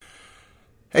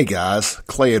Hey guys,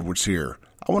 Clay Edwards here.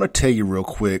 I want to tell you real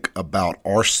quick about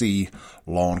RC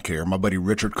Lawn Care. My buddy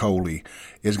Richard Coley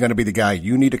is going to be the guy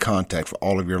you need to contact for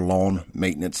all of your lawn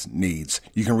maintenance needs.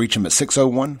 You can reach him at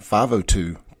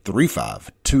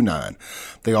 601-502-3529.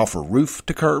 They offer roof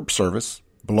to curb service,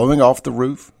 blowing off the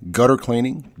roof, gutter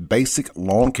cleaning, basic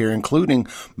lawn care including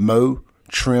mow,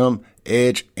 trim,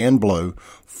 edge, and blow,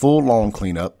 full lawn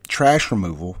cleanup, trash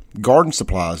removal, garden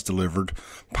supplies delivered,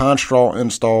 pine straw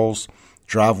installs,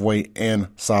 driveway and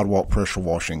sidewalk pressure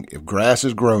washing. If grass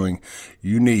is growing,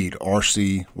 you need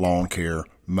RC Lawn Care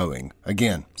Mowing.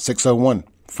 Again,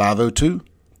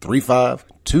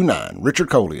 601-502-3529. Richard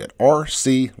Coley at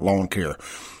RC Lawn Care,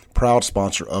 proud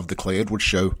sponsor of the Clay Edwards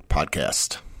Show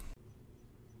podcast.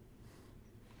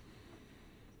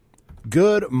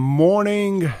 Good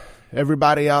morning,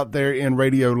 everybody out there in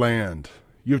Radio Land.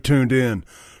 You've tuned in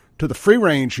to the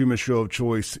free-range human show of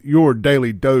choice, your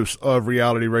daily dose of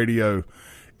reality radio.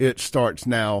 It starts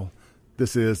now.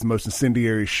 This is the most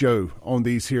incendiary show on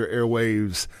these here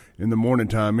airwaves in the morning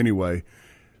time anyway.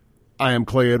 I am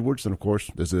Clay Edwards, and of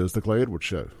course, this is the Clay Edwards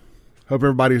Show. Hope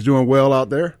everybody's doing well out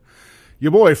there.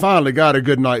 Your boy finally got a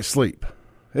good night's sleep.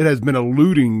 It has been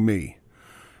eluding me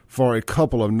for a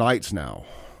couple of nights now.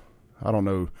 I don't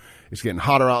know, it's getting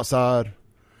hotter outside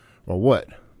or what,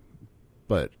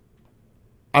 but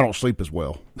I don't sleep as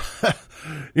well.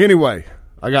 Anyway,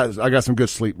 I got some good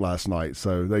sleep last night,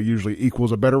 so that usually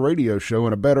equals a better radio show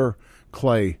and a better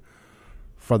Clay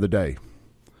for the day.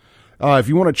 If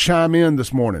you want to chime in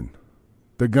this morning,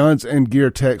 the Guns and Gear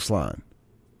text line,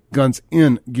 Guns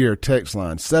in Gear text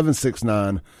line,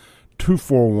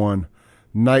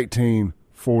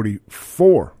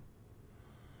 769-241-1944.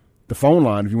 The phone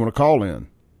line, if you want to call in,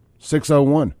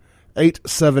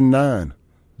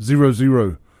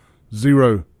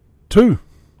 601-879-0002.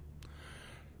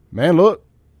 Man, look,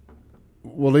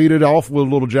 we'll lead it off with a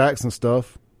little Jackson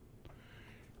stuff.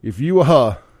 If you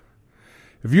drive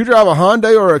a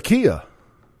Hyundai or a Kia,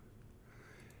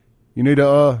 you need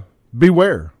to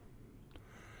beware.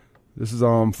 This is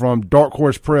from Dark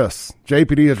Horse Press.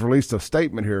 JPD has released a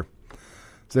statement here.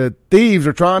 It said thieves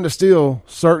are trying to steal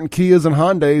certain Kias and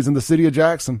Hyundais in the city of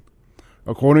Jackson.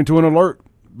 According to an alert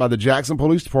by the Jackson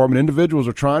Police Department, individuals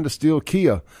are trying to steal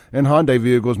Kia and Hyundai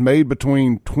vehicles made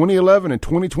between 2011 and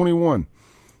 2021.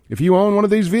 If you own one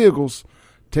of these vehicles,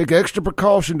 take extra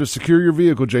precaution to secure your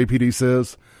vehicle, JPD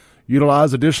says.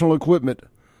 Utilize additional equipment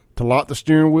to lock the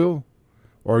steering wheel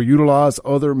or utilize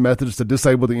other methods to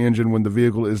disable the engine when the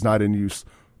vehicle is not in use.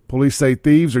 Police say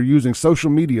thieves are using social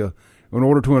media in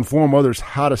order to inform others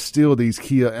how to steal these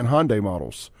Kia and Hyundai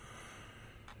models.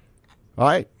 All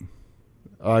right.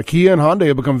 Kia and Hyundai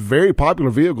have become very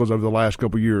popular vehicles over the last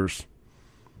couple of years.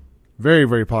 Very,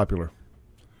 very popular.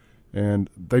 And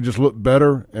they just look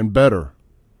better and better.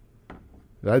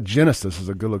 That Genesis is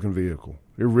a good-looking vehicle.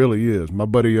 It really is. My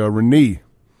buddy Renee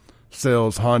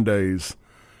sells Hyundais.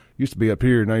 Used to be up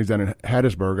here. Now he's down in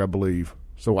Hattiesburg, I believe.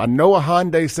 So I know a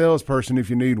Hyundai salesperson if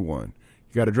you need one.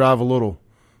 You got to drive a little,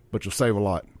 but you'll save a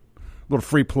lot. A little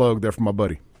free plug there for my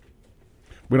buddy.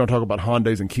 We don't talk about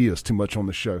Hyundais and Kias too much on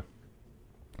the show.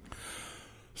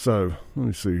 So, let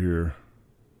me see here.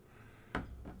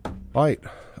 All right.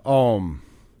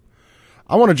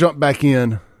 I want to jump back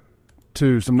in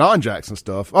to some non-Jackson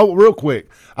stuff. Oh, real quick.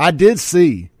 I did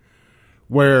see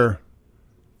where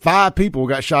 5 people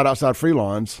got shot outside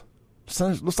Freelawns.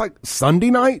 Looks like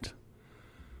Sunday night.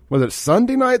 Was it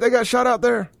Sunday night they got shot out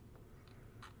there?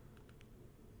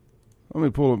 Let me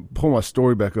pull my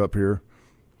story back up here.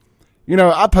 You know,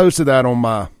 I posted that on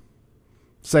my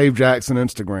Save Jackson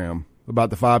Instagram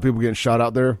about the 5 people getting shot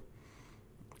out there.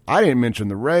 I didn't mention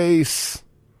the race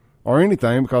or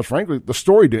anything because, frankly, the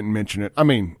story didn't mention it. I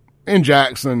mean, in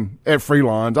Jackson at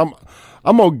Freelawns,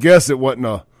 I'm gonna guess it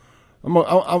wasn't I'm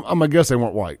gonna guess they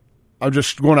weren't white. I'm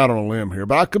just going out on a limb here,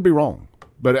 but I could be wrong.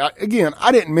 But again,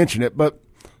 I didn't mention it, but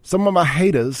some of my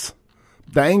haters,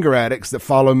 the anger addicts that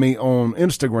follow me on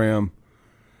Instagram,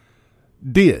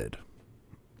 did.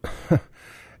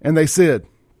 And they said,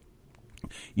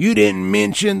 you didn't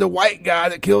mention the white guy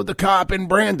that killed the cop in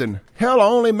Brandon. Hell, I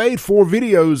only made 4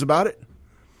 videos about it.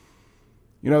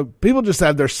 You know, people just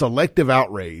have their selective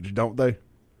outrage, don't they?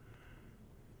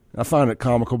 I find it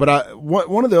comical. But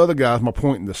one of the other guys, my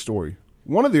point in this story,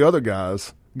 one of the other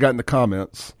guys got in the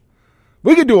comments.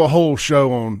 We could do a whole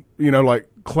show on, like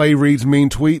Clay reads mean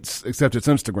tweets, except it's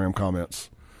Instagram comments.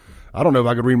 I don't know if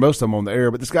I could read most of them on the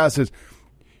air, but this guy says,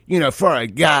 for a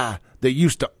guy that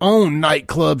used to own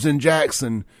nightclubs in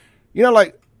Jackson,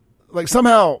 like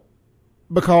somehow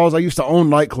because I used to own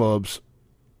nightclubs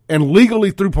and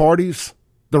legally threw parties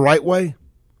the right way,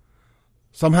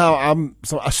 Somehow I'm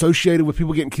so associated with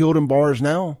people getting killed in bars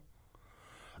now.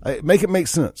 Make it make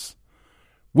sense.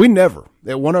 We never,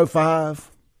 at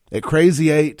 105, at Crazy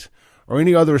 8, or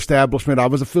any other establishment I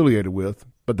was affiliated with,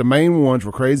 but the main ones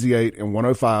were Crazy 8 and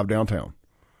 105 downtown.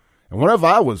 And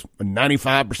 105 was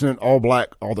 95% all black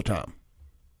all the time.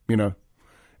 You know,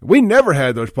 we never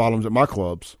had those problems at my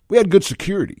clubs. We had good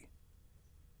security.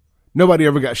 Nobody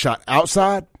ever got shot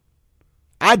outside.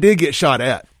 I did get shot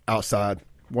at outside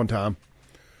one time.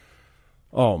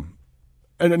 And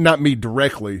not me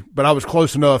directly, but I was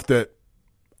close enough that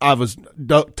I was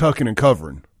tucking and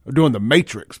covering, doing the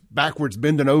Matrix, backwards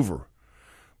bending over,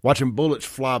 watching bullets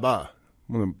fly by.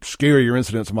 One of the scarier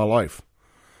incidents of my life.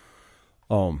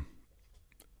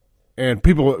 And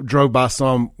people drove by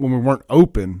some when we weren't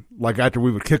open, like after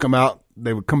we would kick them out,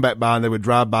 they would come back by and they would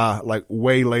drive by like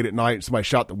way late at night. Somebody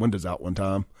shot the windows out one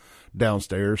time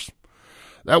downstairs.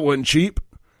 That wasn't cheap.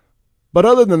 But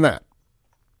other than that,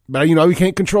 but you know, you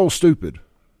can't control stupid.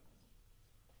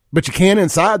 But you can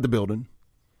inside the building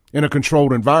in a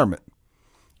controlled environment.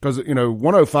 Because, you know,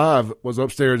 105 was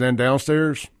upstairs and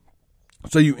downstairs.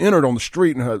 So you entered on the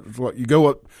street and you go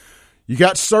up, you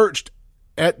got searched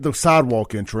at the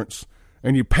sidewalk entrance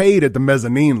and you paid at the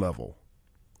mezzanine level.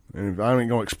 And I ain't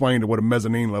going to explain to what a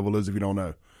mezzanine level is if you don't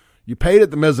know. You paid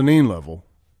at the mezzanine level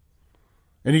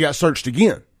and you got searched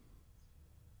again.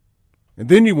 And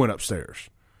then you went upstairs.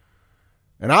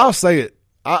 And I'll say it,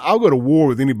 I'll go to war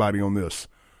with anybody on this.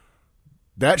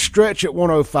 That stretch at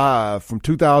 105 from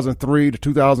 2003 to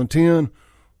 2010,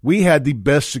 we had the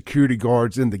best security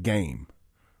guards in the game.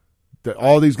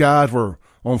 All these guys were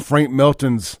on Frank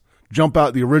Melton's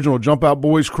the original Jump Out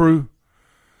Boys crew.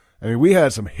 I mean, we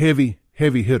had some heavy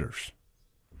hitters.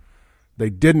 They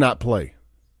did not play.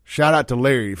 Shout out to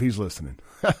Larry if he's listening.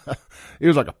 He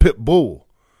was like a pit bull.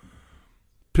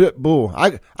 Pit bull.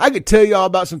 I could tell y'all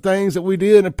about some things that we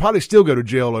did and probably still go to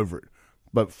jail over it.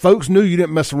 But folks knew you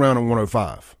didn't mess around on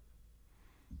 105.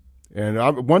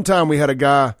 And one time we had a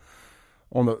guy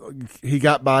he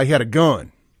had a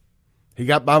gun. He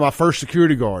got by my first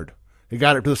security guard. He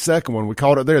got it to the second one. We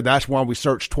caught it there. That's why we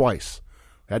searched twice.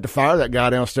 Had to fire that guy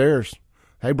downstairs.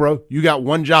 Hey, bro, you got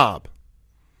one job.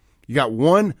 You got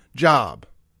one job.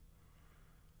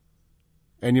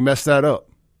 And you messed that up.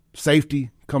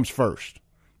 Safety comes first.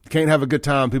 You can't have a good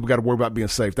time. People got to worry about being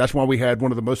safe. That's why we had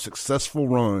one of the most successful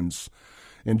runs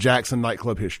in Jackson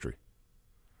nightclub history.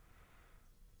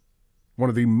 One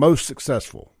of the most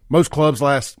successful. Most clubs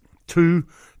last 2-3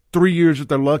 years if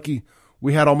they're lucky.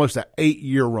 We had almost an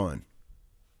 8-year run.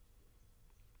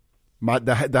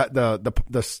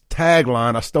 The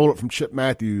tagline, I stole it from Chip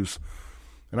Matthews,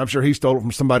 and I'm sure he stole it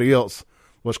from somebody else,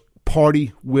 was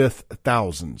party with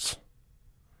thousands.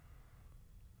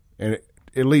 And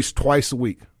at least twice a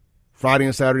week, Friday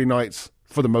and Saturday nights,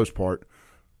 for the most part,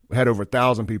 we had over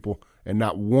 1,000 people, and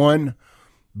not one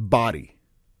body,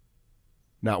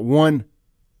 not one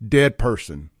dead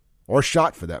person, or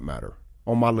shot for that matter,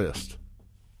 on my list.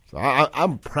 So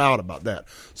I'm proud about that.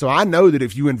 So I know that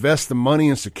if you invest the money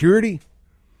in security,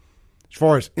 as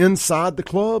far as inside the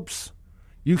clubs,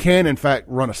 you can, in fact,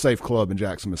 run a safe club in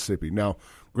Jackson, Mississippi. Now,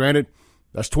 granted,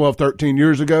 that's 12, 13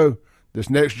 years ago. This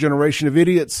next generation of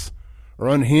idiots are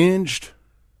unhinged.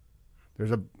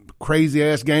 There's a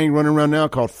crazy-ass gang running around now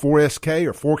called 4SK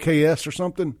or 4KS or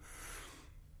something.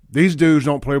 These dudes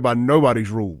don't play by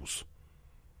nobody's rules.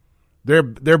 They're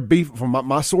beefing, from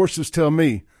my sources tell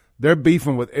me, they're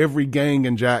beefing with every gang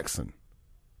in Jackson.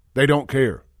 They don't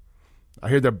care. I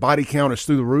hear their body count is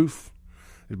through the roof.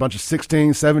 There's a bunch of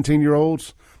 16,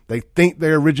 17-year-olds. They think they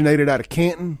originated out of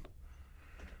Canton.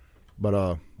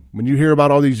 But when you hear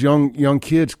about all these young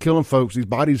kids killing folks, these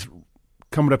bodies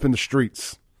coming up in the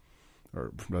streets,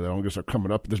 or I don't guess they're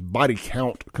coming up, this body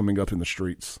count coming up in the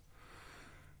streets,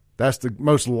 that's the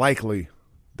most likely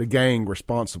the gang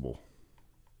responsible.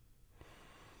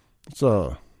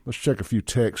 Let's check a few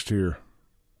texts here.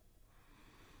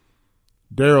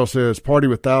 Daryl says, party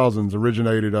with thousands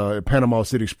originated at Panama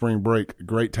City Spring Break.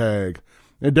 Great tag.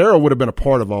 And Daryl would have been a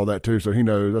part of all that too, so he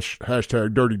knows. That's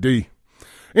hashtag Dirty D.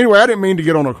 Anyway, I didn't mean to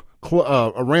get on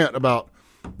a rant about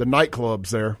the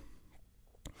nightclubs there.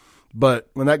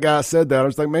 But when that guy said that, I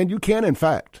was like, man, you can, in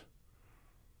fact,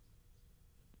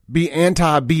 be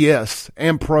anti-BS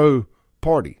and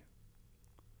pro-party.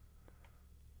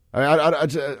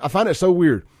 I find it so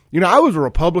weird. You know, I was a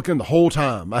Republican the whole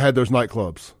time I had those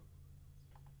nightclubs.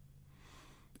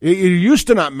 It used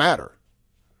to not matter.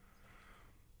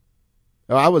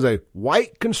 I was a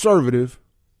white conservative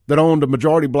that owned a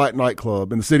majority black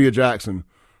nightclub in the city of Jackson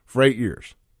for 8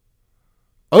 years.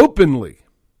 Openly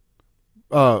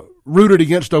rooted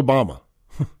against Obama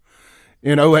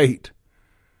in 2008.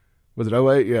 Was it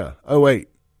 '08? Yeah, '08.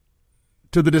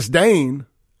 To the disdain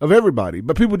of everybody.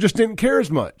 But people just didn't care as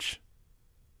much.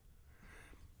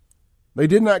 They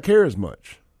did not care as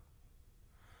much.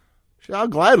 I'll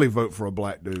gladly vote for a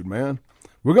black dude, man.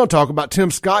 We're going to talk about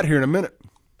Tim Scott here in a minute.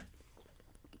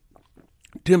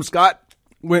 Tim Scott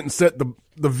went and set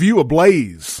the View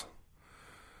ablaze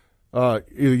either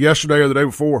yesterday or the day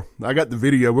before. I got the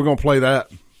video. We're going to play that.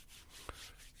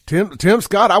 Tim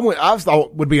Scott, I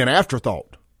thought would be an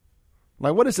afterthought.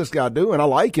 Like, what is this guy doing? I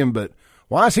like him, but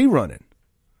why is he running?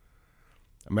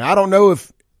 I mean, I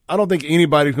don't think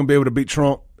anybody's going to be able to beat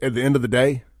Trump at the end of the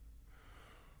day.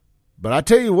 But I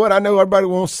tell you what, I know everybody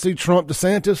wants to see Trump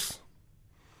DeSantis.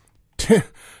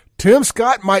 Tim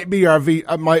Scott might be our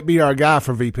guy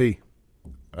for VP.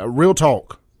 Real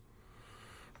talk.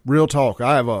 Real talk.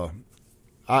 I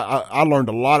learned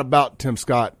a lot about Tim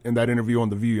Scott in that interview on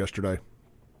The View yesterday.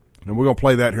 And we're going to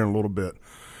play that here in a little bit.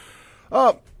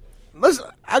 I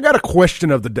got a question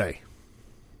of the day.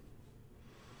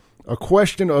 A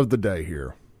question of the day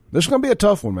here. This is going to be a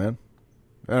tough one, man.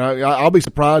 And I'll be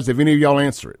surprised if any of y'all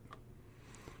answer it.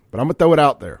 But I'm going to throw it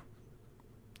out there.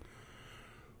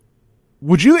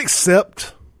 Would you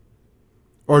accept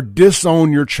or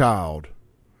disown your child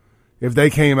if they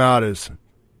came out as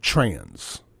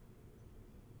trans?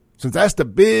 Since that's the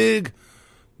big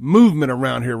movement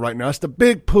around here right now. That's the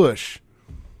big push.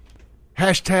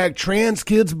 Hashtag trans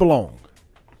kids belong.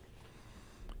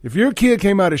 If your kid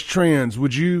came out as trans,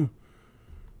 would you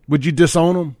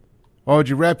disown them? Or would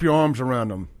you wrap your arms around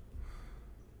them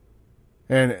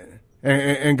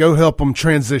and go help them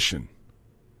transition?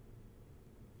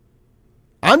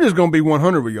 I'm just going to be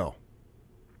 100 with y'all.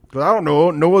 Because I don't know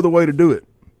no other way to do it.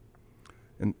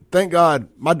 And thank God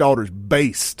my daughter's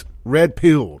based,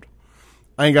 red-pilled.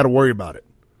 I ain't got to worry about it.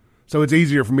 So it's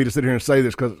easier for me to sit here and say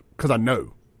this because I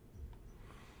know.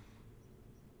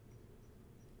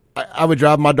 I would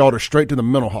drive my daughter straight to the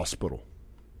mental hospital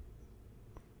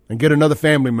and get another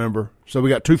family member. So we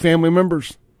got 2 family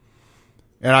members.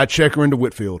 And I'd check her into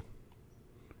Whitfield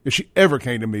if she ever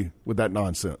came to me with that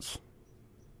nonsense.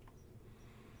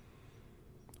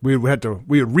 We would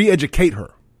re-educate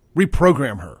her,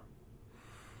 reprogram her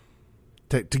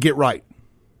to get right.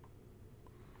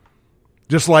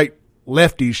 Just like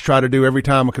lefties try to do every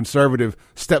time a conservative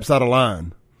steps out of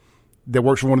line that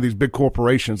works for one of these big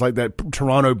corporations, like that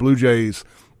Toronto Blue Jays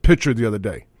pitcher the other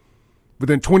day.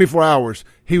 Within 24 hours,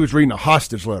 he was reading a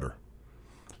hostage letter.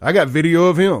 I got video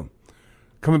of him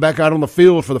coming back out on the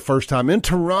field for the first time in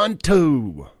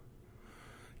Toronto,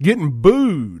 getting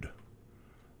booed.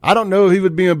 I don't know if he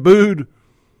was being booed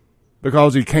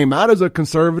because he came out as a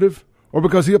conservative or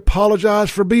because he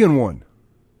apologized for being one.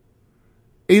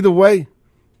 Either way,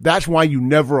 that's why you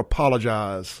never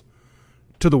apologize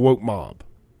to the woke mob.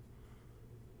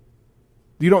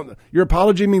 Your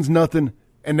apology means nothing,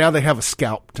 and now they have a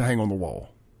scalp to hang on the wall.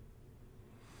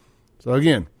 So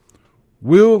again,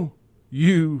 would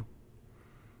you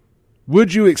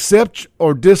accept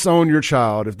or disown your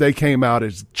child if they came out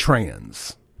as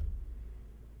trans?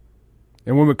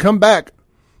 And when we come back,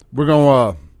 we're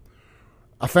going to,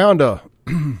 I found a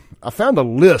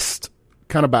list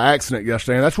kind of by accident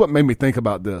yesterday, and that's what made me think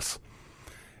about this.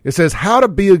 It says how to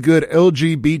be a good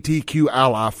LGBTQ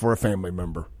ally for a family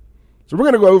member. So we're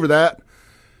going to go over that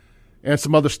and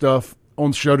some other stuff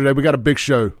on the show today. We got a big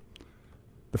show.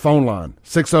 The phone line,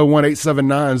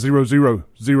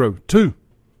 601-879-0002.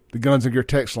 The Guns and Gear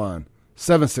text line,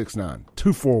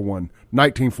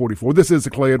 769-241-1944. This is the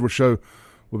Clay Edwards Show.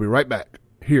 We'll be right back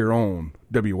here on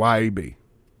WYAB.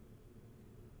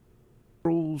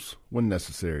 Rules when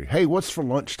necessary. Hey, what's for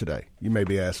lunch today? You may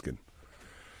be asking.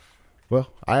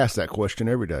 Well, I ask that question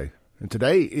every day. And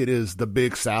today it is the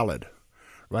big salad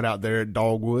right out there at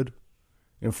Dogwood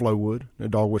in Flowood,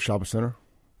 at Dogwood Shopping Center.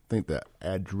 I think the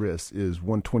address is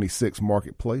 126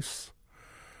 Marketplace,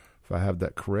 if I have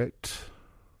that correct.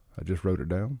 I just wrote it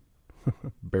down.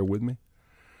 Bear with me.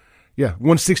 Yeah,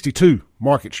 162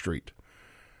 Market Street.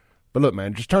 But look,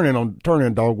 man, just turn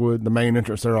in Dogwood, the main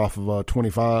entrance there off of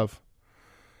 25.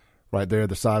 Right there,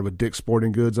 the side with Dick's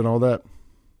Sporting Goods and all that.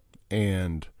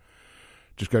 And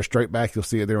just go straight back. You'll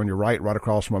see it there on your right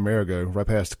across from Amerigo, right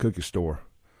past the cookie store.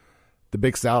 The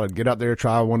big salad. Get out there,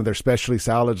 try one of their specialty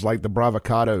salads like the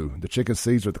Bravocado, the Chicken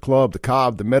Caesar, the Club, the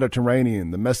Cobb, the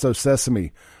Mediterranean, the Meso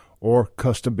Sesame, or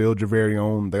custom build your very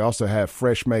own. They also have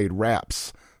fresh-made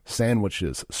wraps,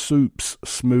 sandwiches, soups,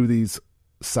 smoothies,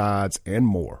 sides, and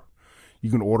more. You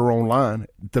can order online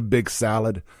at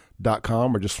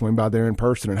thebigsalad.com or just swing by there in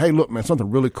person. And hey, look, man,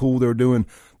 something really cool they're doing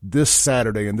this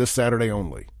Saturday and this Saturday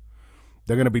only.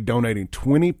 They're going to be donating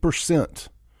 20%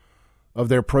 of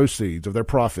their proceeds, of their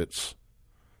profits,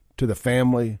 to the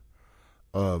family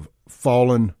of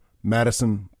fallen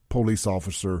Madison police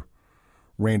officer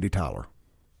Randy Tyler.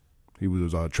 He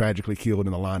was tragically killed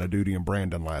in the line of duty in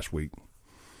Brandon last week.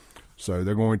 So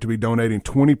they're going to be donating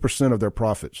 20% of their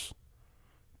profits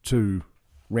to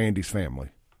Randy's family.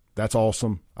 That's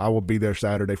awesome. I will be there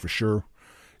Saturday for sure,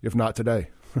 if not today,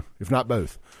 if not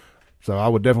both. So I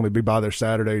would definitely be by there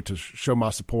Saturday to show my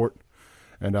support.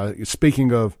 And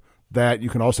speaking of that,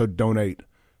 you can also donate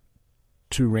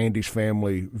to Randy's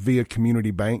family via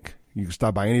Community Bank. You can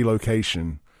stop by any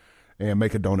location and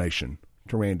make a donation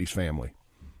to Randy's family.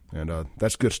 And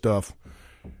that's good stuff.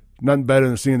 Nothing better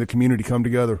than seeing the community come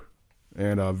together.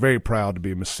 And very proud to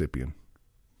be a Mississippian.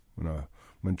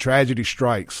 When tragedy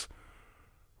strikes,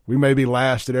 we may be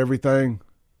last at everything,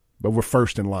 but we're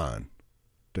first in line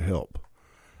to help.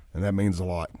 And that means a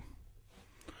lot.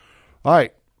 All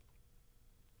right.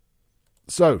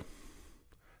 So,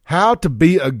 how to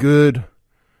be a good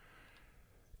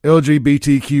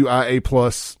LGBTQIA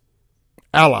plus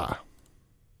ally.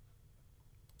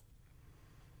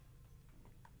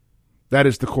 That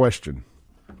is the question.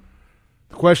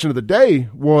 The question of the day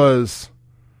was,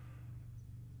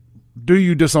 do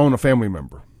you disown a family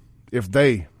member if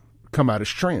they come out as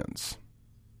trans?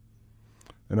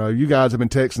 And you guys have been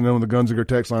texting in on the Guns and Gear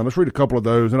text line. Let's read a couple of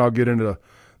those, and I'll get into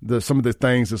some of the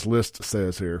things this list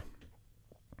says here.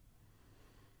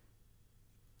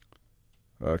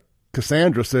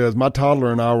 Cassandra says, my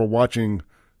toddler and I were watching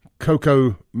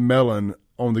Coco Melon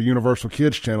on the Universal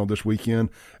Kids channel this weekend,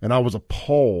 and I was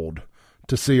appalled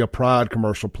to see a Pride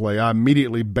commercial play. I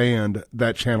immediately banned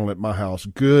that channel at my house.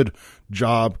 Good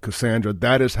job, Cassandra.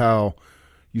 That is how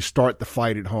you start the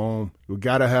fight at home. We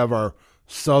got to have our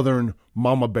Southern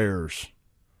mama bears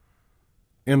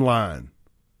in line.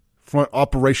 Front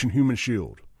Operation Human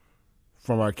Shield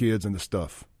from our kids and the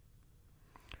stuff.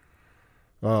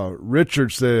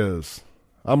 Richard says,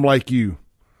 I'm like you.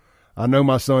 I know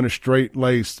my son is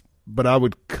straight-laced, but I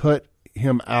would cut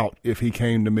him out if he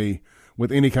came to me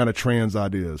with any kind of trans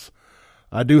ideas.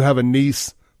 I do have a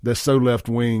niece that's so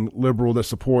left-wing, liberal, that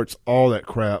supports all that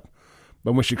crap,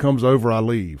 but when she comes over, I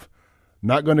leave.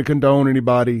 Not going to condone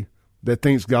anybody that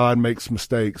thinks God makes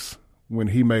mistakes when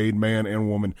he made man and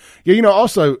woman. Yeah,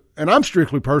 also, and I'm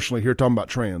strictly personally here talking about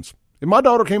trans. If my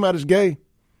daughter came out as gay,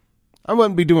 I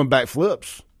wouldn't be doing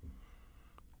backflips,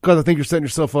 because I think you're setting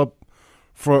yourself up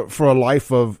for a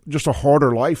life of just a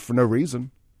harder life for no reason.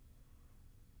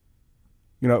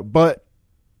 But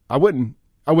I would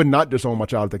not disown my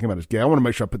child if they came out as gay. I want to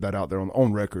make sure I put that out there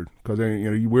on record, because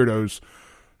you weirdos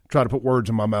try to put words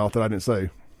in my mouth that I didn't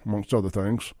say, amongst other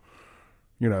things.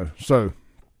 So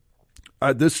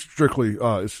this strictly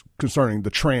is concerning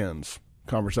the trans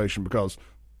conversation, because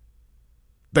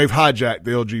they've hijacked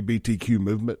the LGBTQ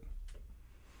movement.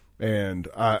 And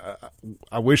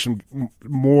I wish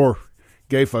more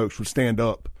gay folks would stand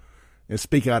up and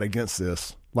speak out against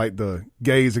this, like the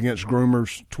Gays Against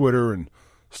Groomers, Twitter, and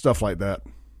stuff like that.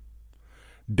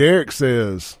 Derek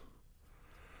says,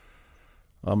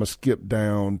 I'm going to skip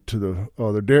down to the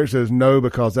other. Derek says, no,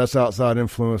 because that's outside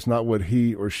influence, not what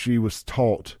he or she was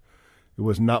taught. It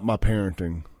was not my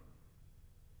parenting.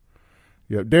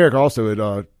 Yeah, Derek also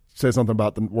had said something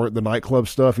about the nightclub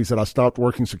stuff. He said, I stopped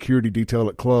working security detail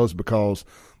at clubs because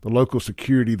the local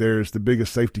security there is the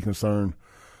biggest safety concern.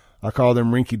 I call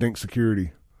them rinky-dink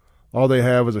security. All they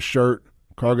have is a shirt,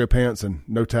 cargo pants, and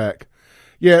no tack.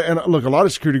 Yeah, and look, a lot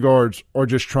of security guards are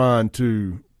just trying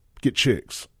to get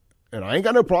chicks, and I ain't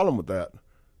got no problem with that.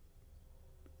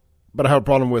 But I have a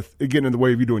problem with it getting in the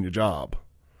way of you doing your job.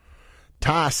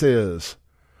 Ty says,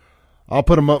 I'll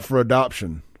put them up for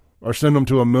adoption or send them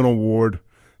to a mental ward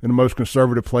in the most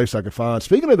conservative place I could find.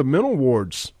 Speaking of the mental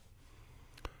wards,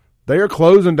 they are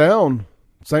closing down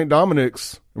St.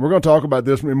 Dominic's, and we're going to talk about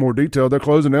this in more detail. They're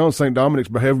closing down St. Dominic's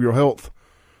behavioral health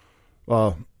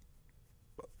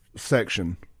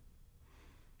section.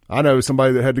 I know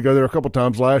somebody that had to go there a couple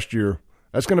times last year.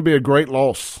 That's going to be a great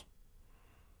loss.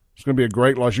 It's going to be a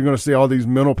great loss. You're going to see all these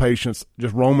mental patients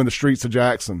just roaming the streets of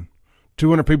Jackson.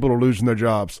 200 people are losing their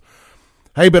jobs.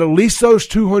 Hey, but at least those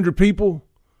 200 people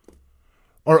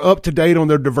are up to date on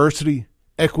their diversity,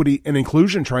 equity, and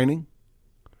inclusion training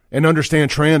and understand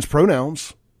trans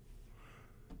pronouns.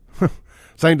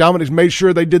 St. Dominic's made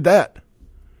sure they did that.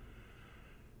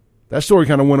 That story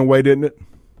kind of went away, didn't it?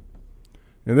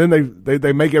 And then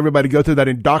they make everybody go through that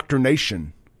indoctrination.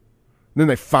 And then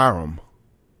they fire them.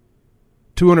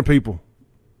 200 people.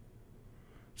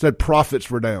 Said profits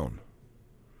were down.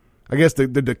 I guess the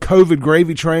COVID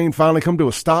gravy train finally come to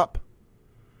a stop.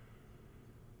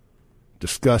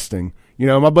 Disgusting.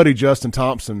 My buddy Justin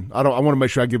Thompson, I want to make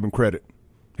sure I give him credit.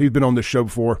 He's been on this show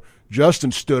before.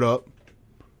 Justin stood up.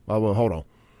 Well, hold on.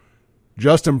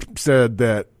 Justin said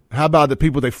that, how about the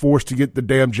people they forced to get the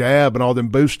damn jab and all them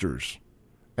boosters,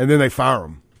 and then they fire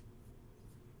them?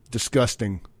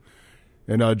 Disgusting.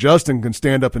 And Justin can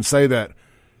stand up and say that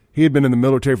he had been in the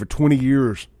military for 20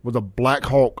 years, was a Black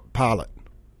Hawk pilot,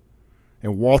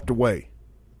 and walked away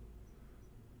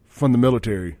from the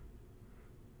military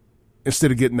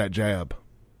instead of getting that jab.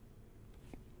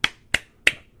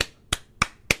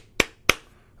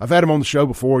 I've had him on the show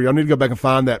before. Y'all need to go back and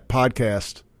find that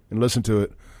podcast and listen to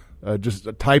it. Just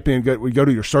type in, go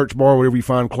to your search bar, wherever you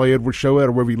find Clay Edwards Show at,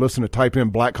 or wherever you listen to, type in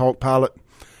Black Hawk Pilot.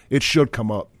 It should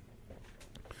come up.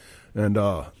 And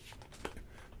well,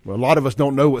 a lot of us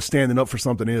don't know what standing up for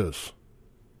something is.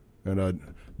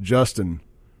 And Justin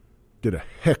did a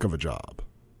heck of a job.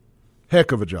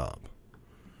 Heck of a job.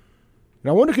 And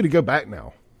I wonder, could he go back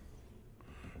now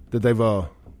that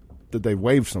they've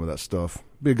waived some of that stuff?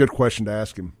 Be a good question to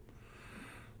ask him.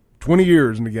 20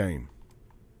 years in the game.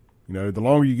 You know, the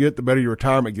longer you get, the better your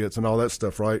retirement gets and all that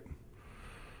stuff, right?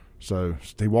 So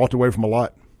he walked away from a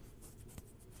lot.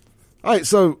 All right,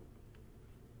 so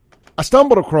I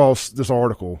stumbled across this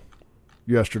article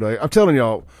yesterday. I'm telling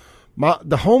y'all,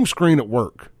 the home screen at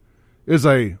work is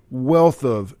a wealth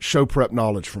of show prep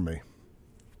knowledge for me.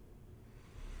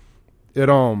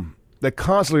 They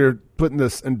constantly are putting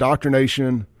this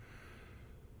indoctrination,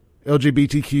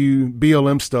 LGBTQ,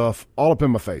 BLM stuff all up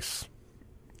in my face.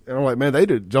 And I'm like, man, they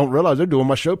don't realize they're doing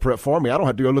my show prep for me. I don't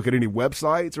have to go look at any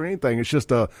websites or anything. It's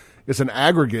just it's an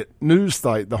aggregate news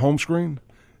site, the home screen.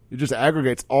 It just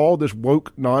aggregates all this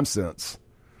woke nonsense.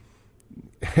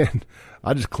 And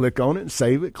I just click on it and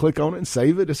save it, click on it and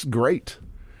save it. It's great.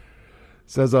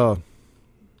 It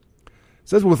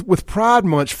says with Pride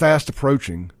Month fast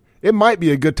approaching, it might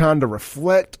be a good time to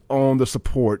reflect on the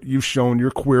support you've shown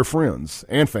your queer friends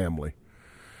and family.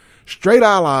 Straight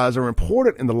allies are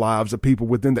important in the lives of people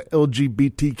within the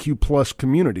LGBTQ plus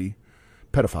community,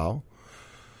 pedophile,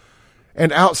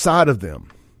 and outside of them.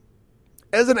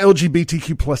 As an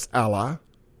LGBTQ plus ally,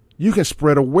 you can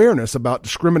spread awareness about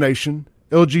discrimination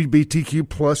LGBTQ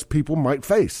plus people might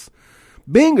face.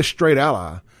 Being a straight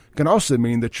ally can also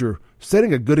mean that you're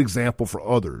setting a good example for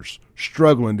others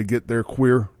struggling to get their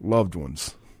queer loved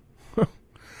ones.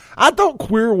 I thought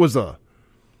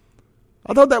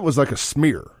that was like a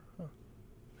smear.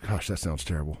 Gosh, that sounds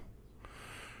terrible.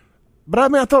 But I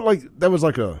mean, I thought like that was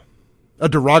like a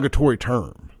derogatory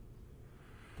term.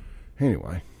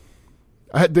 Anyway,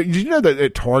 did you know that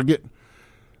at Target,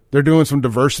 they're doing some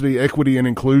diversity, equity, and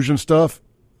inclusion stuff,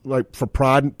 like for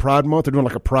Pride Month. They're doing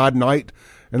like a Pride Night,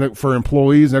 and for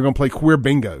employees, they're going to play queer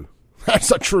bingo.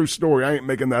 That's a true story. I ain't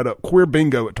making that up. Queer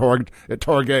bingo at Target.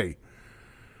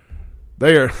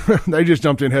 They just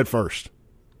jumped in head first.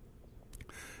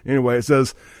 Anyway, it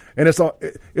says, and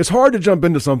it's hard to jump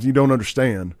into something you don't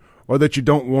understand or that you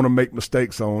don't want to make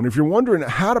mistakes on. If you're wondering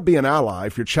how to be an ally,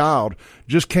 if your child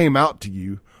just came out to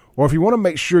you, or if you want to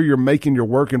make sure you're making your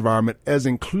work environment as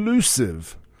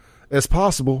inclusive as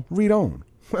possible, read on.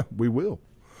 We will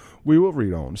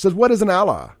read on. It says, what is an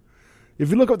ally? If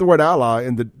you look up the word ally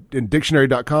in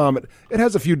dictionary.com, it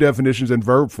has a few definitions in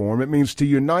verb form. It means to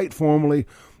unite formally,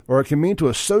 or it can mean to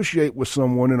associate with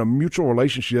someone in a mutual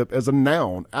relationship as a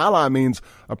noun. Ally means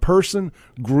a person,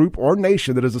 group, or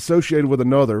nation that is associated with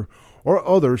another or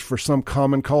others for some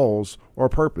common cause or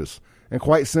purpose. And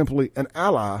quite simply, an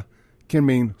ally can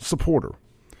mean supporter.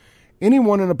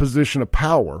 Anyone in a position of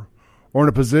power or in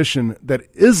a position that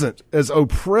isn't as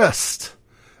oppressed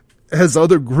as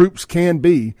other groups can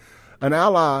be, an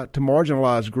ally to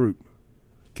marginalized group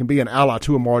can be an ally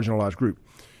to a marginalized group.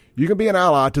 You can be an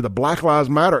ally to the Black Lives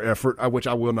Matter effort, which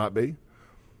I will not be,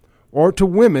 or to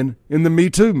women in the Me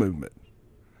Too movement.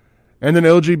 And an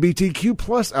LGBTQ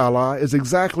plus ally is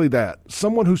exactly that,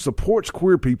 someone who supports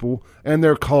queer people and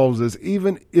their causes,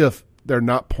 even if they're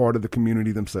not part of the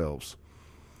community themselves.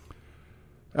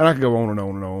 And I can go on and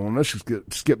on and on. Let's just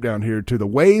skip down here to the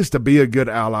ways to be a good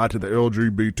ally to the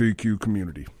LGBTQ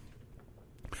community.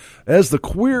 As the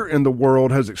Queer in the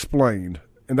World has explained,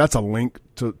 and that's a link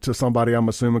to somebody I'm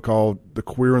assuming called the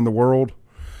Queer in the World,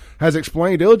 has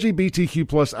explained, LGBTQ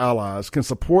plus allies can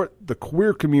support the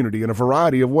queer community in a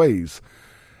variety of ways,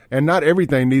 and not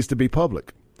everything needs to be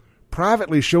public.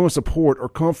 Privately showing support or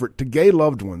comfort to gay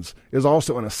loved ones is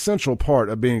also an essential part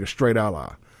of being a straight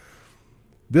ally.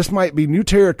 This might be new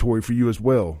territory for you as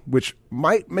well, which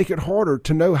might make it harder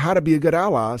to know how to be a good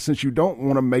ally since you don't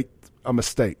want to make a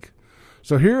mistake.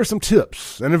 So here are some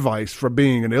tips and advice for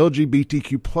being an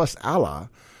LGBTQ plus ally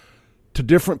to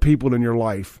different people in your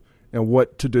life and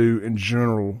what to do in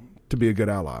general to be a good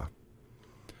ally.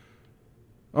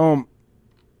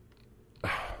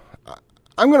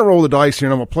 I'm going to roll the dice here,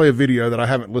 and I'm going to play a video that I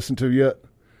haven't listened to yet.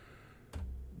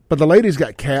 But the lady's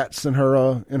got cats in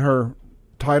her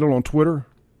title on Twitter,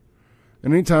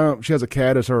 and anytime she has a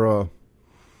cat as her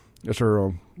what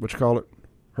you call it,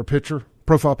 her picture,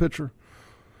 profile picture.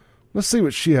 Let's see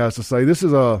what she has to say. This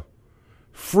is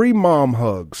free mom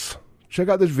hugs. Check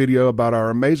out this video about our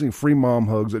amazing free mom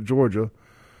hugs at Georgia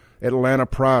Atlanta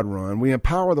Pride Run. We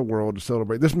empower the world to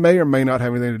celebrate. This may or may not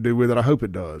have anything to do with it. I hope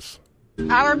it does.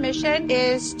 Our mission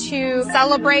is to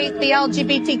celebrate the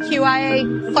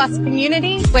LGBTQIA plus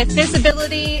community with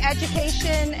visibility,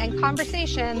 education, and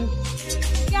conversation.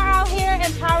 We are out here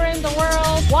empowering the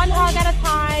world, one hug at a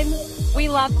time. We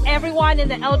love everyone in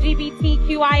the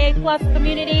LGBTQIA plus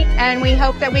community. And we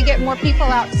hope that we get more people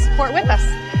out to support with us.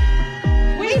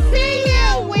 We see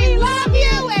you, we love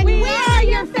you, and we are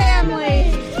your family.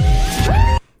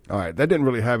 All right, that didn't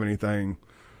really have anything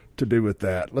to do with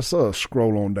that. Let's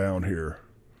scroll on down here.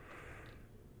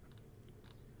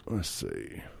 Let's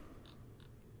see.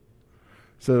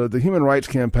 So the Human Rights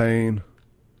Campaign,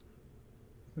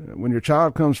 when your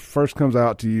child first comes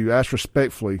out to you, ask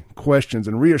respectfully questions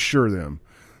and reassure them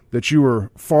that you are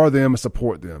for them and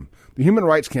support them. The Human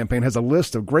Rights Campaign has a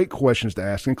list of great questions to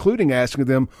ask, including asking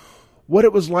them what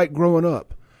it was like growing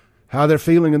up, how they're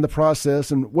feeling in the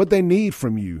process, and what they need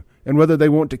from you, and whether they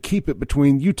want to keep it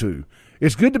between you two.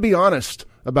 It's good to be honest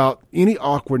about any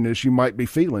awkwardness you might be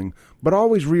feeling, but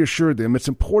always reassure them it's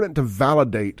important to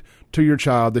validate to your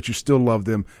child that you still love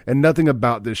them and nothing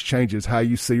about this changes how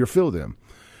you see or feel them.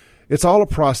 It's all a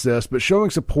process, but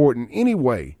showing support in any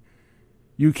way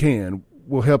you can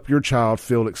will help your child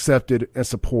feel accepted and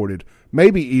supported.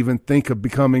 Maybe even think of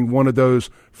becoming one of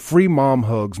those free mom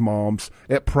hugs moms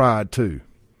at Pride too.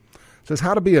 It says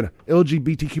how to be an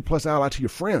LGBTQ plus ally to your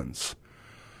friends.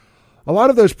 A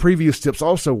lot of those previous tips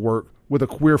also work with a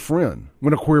queer friend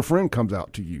when a queer friend comes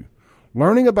out to you.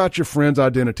 Learning about your friend's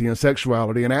identity and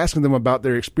sexuality and asking them about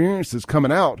their experiences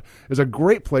coming out is a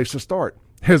great place to start.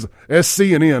 As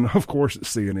CNN, of course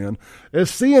it's CNN,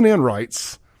 as CNN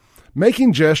writes,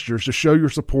 making gestures to show your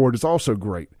support is also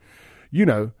great. You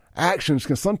know, actions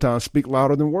can sometimes speak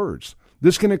louder than words.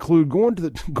 This can include going to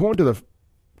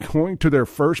their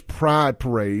first Pride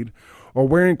parade or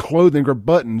wearing clothing or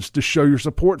buttons to show your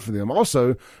support for them.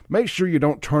 Also, make sure you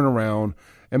don't turn around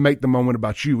and make the moment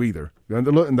about you either.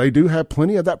 And they do have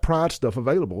plenty of that Pride stuff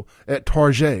available at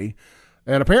Target.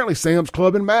 And apparently Sam's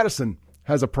Club in Madison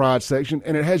has a Pride section,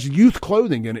 and it has youth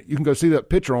clothing in it. You can go see that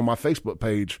picture on my Facebook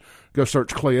page. Go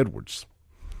search Clay Edwards.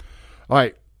 All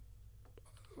right.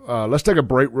 Let's take a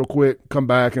break real quick, come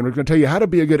back, and we're going to tell you how to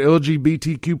be a good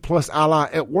LGBTQ plus ally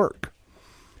at work.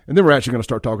 And then we're actually going to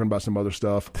start talking about some other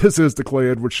stuff. This is the Clay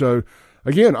Edwards Show.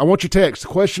 Again, I want your text.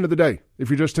 Question of the day, if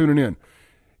you're just tuning in.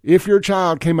 If your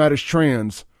child came out as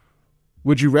trans,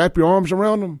 would you wrap your arms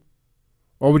around them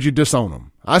or would you disown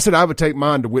them? I said I would take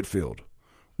mine to Whitfield.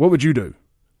 What would you do?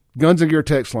 Guns and Gear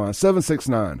text line,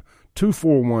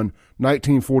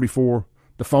 769-241-1944.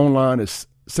 The phone line is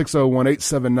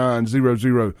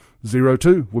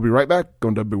 601-879-0002. We'll be right back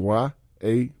on WYAB.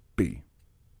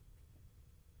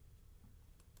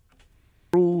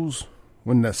 Rules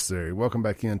when necessary. Welcome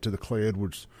back into the Clay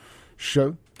Edwards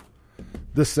Show.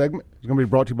 This segment is going to be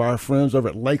brought to you by our friends over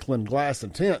at Lakeland Glass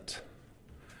and Tint.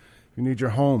 If you need your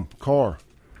home, car,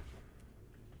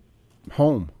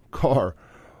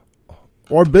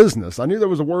 or business. I knew there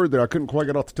was a word there I couldn't quite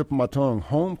get off the tip of my tongue.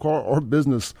 Home, car, or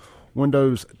business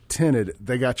windows tinted,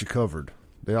 they got you covered.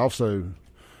 They also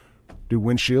do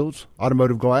windshields,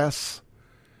 automotive glass,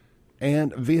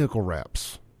 and vehicle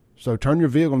wraps. So turn your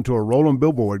vehicle into a rolling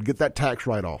billboard. Get that tax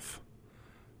write-off.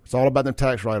 It's all about them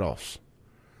tax write-offs.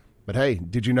 But hey,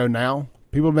 did you know now?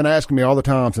 People have been asking me all the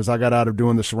time since I got out of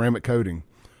doing the ceramic coating.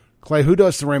 Clay, who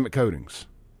does ceramic coatings?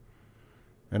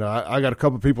 And I got a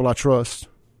couple of people I trust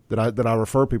that I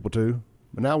refer people to.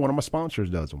 But now one of my sponsors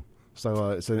does them.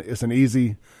 So it's an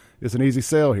easy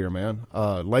sell here, man.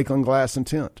 Lakeland Glass and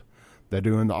Tint. They're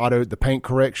doing the paint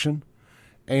correction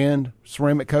and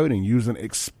ceramic coating using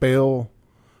Expel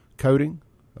coating.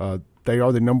 They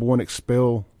are the number one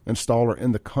Expel installer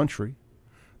in the country.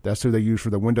 That's who they use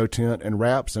for the window tint and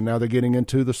wraps, and now they're getting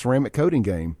into the ceramic coating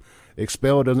game.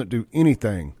 Expel doesn't do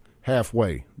anything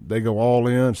halfway. They go all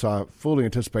in, so I fully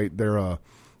anticipate their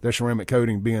ceramic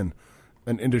coating being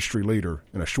an industry leader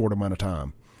in a short amount of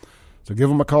time. So give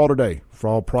them a call today for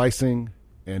all pricing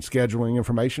and scheduling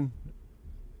information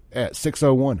at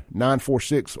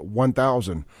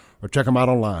 601-946-1000 or check them out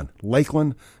online,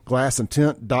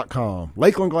 LakelandGlassandTint.com.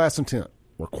 Lakeland Glass and Tint,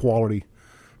 where quality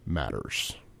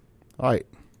matters. All right,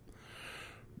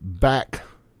 back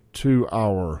to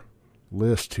our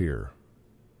list here.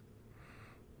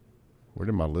 Where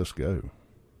did my list go?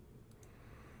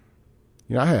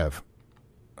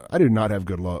 I do not have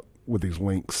good luck with these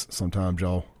links sometimes,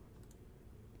 y'all.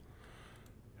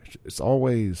 It's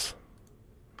always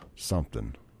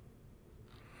something.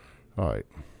 All right.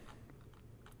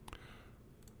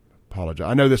 Apologize.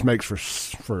 I know this makes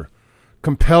for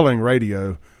compelling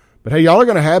radio, but hey, y'all are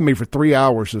going to have me for 3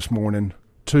 hours this morning,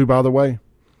 too, by the way.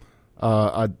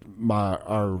 Our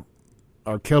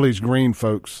Kelly's Green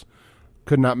folks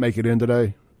could not make it in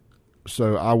today,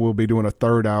 so I will be doing a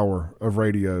 3rd hour of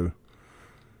radio.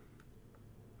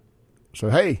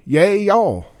 So, hey, yay,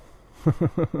 y'all.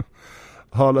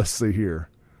 Let's see here.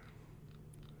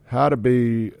 How to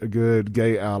be a good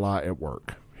gay ally at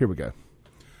work. Here we go.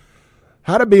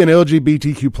 How to be an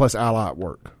LGBTQ plus ally at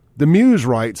work. The Muse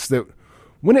writes that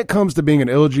when it comes to being an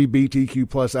LGBTQ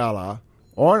plus ally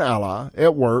or an ally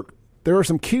at work, there are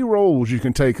some key roles you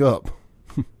can take up.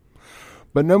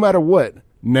 But no matter what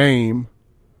name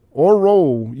or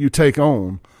role you take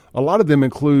on, a lot of them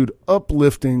include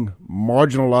uplifting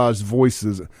marginalized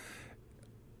voices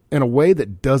in a way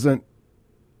that doesn't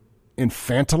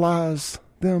infantilize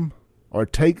them or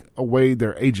take away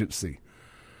their agency.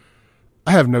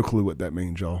 I have no clue what that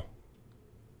means, y'all.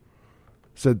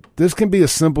 So this can be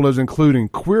as simple as including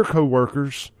queer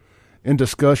coworkers in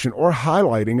discussion or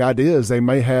highlighting ideas they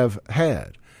may have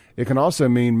had. It can also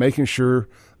mean making sure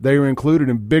they are included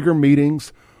in bigger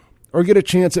meetings or get a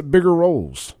chance at bigger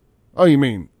roles. Oh, you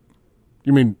mean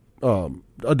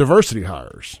a diversity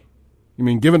hires? You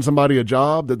mean giving somebody a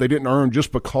job that they didn't earn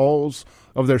just because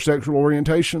of their sexual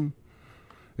orientation?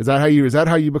 Is that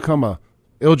how you become a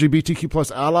LGBTQ plus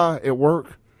ally at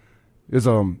work? Is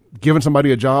giving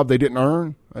somebody a job they didn't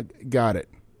earn? Got it.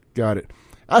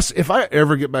 If I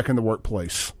ever get back in the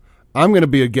workplace, I'm going to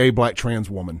be a gay black trans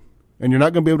woman, and you're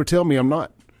not going to be able to tell me I'm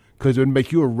not, because it would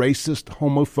make you a racist,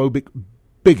 homophobic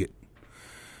bigot.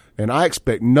 And I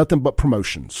expect nothing but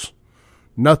promotions.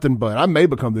 Nothing but. I may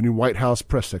become the new White House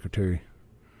press secretary.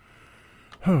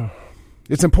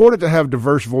 It's important to have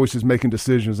diverse voices making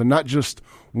decisions and not just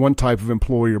one type of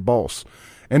employee or boss.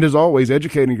 And as always,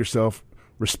 educating yourself,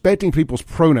 respecting people's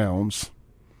pronouns,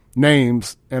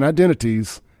 names, and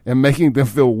identities, and making them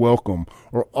feel welcome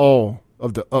are all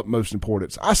of the utmost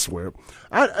importance. I swear,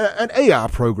 an AI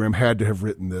program had to have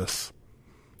written this.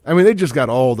 I mean, they just got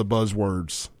all the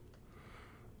buzzwords.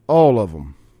 All of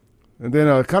them. And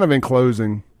then kind of in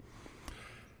closing,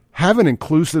 have an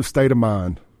inclusive state of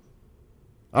mind.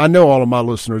 I know all of my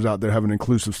listeners out there have an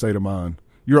inclusive state of mind.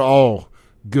 You're all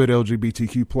good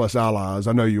LGBTQ plus allies.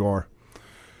 I know you are.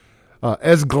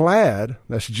 As GLAAD,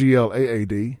 that's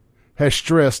GLAAD, has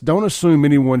stressed, don't assume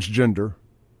anyone's gender.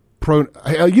 You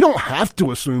don't have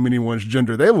to assume anyone's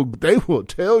gender. They will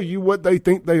tell you what they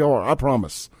think they are. I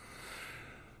promise.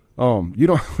 You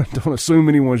don't assume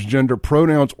anyone's gender,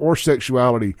 pronouns, or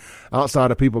sexuality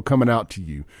outside of people coming out to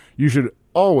you. You should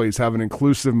always have an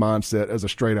inclusive mindset as a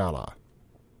straight ally.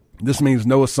 This means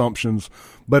no assumptions,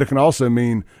 but it can also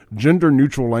mean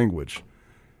gender-neutral language.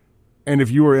 And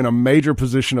if you are in a major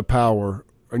position of power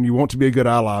and you want to be a good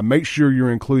ally, make sure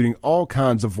you're including all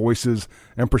kinds of voices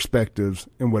and perspectives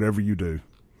in whatever you do.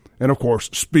 And, of course,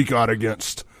 speak out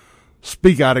against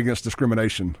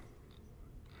discrimination.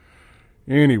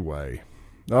 Anyway.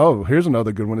 Oh, here's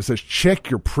another good one. It says, check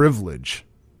your privilege.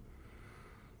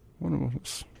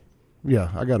 Yeah,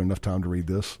 I got enough time to read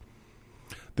this.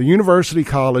 The University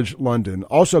College London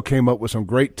also came up with some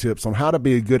great tips on how to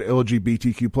be a good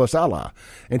LGBTQ plus ally.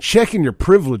 And checking your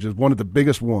privilege is one of the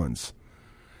biggest ones.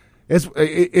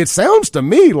 It sounds to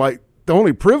me like the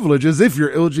only privilege is if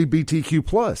you're LGBTQ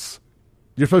plus.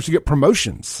 You're supposed to get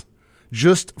promotions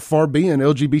just for being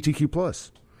LGBTQ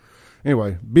plus.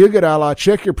 Anyway, be a good ally.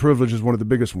 Check your privilege is one of the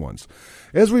biggest ones.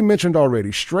 As we mentioned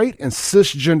already, straight and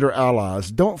cisgender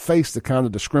allies don't face the kind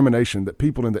of discrimination that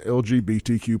people in the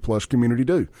LGBTQ plus community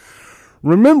do.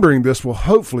 Remembering this will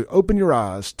hopefully open your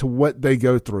eyes to what they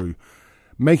go through,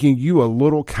 making you a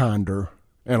little kinder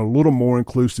and a little more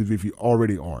inclusive if you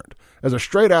already aren't. As a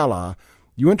straight ally,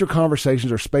 you enter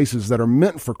conversations or spaces that are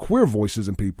meant for queer voices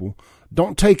and people.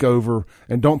 Don't take over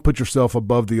and don't put yourself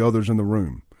above the others in the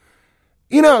room.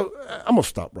 I'm going to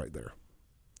stop right there.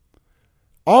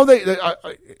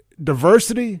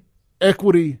 Diversity,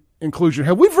 equity, inclusion.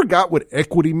 Have we forgot what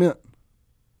equity meant?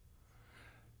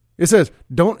 It says,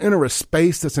 don't enter a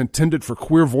space that's intended for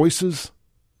queer voices.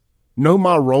 Know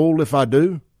my role if I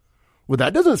do. Well,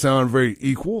 that doesn't sound very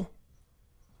equal.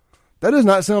 That does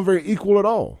not sound very equal at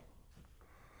all.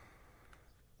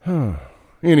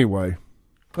 Anyway,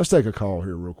 let's take a call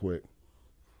here real quick.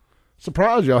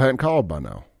 Surprised y'all hadn't called by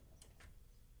now.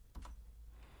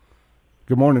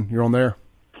 Good morning. You're on there.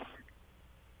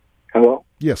 Hello.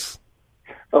 Yes.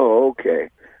 Oh, okay.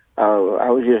 I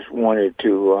was just wanted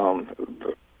to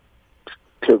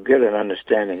get an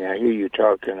understanding. I hear you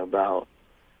talking about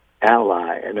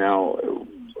ally. Now,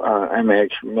 I'm an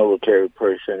ex-military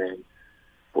person, and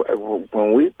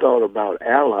when we thought about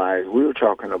allies, we were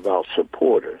talking about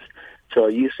supporters. So are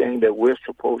you saying that we're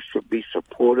supposed to be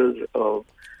supporters of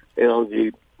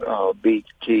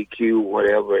LGBTQ,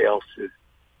 whatever else is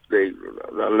the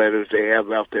letters they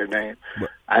have out their name? Right.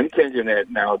 I'm thinking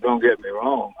that now, don't get me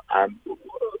wrong,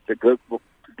 the good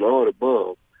Lord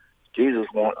above, Jesus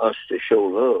wants us to show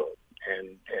love.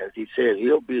 And as he said,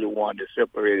 he'll be the one to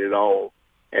separate it all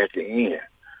at the end.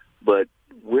 But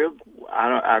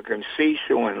I can see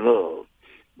showing love,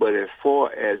 but as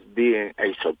far as being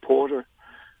a supporter,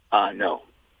 no.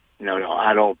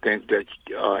 I don't think that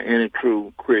any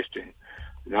true Christian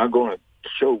is not going to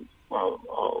show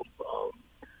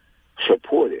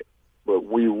support it, but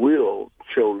we will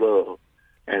show love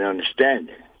and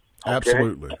understanding. Okay?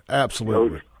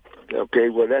 Absolutely. Okay,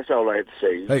 well, that's all I have to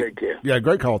say. You take care. Yeah,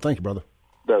 great call. Thank you, brother.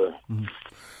 Mm-hmm.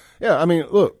 Yeah, I mean,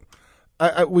 look,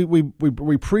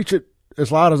 we preach it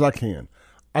as loud as I can.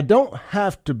 I don't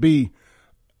have to be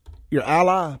your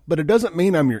ally, but it doesn't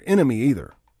mean I'm your enemy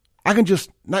either. I can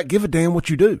just not give a damn what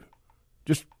you do.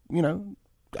 Just, I don't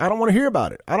want to hear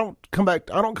about it. I don't come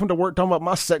to work talking about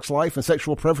my sex life and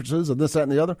sexual preferences and this, that,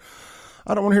 and the other.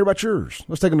 I don't want to hear about yours.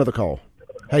 Let's take another call.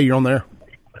 Hey, you're on there.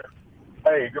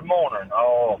 Hey, good morning.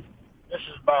 This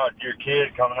is about your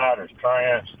kid coming out as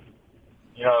trans.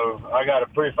 I got to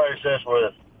preface this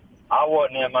with, I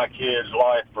wasn't in my kid's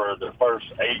life for the first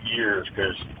 8 years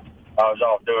because I was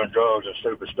off doing drugs and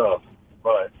stupid stuff.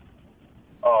 But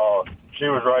she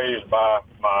was raised by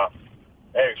my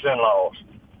ex-in-laws.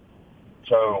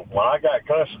 So when I got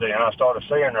custody and I started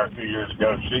seeing her a few years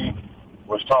ago, she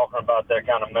was talking about that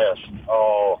kind of mess,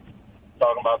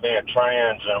 talking about being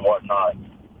trans and whatnot.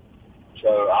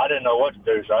 So I didn't know what to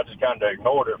do, so I just kind of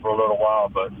ignored it for a little while.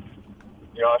 But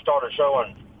I started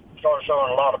showing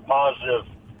a lot of positive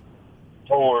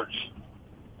towards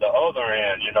the other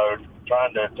end.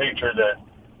 Trying to teach her that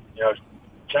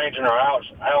changing her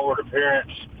outward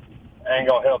appearance ain't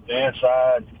gonna help the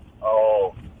inside.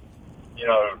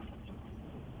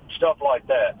 Stuff like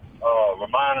that.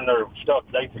 Reminding her stuff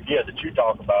they forget that you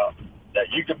talk about,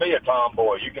 that you can be a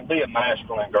tomboy, you can be a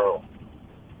masculine girl.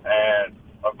 And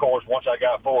of course, once I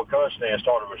got full custody and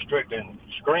started restricting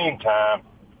screen time,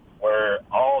 where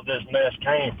all this mess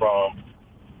came from,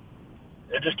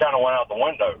 it just kind of went out the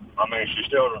window. I mean, she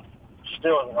still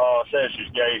says she's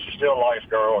gay. She still likes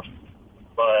girls,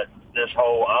 but this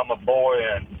whole "I'm a boy"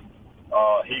 and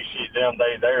he, she, them,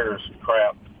 they, theirs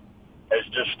crap has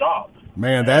just stopped.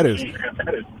 Man,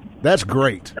 that's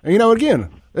great. And, again,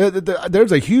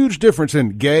 there's a huge difference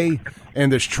in gay and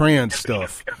this trans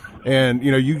stuff. And,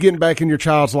 you getting back in your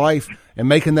child's life and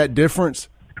making that difference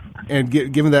and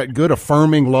giving that good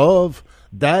affirming love,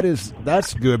 that's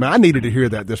good, man. I needed to hear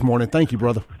that this morning. Thank you,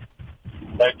 brother.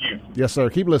 Thank you. Yes, sir.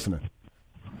 Keep listening.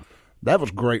 That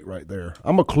was great right there.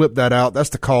 I'm going to clip that out. That's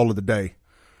the call of the day.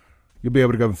 You'll be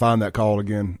able to go and find that call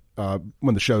again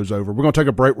when the show's over. We're going to take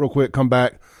a break real quick, come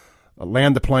back,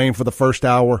 land the plane for the first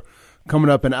hour.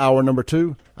 Coming up in hour number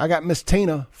 2, I got Miss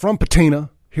Tina from Patina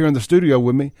here in the studio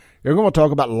with me. We're going to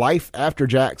talk about life after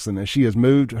Jackson, as she has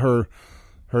moved her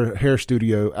hair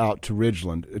studio out to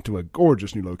Ridgeland, into a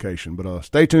gorgeous new location. But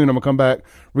stay tuned. I'm going to come back,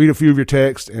 read a few of your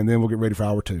texts, and then we'll get ready for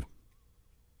hour 2.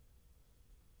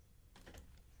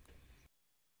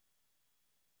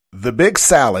 The Big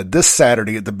Salad, this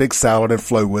Saturday at the Big Salad in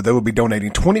Flowood, they will be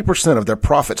donating 20% of their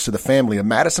profits to the family of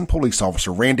Madison police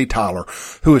officer Randy Tyler,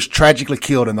 who was tragically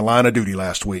killed in the line of duty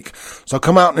last week. So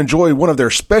come out and enjoy one of their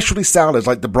specialty salads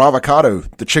like the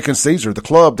Bravocado, the Chicken Caesar, the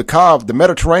Club, the Cobb, the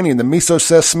Mediterranean, the Miso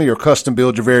Sesame, or custom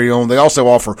build your very own. They also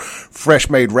offer fresh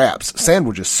made wraps,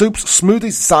 sandwiches, soups,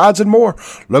 smoothies, sides, and more.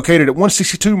 Located at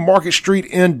 162 Market Street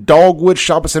in Dogwood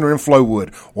Shopping Center in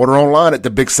Flowood. Order online at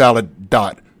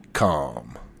thebigsalad.com.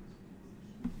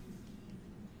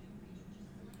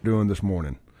 Doing this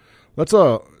morning.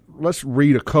 Let's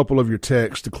read a couple of your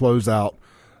texts to close out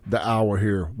the hour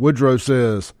here. Woodrow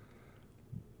says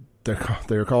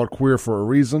they're called queer for a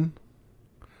reason.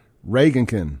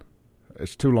 Reagankin,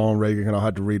 it's too long, Reagankin. I'll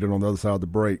have to read it on the other side of the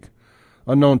break.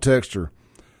 Unknown texter,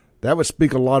 that would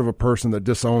speak a lot of a person that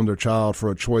disowned their child for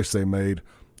a choice they made.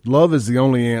 Love is the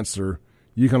only answer.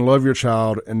 You can love your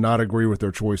child and not agree with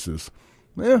their choices.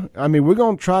 Yeah, I mean, we're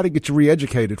going to try to get you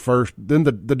re-educated first. Then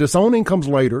the disowning comes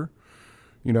later,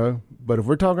 But if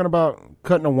we're talking about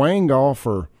cutting a wang off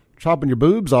or chopping your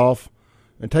boobs off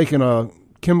and taking a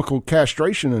chemical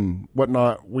castration and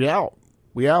whatnot, we out.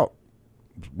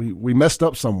 We messed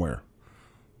up somewhere.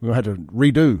 We're going to have to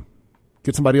redo.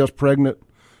 Get somebody else pregnant.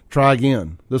 Try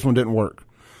again. This one didn't work.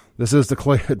 This is the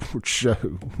Clay Edwards Show.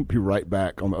 We'll be right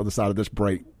back on the other side of this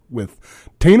break with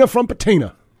Tina from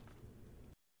Patina.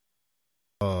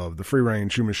 Of the free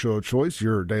range human show of choice,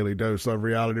 your daily dose of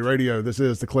reality radio. This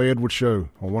is the Clay Edwards Show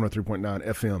on 103.9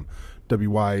 FM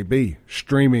WYAB,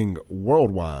 streaming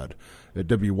worldwide at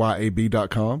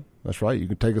WYAB.com. That's right. You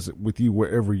can take us with you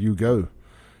wherever you go.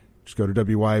 Just go to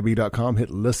WYAB.com,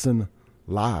 hit listen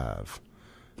live,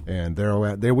 and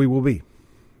there we will be.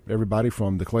 Everybody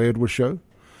from the Clay Edwards Show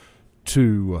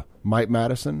to Mike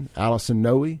Madison, Allison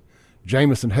Noe,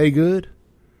 Jameson Haygood,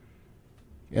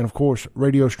 and, of course,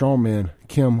 Radio Strongman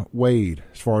Kim Wade,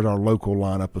 as far as our local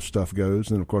lineup of stuff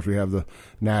goes. And, of course, we have the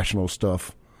national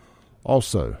stuff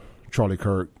also, Charlie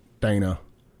Kirk, Dana,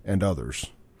 and others.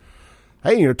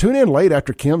 Hey, tune in late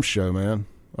after Kim's show, man.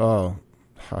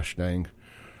 Gosh dang.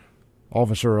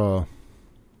 Officer, of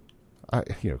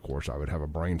course, I would have a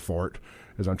brain fart,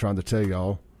 as I'm trying to tell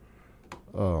y'all.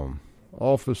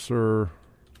 Officer,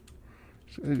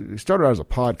 he started out as a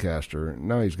podcaster.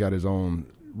 Now he's got his own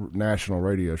national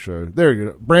radio show. There you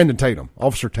go. Brandon Tatum,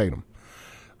 Officer Tatum.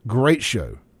 Great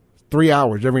show. 3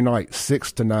 hours every night,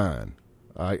 6 to 9.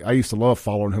 I used to love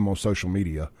following him on social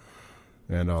media,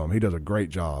 and he does a great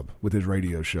job with his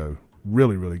radio show.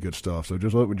 Really, really good stuff. So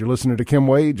just look, when you're listening to Kim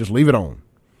Wade, just leave it on.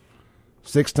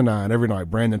 6 to 9 every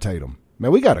night, Brandon Tatum.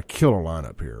 Man, we got a killer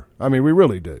lineup here. I mean, we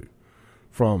really do.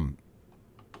 From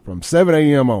 7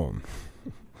 a.m. on,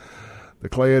 the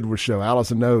Clay Edwards Show,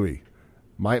 Allison Noe,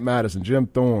 Mike Madison, Jim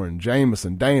Thorne,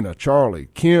 Jameson, Dana, Charlie,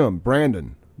 Kim,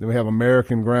 Brandon. Then we have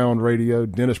American Ground Radio,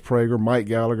 Dennis Prager, Mike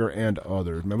Gallagher, and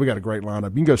others. Man, we got a great lineup.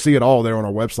 You can go see it all there on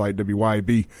our website,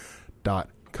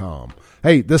 WYAB.com.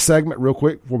 Hey, this segment, real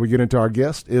quick, before we get into our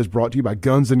guest, is brought to you by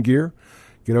Guns and Gear.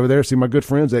 Get over there, see my good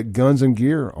friends at Guns and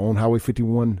Gear on Highway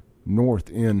 51 North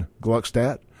in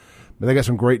Gluckstadt. They got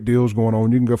some great deals going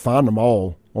on. You can go find them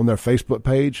all on their Facebook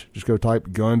page. Just go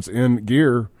type Guns and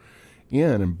Gear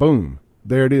in, and boom,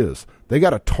 there it is. They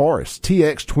got a Taurus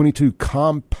TX22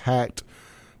 compact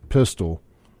pistol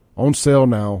on sale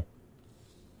now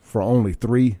for only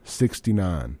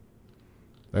 $369.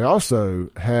 They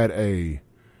also had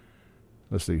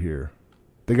let's see here.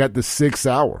 They got the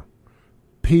 6-hour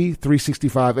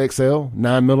P365 XL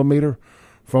 9mm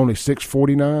for only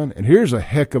 $649. And here's a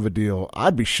heck of a deal.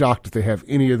 I'd be shocked if they have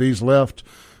any of these left,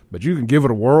 but you can give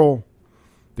it a whirl.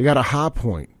 They got a High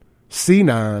Point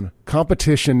C9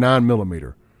 competition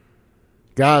 9mm.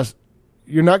 Guys,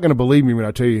 you're not going to believe me when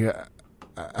I tell you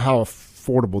how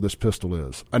affordable this pistol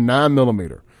is. A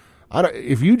 9mm.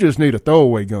 If you just need a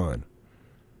throwaway gun,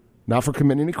 not for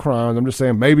committing any crimes, I'm just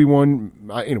saying maybe one.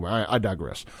 Anyway, I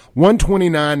digress.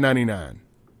 $129.99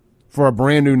 for a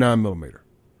brand new 9mm.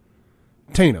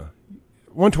 Tina,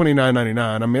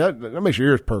 $129.99. I mean, that makes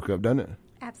your ears perk up, doesn't it?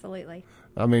 Absolutely.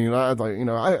 I mean, I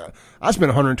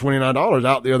spent $129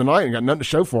 out the other night and got nothing to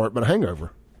show for it but a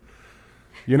hangover.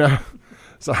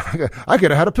 So I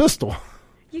could have had a pistol.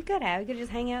 You could have. You could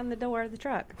just hang out in the door of the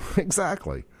truck.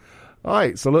 Exactly. All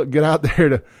right, so look, get out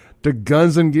there to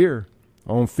Guns and Gear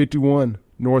on 51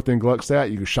 North in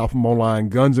Gluckstadt. You can shop them online,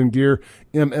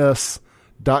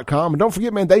 gunsandgearms.com. And don't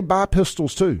forget, man, they buy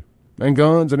pistols too, and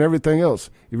guns and everything else.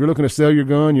 If you're looking to sell your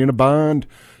gun, you're in a bind,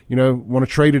 want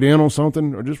to trade it in on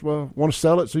something, or just want to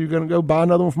sell it so you're going to go buy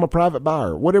another one from a private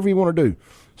buyer, whatever you want to do,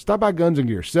 stop by Guns and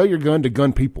Gear. Sell your gun to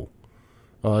gun people.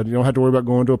 You don't have to worry about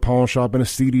going to a pawn shop in a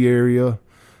seedy area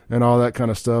and all that kind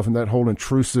of stuff, and that whole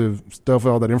intrusive stuff,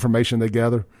 all that information they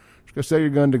gather. Just go sell your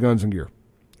gun to Guns and Gear.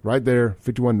 Right there,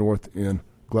 51 North in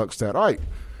Gluckstadt. All right,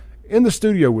 in the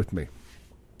studio with me,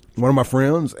 one of my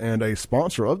friends and a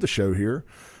sponsor of the show here,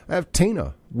 I have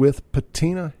Tina with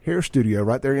Patina Hair Studio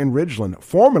right there in Ridgeland,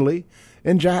 formerly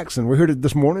in Jackson. We're here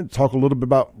this morning to talk a little bit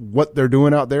about what they're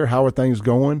doing out there, how are things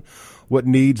going, what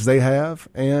needs they have,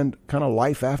 and kind of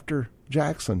life after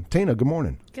Jackson. Tina, good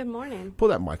morning. Good morning. Pull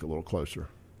that mic a little closer.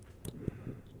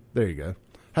 There you go.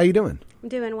 How you doing? I'm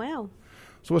doing well.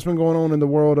 So what's been going on in the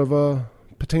world of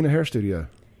Patina Hair Studio?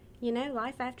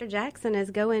 Life after Jackson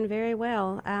is going very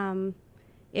well.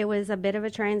 It was a bit of a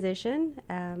transition.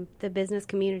 The business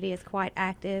community is quite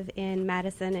active in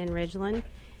Madison and Ridgeland,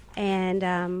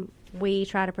 and we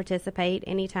try to participate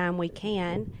anytime we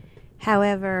can.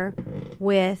 However,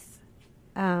 with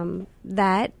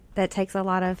that takes a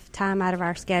lot of time out of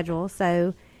our schedule,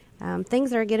 so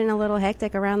things are getting a little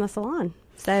hectic around the salon.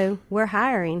 So we're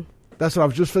hiring. That's what I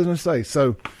was just going to say.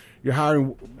 So you're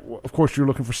hiring, of course, you're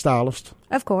looking for stylists.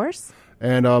 Of course.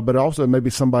 And but also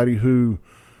maybe somebody who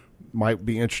might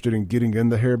be interested in getting in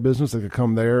the hair business. They could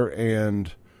come there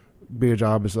and be a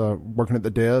job as working at the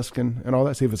desk and all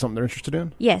that, see if it's something they're interested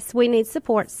in? Yes, we need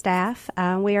support staff.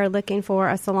 We are looking for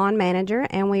a salon manager,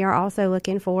 and we are also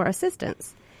looking for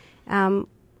assistants. And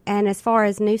as far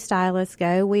as new stylists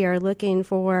go, we are looking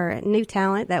for new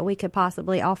talent that we could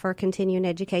possibly offer continuing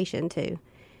education to.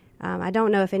 I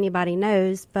don't know if anybody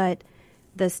knows, but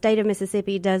the state of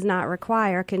Mississippi does not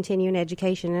require continuing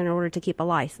education in order to keep a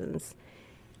license.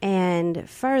 And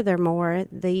furthermore,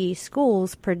 the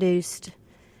schools produced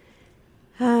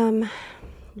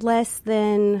less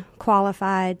than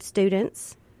qualified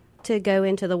students to go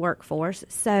into the workforce.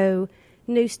 So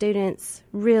new students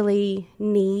really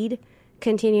need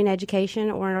continuing education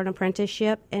or an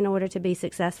apprenticeship in order to be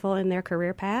successful in their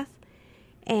career path.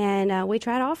 And we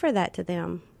try to offer that to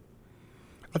them.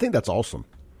 I think that's awesome.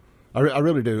 I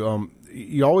really do.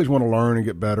 You always want to learn and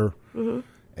get better.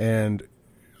 And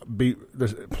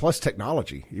plus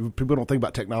technology. People don't think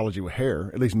about technology with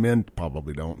hair. At least men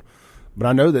probably don't. But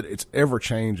I know that it's ever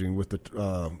changing with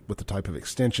the type of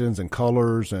extensions and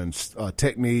colors and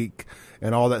technique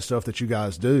and all that stuff that you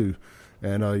guys do.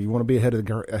 And you want to be ahead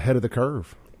of the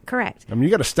curve. Correct. I mean, you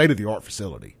got a state of the art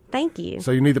facility. Thank you.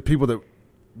 So you need the people that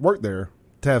work there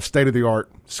to have state of the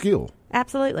art skill.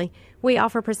 Absolutely. We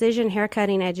offer precision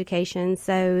haircutting education.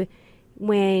 So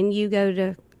when you go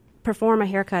to perform a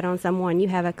haircut on someone, you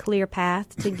have a clear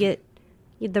path to get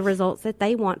the results that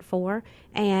they want for,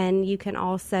 and you can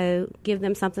also give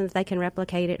them something that they can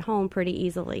replicate at home pretty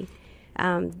easily.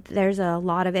 There's a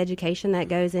lot of education that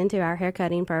goes into our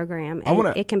haircutting program,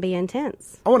 and it can be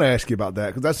intense. I want to ask you about that,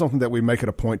 because that's something that we make it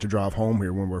a point to drive home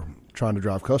here when we're trying to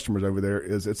drive customers over there,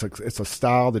 is it's a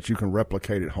style that you can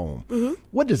replicate at home.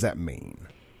 What does that mean?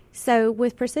 So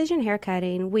with precision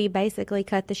haircutting, we basically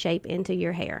cut the shape into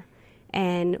your hair.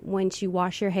 And once you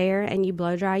wash your hair and you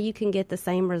blow dry, you can get the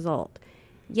same result.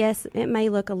 Yes, it may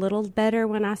look a little better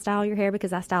when I style your hair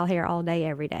because I style hair all day,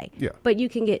 every day. Yeah. But you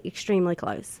can get extremely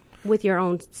close with your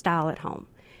own style at home.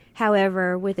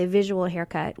 However, with a visual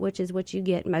haircut, which is what you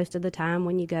get most of the time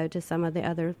when you go to some of the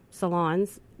other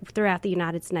salons throughout the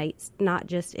United States, not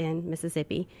just in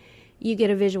Mississippi, you get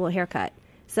a visual haircut.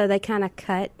 So they kind of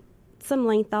cut some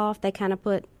length off. They kind of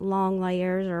put long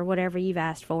layers or whatever you've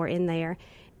asked for in there.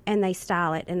 And they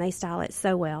style it, and they style it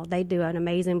so well. They do an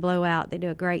amazing blowout. They do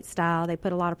a great style. They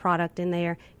put a lot of product in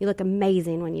there. You look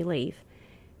amazing when you leave.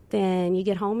 Then you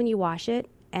get home and you wash it,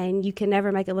 and you can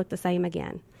never make it look the same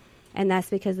again. And that's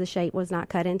because the shape was not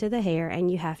cut into the hair,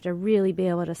 and you have to really be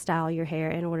able to style your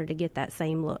hair in order to get that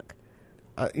same look.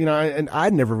 And I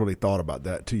never really thought about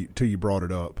that till you brought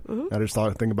it up. I just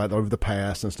think about it over the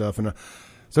past and stuff. And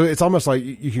so it's almost like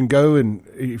you can go, and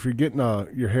if you're getting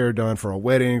your hair done for a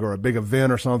wedding or a big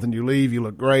event or something, you leave, you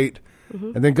look great,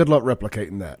 and then good luck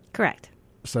replicating that. Correct.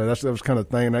 So that was kind of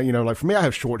the thing. Like for me, I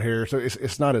have short hair, so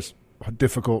it's not as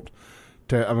difficult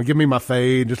to, give me my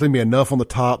fade, just leave me enough on the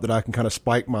top that I can kind of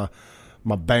spike my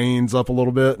bangs up a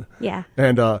little bit. Yeah.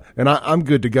 And I'm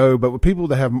good to go. But with people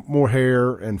that have more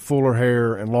hair and fuller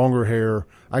hair and longer hair,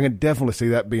 I can definitely see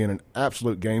that being an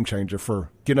absolute game changer for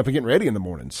getting up and getting ready in the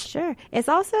mornings. Sure. It's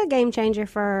also a game changer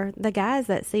for the guys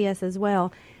that see us as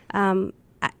well.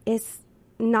 It's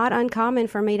not uncommon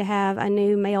for me to have a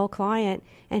new male client,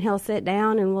 and he'll sit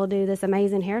down and we'll do this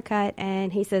amazing haircut,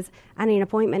 and he says, I need an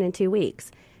appointment in 2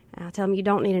 weeks. I'll tell him, you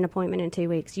don't need an appointment in 2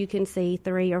 weeks. You can see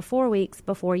 3 or 4 weeks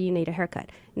before you need a haircut.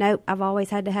 Nope, I've always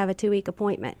had to have a 2-week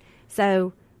appointment.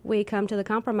 So we come to the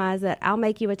compromise that I'll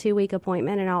make you a 2-week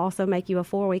appointment, and I'll also make you a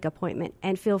 4-week appointment.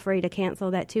 And feel free to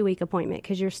cancel that 2-week appointment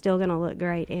because you're still going to look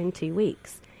great in 2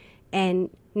 weeks. And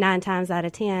 9 times out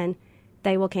of 10,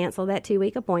 they will cancel that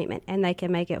 2-week appointment, and they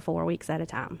can make it 4 weeks at a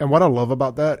time. And what I love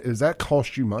about that is that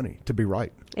costs you money to be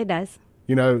right. It does.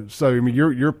 So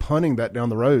you're punting that down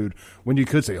the road when you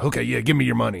could say, okay, yeah, give me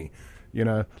your money.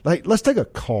 Like, let's take a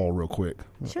call real quick.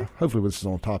 Sure. Hopefully this is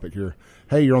on topic here.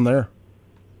 Hey, you're on there.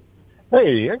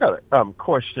 Hey, I got a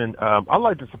question. I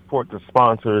like to support the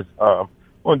sponsors on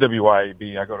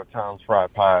WYAB. I go to Tom's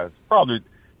Fried Pies probably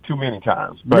too many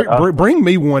times. But bring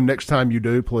me one next time you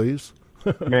do, please.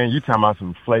 Man, you talking about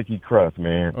some flaky crust,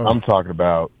 man. I'm talking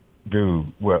about,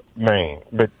 dude, well, man.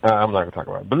 But I'm not going to talk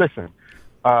about it. But listen.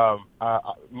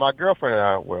 My girlfriend and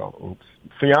I,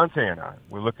 fiance and I,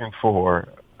 we're looking for,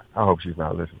 I hope she's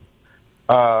not listening,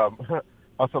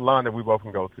 a salon that we both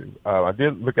can go to. I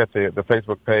did look at the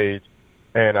Facebook page,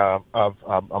 and I'm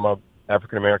a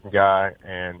African American guy,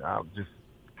 and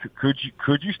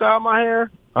could you style my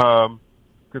hair?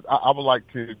 Because I would like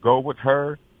to go with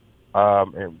her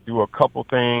and do a couple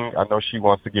things. I know she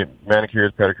wants to get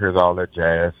manicures, pedicures, all that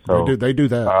jazz. So they do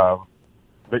that.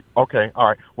 Okay, all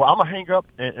right. Well, I'm gonna hang up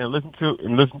and listen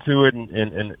to it,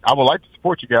 and I would like to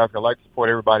support you guys. I'd like to support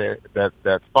everybody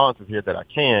that sponsors here that I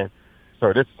can.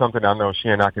 So this is something I know she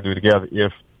and I can do together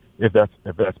if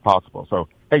that's possible. So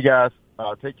hey guys,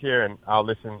 take care, and I'll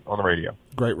listen on the radio.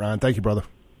 Great, Ryan. Thank you, brother.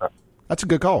 That's a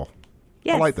good call.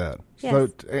 Yes. I like that. Yes. So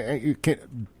you can't.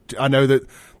 I know that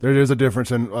there is a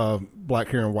difference in black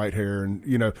hair and white hair,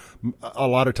 and a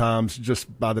lot of times,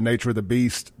 just by the nature of the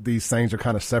beast, these things are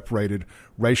kind of separated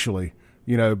racially,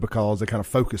 because they kind of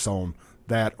focus on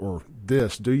that or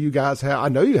this. Do you guys have? I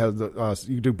know you have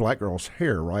you do black girls'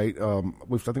 hair, right? I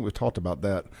think we've talked about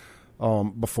that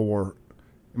before.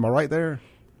 Am I right there?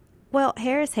 Well,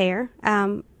 hair is hair.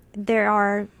 There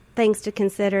are things to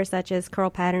consider, such as curl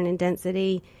pattern and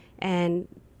density, and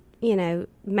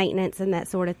maintenance and that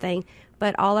sort of thing.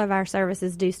 But all of our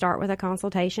services do start with a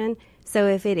consultation. So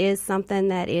if it is something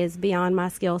that is beyond my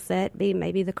skill set,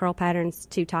 maybe the curl pattern's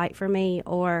too tight for me,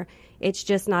 or it's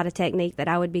just not a technique that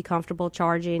I would be comfortable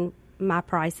charging my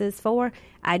prices for,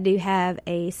 I do have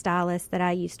a stylist that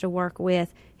I used to work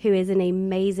with who is an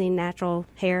amazing natural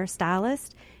hair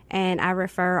stylist. And I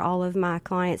refer all of my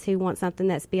clients who want something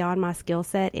that's beyond my skill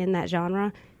set in that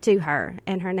genre to her.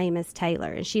 And her name is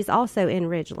Taylor. And she's also in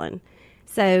Ridgeland.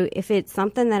 So if it's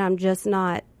something that I'm just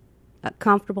not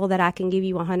comfortable that I can give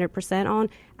you 100% on,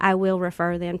 I will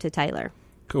refer them to Taylor.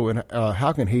 Cool. And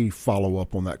how can he follow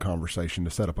up on that conversation to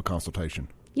set up a consultation?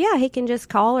 Yeah, he can just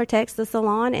call or text the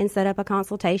salon and set up a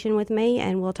consultation with me,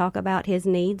 and we'll talk about his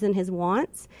needs and his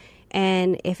wants.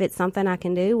 And if it's something I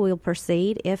can do, we'll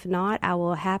proceed. If not, I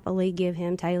will happily give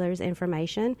him Taylor's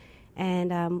information,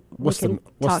 and we can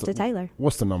talk to Taylor.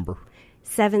 What's the number?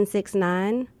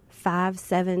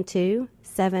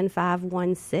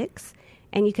 769-572-7516.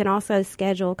 And you can also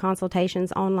schedule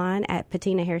consultations online at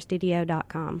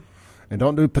patinahairstudio.com. And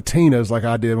don't do patinas like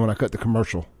I did when I cut the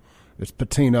commercial. It's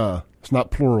patina. It's not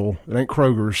plural. It ain't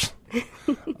Kroger's.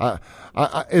 I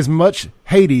as much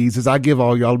Hades as I give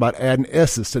all y'all about adding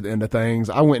S's to the end of things,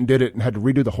 I went and did it and had to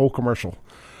redo the whole commercial.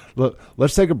 Look,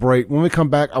 let's take a break. When we come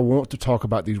back, I want to talk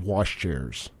about these wash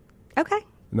chairs. Okay.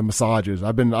 And the massages.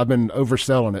 I've been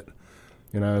overselling it.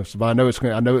 So but I know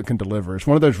it can deliver. It's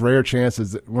one of those rare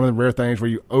chances, one of the rare things where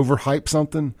you overhype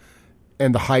something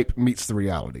and the hype meets the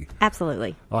reality.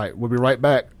 Absolutely. All right, we'll be right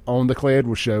back on the Clay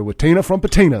Edwards Show with Tina from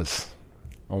Patinas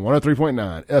on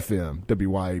 103.9 FM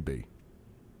WYAB.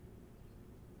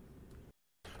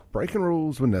 Breaking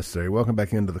rules when necessary. Welcome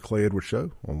back into the Clay Edwards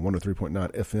Show on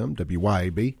 103.9 FM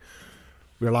WYAB.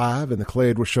 We're live in the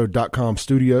ClayEdwardsShow.com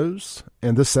studios,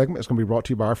 and this segment is going to be brought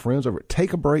to you by our friends over at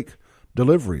Take a Break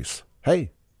Deliveries.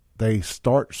 Hey, they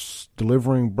start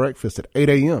delivering breakfast at 8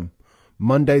 a.m.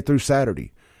 Monday through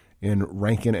Saturday in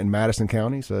Rankin and Madison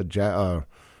counties.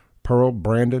 Pearl,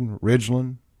 Brandon,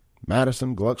 Ridgeland,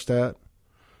 Madison, Gluckstadt,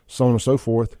 so on and so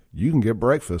forth. You can get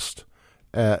breakfast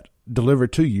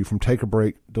delivered to you from Take a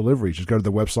Break Deliveries. Just go to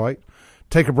the website,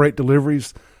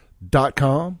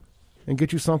 takeabreakdeliveries.com, and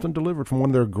get you something delivered from one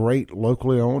of their great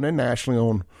locally owned and nationally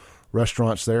owned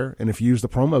restaurants there. And if you use the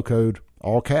promo code,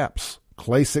 all caps,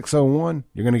 Clay601,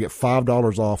 you're going to get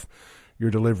 $5 off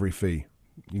your delivery fee.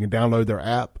 You can download their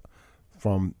app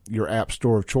from your app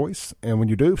store of choice. And when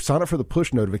you do, sign up for the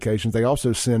push notifications. They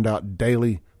also send out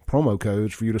daily promo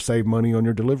codes for you to save money on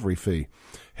your delivery fee.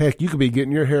 Heck, you could be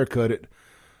getting your hair cut at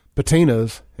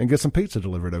Patina's and get some pizza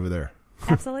delivered over there.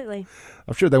 Absolutely.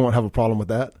 I'm sure they won't have a problem with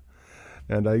that.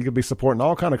 And you could be supporting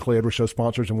all kind of Clay Edwards Show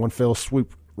sponsors in one fell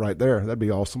swoop right there. That'd be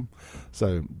awesome.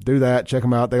 So do that. Check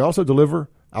them out. They also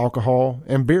deliver alcohol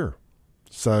and beer.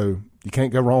 So you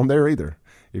can't go wrong there either.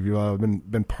 If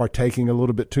you've been partaking a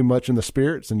little bit too much in the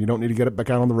spirits and you don't need to get it back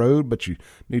out on the road, but you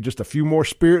need just a few more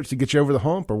spirits to get you over the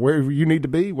hump or wherever you need to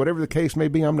be, whatever the case may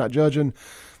be, I'm not judging.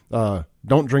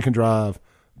 Don't drink and drive.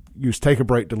 Use Take a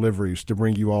Break Deliveries to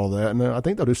bring you all that. And I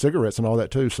think they'll do cigarettes and all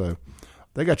that too. So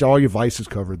they got you all your vices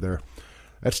covered there.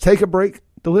 That's Take a Break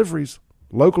Deliveries,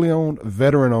 locally owned,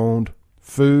 veteran owned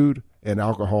food and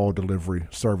alcohol delivery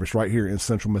service right here in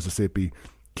Central Mississippi.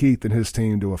 Keith and his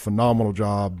team do a phenomenal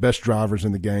job. Best drivers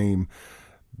in the game.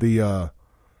 They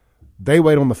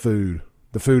wait on the food.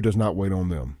 The food does not wait on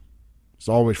them. It's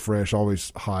always fresh,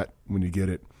 always hot when you get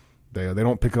it. They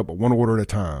don't pick up one order at a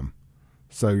time.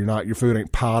 So your food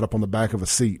ain't piled up on the back of a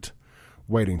seat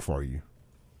waiting for you.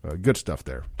 Good stuff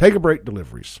there. Take a Break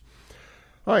Deliveries.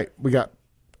 All right, we got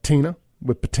Tina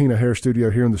with Patina Hair Studio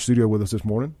here in the studio with us this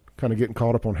morning, kind of getting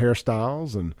caught up on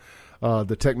hairstyles and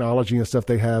the technology and stuff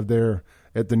they have there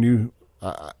at the new,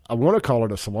 I want to call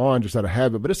it a salon just out of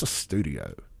habit, but it's a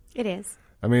studio. It is.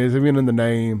 I mean, it's even in the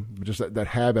name, just that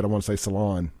habit, I want to say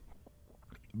salon.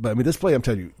 But, I mean, this place, I'm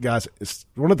telling you, guys, it's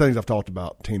one of the things I've talked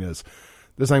about, Tina, is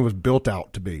This thing was built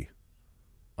out to be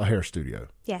a hair studio.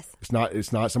 Yes.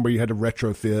 It's not somewhere you had to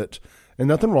retrofit, and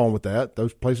nothing wrong with that.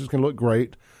 Those places can look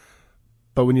great.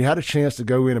 But when you had a chance to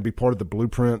go in and be part of the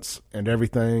blueprints and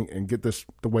everything and get this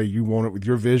the way you want it with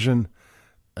your vision,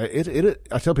 I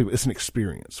tell people it's an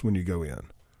experience when you go in.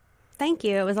 Thank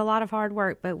you. It was a lot of hard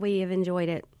work, but we have enjoyed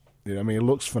it. Yeah, I mean, it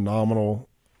looks phenomenal.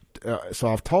 So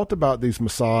I've talked about these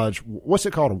massage, what's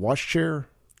it called, a wash chair?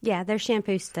 Yeah, they're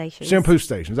shampoo stations. Shampoo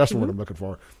stations, that's the word I'm looking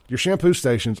for. Your shampoo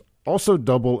stations also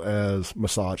double as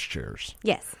massage chairs.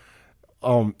 Yes.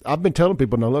 I've been telling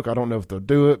people, no, look, I don't know if they'll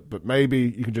do it, but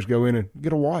maybe you can just go in and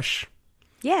get a wash.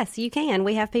 Yes, you can.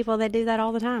 We have people that do that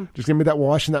all the time. Just give me that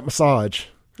wash and that massage.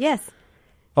 Yes.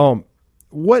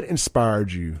 What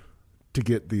inspired you to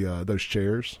get those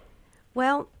chairs?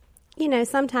 Well, you know,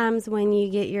 sometimes when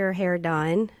you get your hair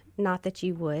done, not that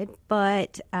you would,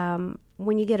 but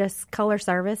when you get a color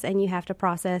service and you have to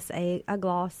process a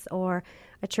gloss or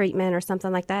a treatment or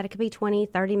something like that, it could be 20,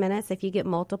 30 minutes. If you get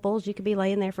multiples, you could be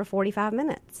laying there for 45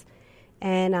 minutes.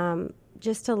 And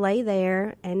just to lay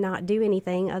there and not do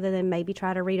anything other than maybe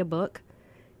try to read a book,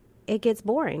 it gets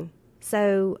boring.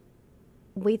 So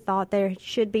we thought there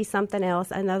should be something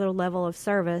else, another level of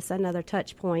service, another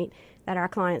touch point that our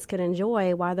clients could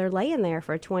enjoy while they're laying there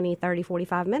for 20, 30,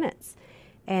 45 minutes.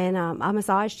 And a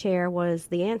massage chair was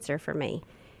the answer for me.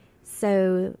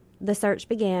 So the search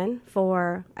began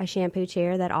for a shampoo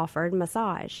chair that offered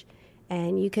massage.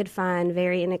 And you could find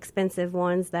very inexpensive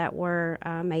ones that were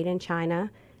made in China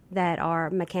that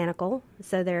are mechanical.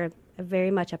 So they're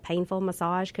very much a painful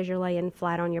massage because you're laying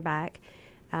flat on your back.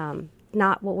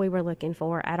 Not what we were looking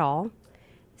for at all.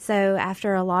 So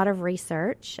after a lot of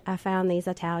research, I found these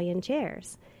Italian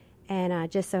chairs.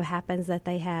 And just so happens that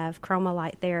they have chroma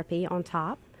light therapy on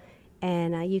top.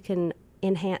 And you can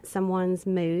enhance someone's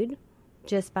mood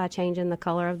just by changing the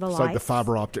color of the lights. It's like the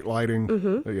fiber optic lighting.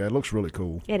 Mm-hmm. Yeah, it looks really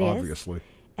cool, obviously.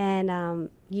 And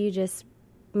you just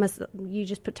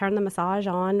turn the massage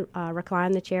on,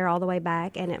 recline the chair all the way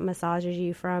back, and it massages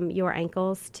you from your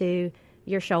ankles to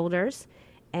your shoulders.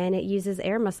 And it uses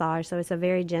air massage, so it's a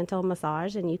very gentle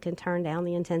massage, and you can turn down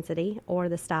the intensity or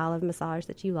the style of massage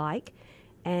that you like.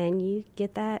 And you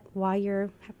get that while you're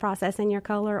processing your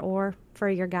color, or for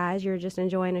your guys, you're just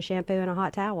enjoying a shampoo and a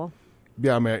hot towel.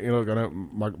 Yeah, I mean, you know, I know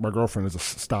my girlfriend is a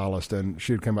stylist, and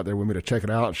she had come out there with me to check it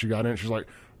out, and she got in, and she's like,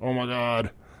 oh, my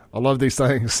God, I love these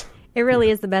things. It really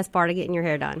is the best part of getting your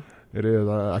hair done. It is.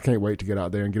 I can't wait to get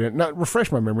out there and get it. Now,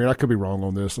 refresh my memory, and I could be wrong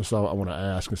on this, so I want to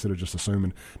ask instead of just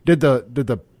assuming. Did the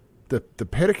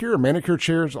pedicure or manicure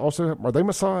chairs also, are they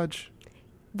massage?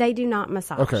 They do not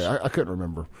massage. Okay, I couldn't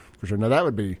remember for sure. Now, that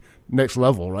would be next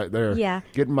level right there. Yeah.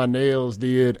 Getting my nails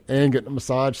did and getting a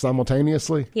massage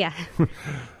simultaneously. Yeah.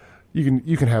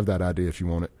 You can have that idea if you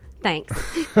want it. Thanks.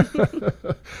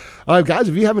 All right, guys,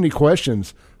 if you have any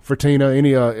questions for Tina,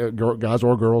 any guys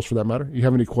or girls for that matter, you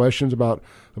have any questions about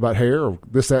hair or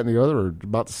this, that, and the other, or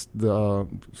about the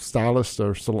stylist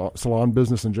or salon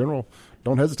business in general,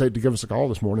 don't hesitate to give us a call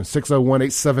this morning,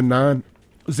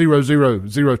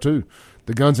 601-879-0002.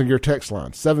 The Guns and Gear text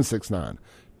line,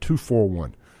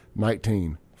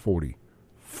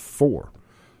 769-241-1944.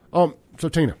 So,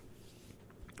 Tina,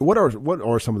 what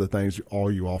are some of the things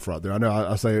all you offer out there? I know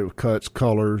I say it cuts,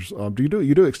 colors. Do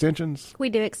you do extensions? We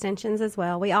do extensions as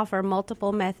well. We offer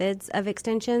multiple methods of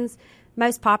extensions.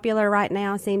 Most popular right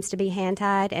now seems to be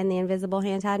hand-tied and the invisible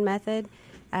hand-tied method.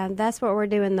 That's what we're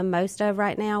doing the most of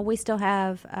right now. We still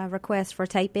have requests for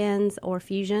tape-ins or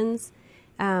fusions.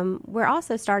 We're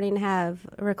also starting to have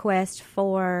requests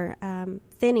for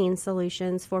thinning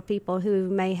solutions for people who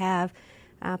may have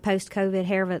post-COVID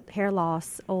hair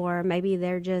loss, or maybe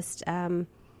they're just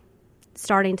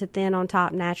starting to thin on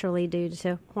top naturally due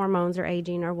to hormones or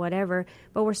aging or whatever.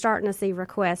 But we're starting to see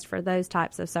requests for those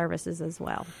types of services as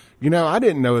well. You know, I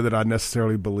didn't know that I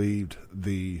necessarily believed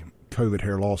the COVID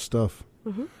hair loss stuff.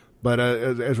 Mm-hmm. But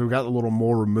as we've gotten a little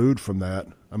more removed from that,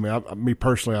 I mean, me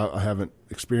personally, I haven't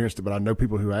experienced it, but I know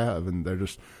people who have, and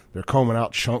they're combing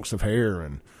out chunks of hair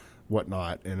and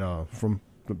whatnot. And from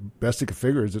the best I can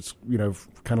figure is it's, you know,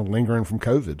 kind of lingering from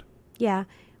COVID. Yeah.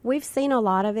 We've seen a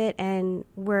lot of it, and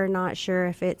we're not sure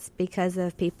if it's because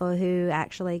of people who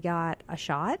actually got a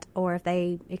shot or if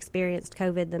they experienced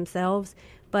COVID themselves.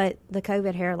 But the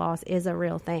COVID hair loss is a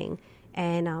real thing.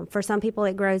 And for some people,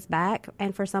 it grows back,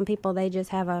 and for some people, they just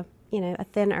have a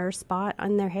thinner spot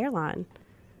on their hairline.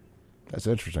 That's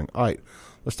interesting. All right,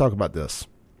 let's talk about this.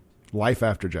 Life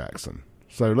after Jackson.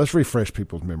 So let's refresh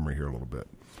people's memory here a little bit.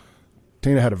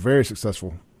 Tina had a very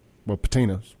successful,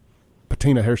 Patina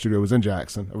Hair Studio was in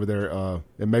Jackson over there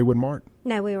in Maywood Mart.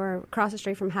 No, we were across the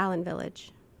street from Highland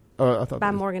Village. I thought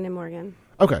by Morgan and Morgan.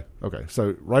 Okay.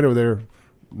 So right over there,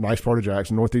 nice part of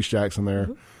Jackson, Northeast Jackson there.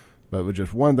 Mm-hmm. But with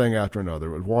just one thing after another,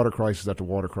 with water crisis after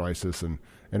water crisis, and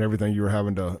everything, you were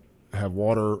having to have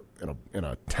water in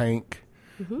a tank.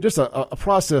 Mm-hmm. Just a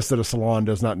process that a salon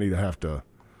does not need to have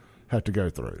to go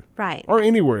through, right? Or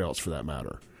anywhere else for that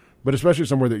matter, but especially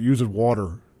somewhere that uses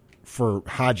water for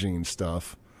hygiene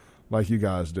stuff, like you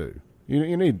guys do.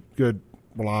 You need good,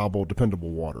 reliable,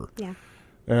 dependable water. Yeah.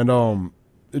 And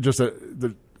it just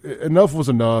enough was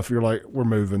enough. You're like, we're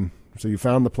moving. So you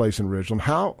found the place in Ridgeland.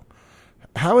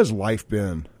 How has life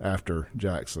been after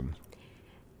Jackson?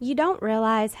 You don't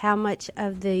realize how much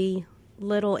of the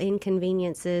little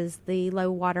inconveniences, the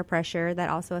low water pressure that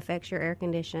also affects your air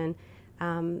condition,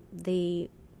 the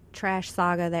trash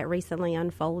saga that recently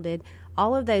unfolded,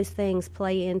 all of those things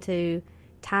play into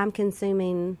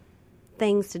time-consuming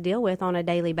things to deal with on a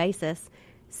daily basis.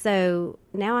 So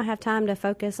now I have time to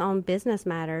focus on business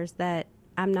matters that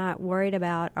I'm not worried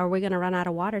about. Are we going to run out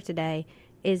of water today?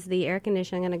 Is the air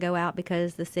conditioning going to go out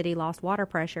because the city lost water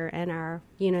pressure and our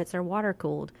units are water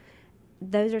cooled?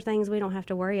 Those are things we don't have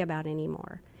to worry about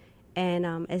anymore. And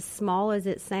as small as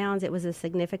it sounds, it was a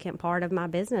significant part of my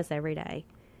business every day.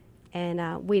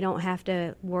 And we don't have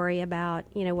to worry about,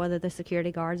 whether the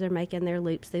security guards are making their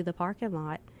loops through the parking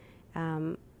lot.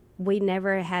 We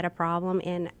never had a problem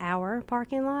in our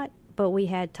parking lot, but we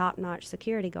had top-notch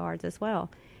security guards as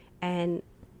well. And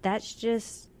that's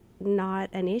just not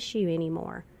an issue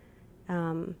anymore.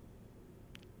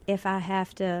 If I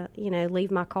have to,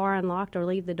 leave my car unlocked or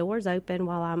leave the doors open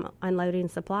while I'm unloading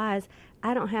supplies,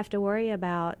 I don't have to worry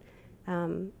about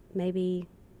maybe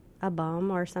a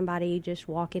bum or somebody just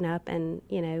walking up and,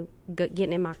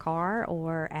 getting in my car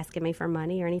or asking me for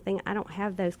money or anything. I don't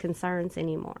have those concerns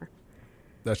anymore.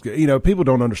 That's good. People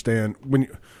don't understand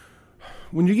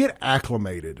when you get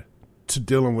acclimated to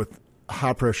dealing with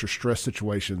high pressure stress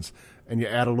situations, and you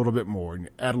add a little bit more, and you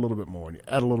add a little bit more, and you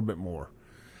add a little bit more,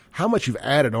 how much you've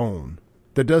added on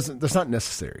that's not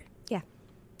necessary. Yeah.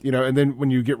 And then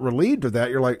when you get relieved of that,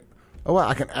 you're like, oh,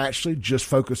 I can actually just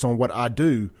focus on what I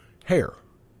do, hair.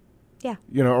 Yeah.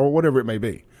 Or whatever it may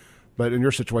be. But in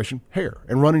your situation, hair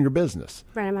and running your business.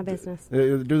 Running my business.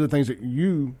 Do the things that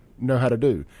you know how to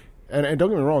do. And don't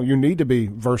get me wrong, you need to be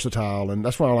versatile. And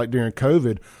that's why, like during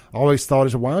COVID, I always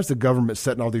thought, why is the government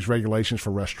setting all these regulations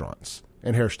for restaurants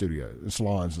and hair studios and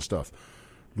salons and stuff?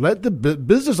 Let the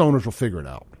business owners will figure it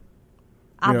out.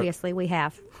 Obviously, we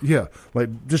have. Yeah.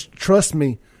 Just trust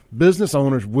me, business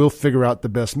owners will figure out the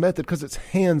best method because it's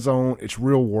hands-on, it's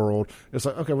real world. It's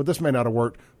like, okay, well, this may not have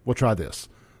worked. We'll try this,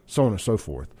 so on and so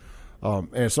forth.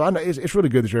 And so I know it's really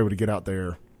good that you're able to get out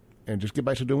there and just get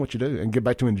back to doing what you do and get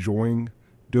back to enjoying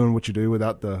doing what you do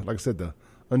without the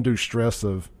undue stress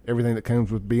of everything that comes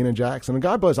with being in Jackson. And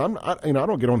God bless, I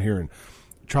don't get on here and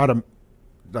try to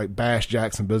bash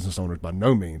Jackson business owners by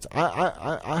no means.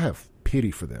 I have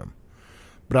pity for them,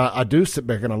 but I do sit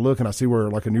back and I look and I see where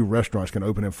a new restaurant's going to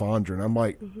open in Fondren, and I'm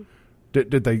like, mm-hmm.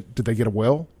 did they get a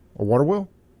water well?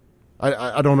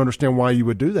 I don't understand why you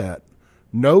would do that,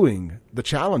 knowing the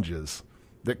challenges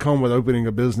that come with opening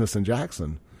a business in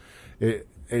Jackson.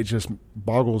 It just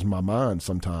boggles my mind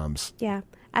sometimes. Yeah.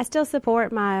 I still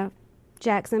support my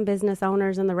Jackson business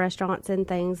owners and the restaurants and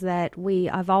things that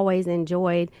I've always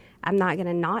enjoyed. I'm not going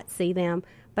to not see them,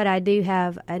 but I do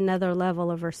have another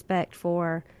level of respect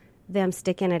for them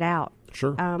sticking it out.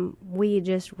 Sure. We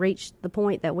just reached the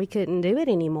point that we couldn't do it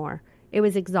anymore. It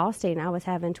was exhausting. I was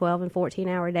having 12 and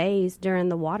 14-hour days during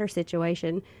the water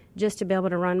situation just to be able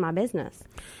to run my business,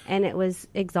 and it was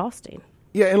exhausting.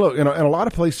 Yeah, and look, and a lot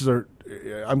of places are.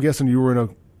 I'm guessing you were in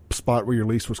a spot where your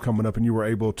lease was coming up, and you were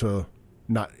able to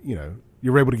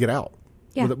you were able to get out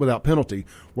without penalty.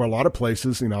 Where a lot of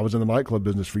places, I was in the nightclub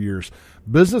business for years.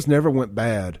 Business never went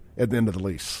bad at the end of the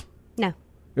lease. No,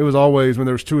 it was always when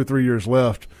there was 2 or 3 years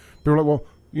left. People were like, well,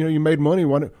 you made money.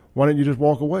 Why didn't you just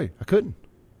walk away? I couldn't.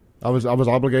 I was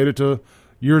obligated to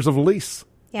years of lease.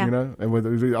 Yeah. And I was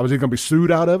either going to be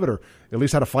sued out of it, or at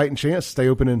least had a fighting chance to stay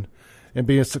open and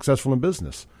being successful in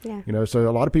business. Yeah. So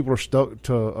a lot of people are stuck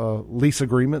to lease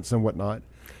agreements and whatnot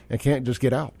and can't just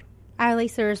get out. Our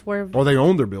leasers were... Or they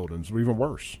own their buildings, or even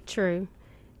worse. True.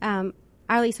 Our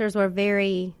leasers were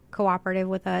very cooperative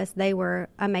with us. They were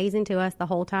amazing to us the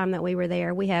whole time that we were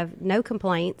there. We have no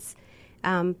complaints,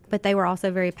 but they were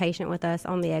also very patient with us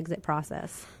on the exit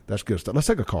process. That's good stuff. Let's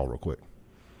take a call real quick.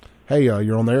 Hey,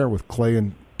 you're on there with Clay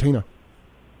and Tina.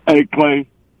 Hey, Clay.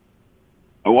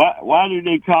 Why do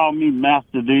they call me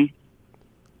Master D?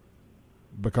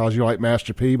 Because you like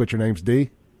Master P, but your name's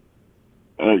D?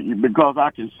 Because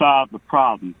I can solve the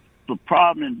problem. The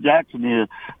problem in Jackson is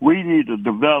we need to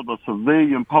develop a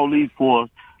civilian police force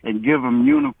and give them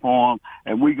uniform,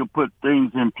 and we can put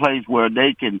things in place where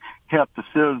they can help the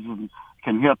citizens,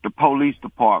 can help the police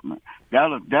department.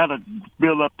 That'll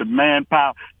build up the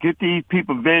manpower, get these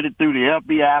people vetted through the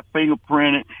FBI,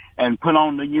 fingerprinted, and put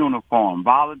on the uniform.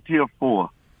 Volunteer force.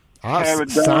 Carry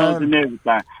guns and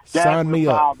everything. Sign me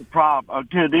up. The problem.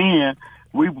 Until then,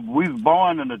 we was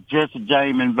born in a Jesse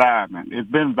James environment. It's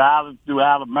been violence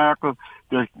throughout America.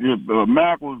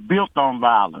 America was built on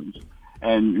violence.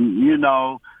 And, you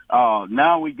know,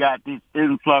 now we got this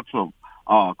influx of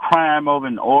crime over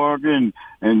in Oregon.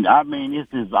 And, I mean, this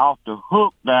is off the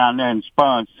hook down there in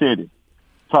Sponge City.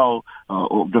 So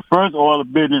the first order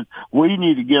of business, we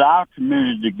need to get our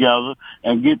community together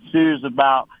and get serious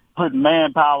about putting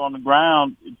manpower on the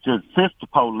ground to assist the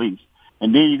police.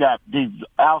 And then you got these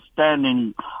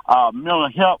outstanding mental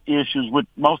health issues with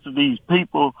most of these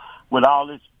people with all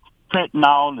this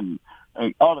fentanyl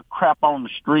and other crap on the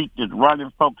street that's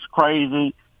running folks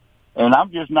crazy. And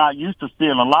I'm just not used to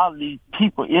seeing a lot of these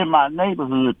people in my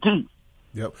neighborhood, too.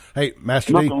 Yep. Hey,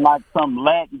 Master Looking D. like some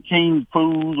Latin King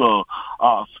fools or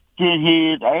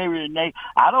skinheads, Aryan.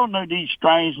 I don't know these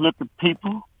strange-looking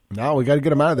people. No, we got to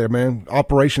get them out of there, man.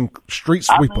 Operation Street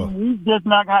Sweeper. I mean, we just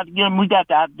not got to get them. We got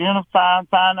to identify and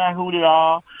find out who they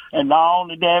are. And not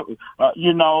only that,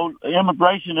 you know,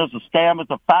 immigration is a scam. It's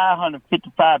a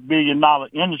 $555 billion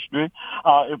industry.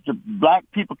 If the black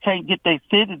people can't get their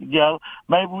city together,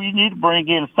 maybe we need to bring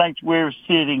in a sanctuary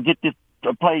city and get this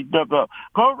place dug up.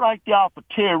 Go right there off of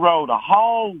Terry Road. A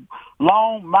whole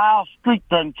long mile street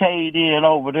done caved in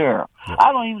over there. Yeah.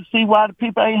 I don't even see why the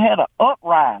people ain't had an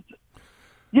uprising.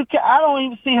 I don't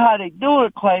even see how they do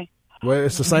it, Clay. Well,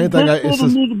 it's the same thing. This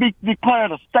need to be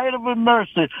declared a state of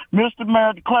emergency. Mr.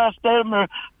 Mayor, declare a state of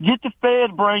emergency. Get the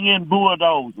Fed, bring in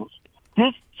bulldozers.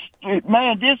 This city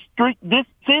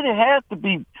has to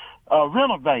be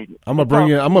renovated. I'm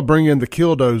gonna bring in the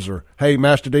killdozer. Hey,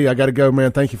 Master D, I got to go,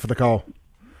 man. Thank you for the call.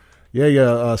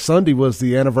 Yeah. Sunday was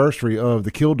the anniversary of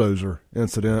the killdozer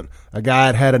incident. A guy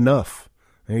had had enough.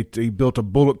 He built a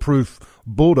bulletproof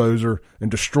bulldozer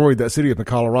and destroyed that city up in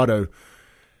Colorado.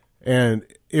 And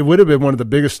it would have been one of the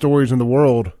biggest stories in the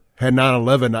world had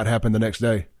 9/11 not happened the next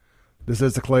day. This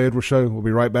is the Clay Edwards Show. We'll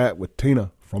be right back with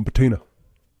Tina from Patina.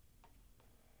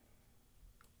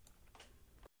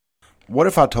 What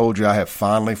if I told you I have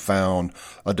finally found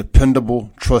a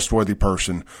dependable, trustworthy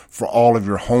person for all of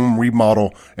your home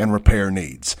remodel and repair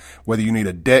needs? Whether you need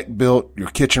a deck built, your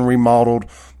kitchen remodeled,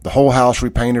 the whole house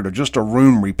repainted, or just a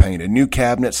room repainted, new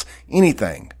cabinets,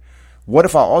 anything. What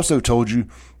if I also told you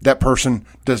that person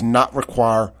does not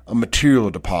require a material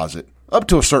deposit, up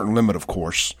to a certain limit, of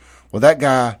course? Well, that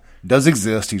guy does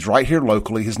exist. He's right here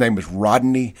locally. His name is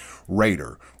Rodney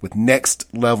Rader with Next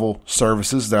Level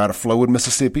Services. They're out of Flowood,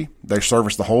 Mississippi. They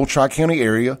service the whole Tri-County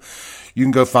area. You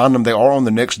can go find them. They are on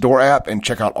the Nextdoor app and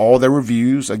check out all their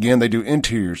reviews. Again, they do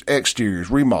interiors, exteriors,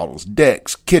 remodels,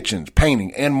 decks, kitchens,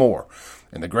 painting, and more.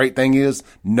 And the great thing is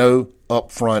no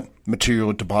upfront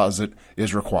material deposit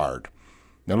is required.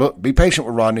 Now look, be patient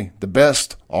with Rodney. The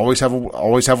best always have a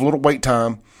little wait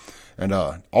time. And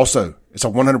also, it's a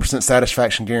 100%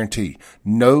 satisfaction guarantee.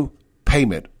 No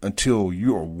payment until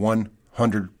you are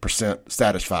 100%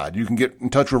 satisfied. You can get in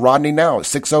touch with Rodney now at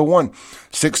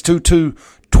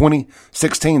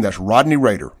 601-622-2016. That's Rodney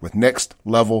Rader with Next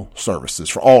Level Services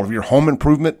for all of your home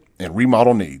improvement and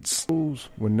remodel needs.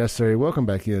 When necessary. Welcome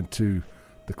back into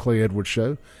the Clay Edwards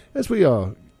Show as we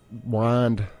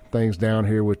wind things down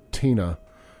here with Tina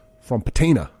from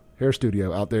Patina Hair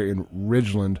Studio out there in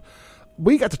Ridgeland.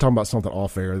 We got to talk about something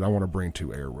off air that I want to bring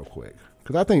to air real quick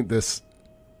because I think this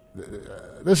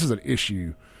is an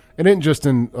issue, and it isn't just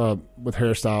in with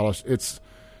hairstylists. It's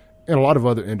in a lot of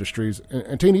other industries.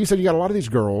 And Tina, you said you got a lot of these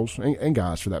girls and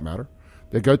guys, for that matter,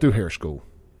 that go through hair school,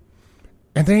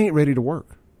 and they ain't ready to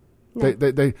work. No.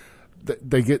 They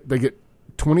get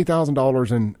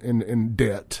 $20,000 in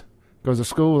debt because the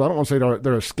school. I don't want to say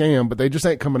they're a scam, but they just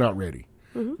ain't coming out ready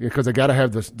because they got to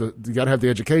have the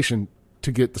education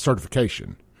to get the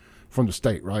certification from the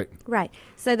state, right? Right.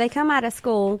 So they come out of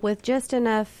school with just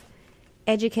enough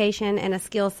education and a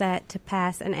skill set to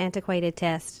pass an antiquated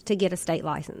test to get a state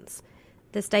license.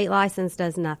 The state license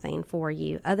does nothing for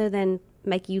you other than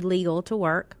make you legal to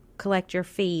work, collect your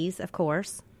fees, of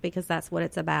course, because that's what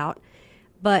it's about.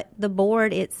 But the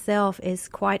board itself is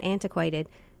quite antiquated.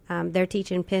 They're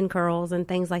teaching pin curls and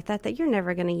things like that you're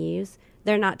never going to use.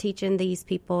 They're not teaching these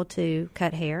people to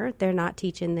cut hair. They're not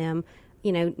teaching them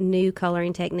new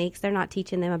coloring techniques. They're not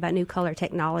teaching them about new color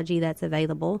technology that's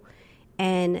available.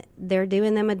 And they're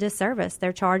doing them a disservice.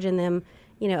 They're charging them,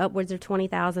 upwards of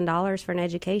 $20,000 for an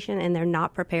education, and they're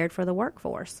not prepared for the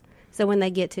workforce. So when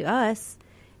they get to us,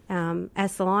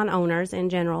 as salon owners in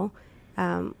general,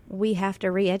 we have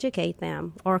to re-educate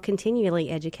them or continually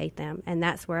educate them, and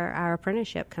that's where our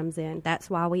apprenticeship comes in. That's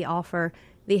why we offer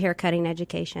the hair cutting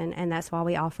education, and that's why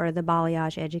we offer the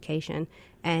balayage education,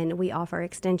 and we offer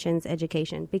extensions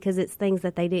education, because it's things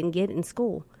that they didn't get in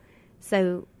school.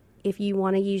 So if you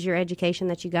want to use your education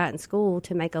that you got in school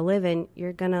to make a living,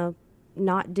 you're going to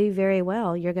not do very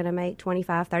well. You're going to make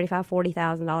 $25,000, $35,000,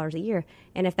 $40,000 a year.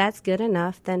 And if that's good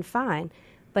enough, then fine.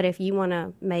 But if you want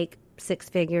to make six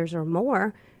figures or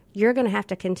more, you're going to have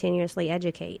to continuously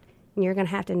educate. And you're going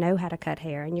to have to know how to cut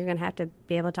hair. And you're going to have to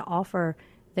be able to offer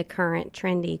the current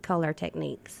trendy color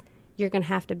techniques. You're going to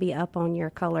have to be up on your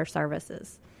color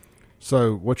services.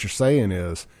 So what you're saying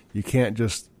is you can't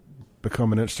just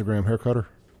become an Instagram hair cutter?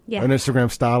 Yeah. An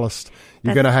Instagram stylist.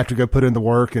 You're going to have to go put in the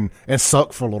work and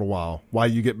suck for a little while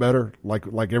you get better,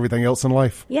 like everything else in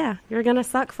life. Yeah, you're going to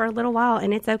suck for a little while,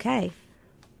 and it's okay.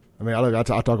 I mean, I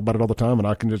talk about it all the time, and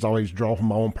I can just always draw from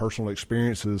my own personal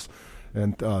experiences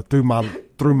and through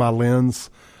my lens.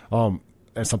 And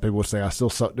some people would say I still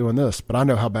suck doing this, but I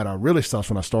know how bad I really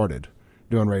sucked when I started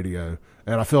doing radio,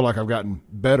 and I feel like I've gotten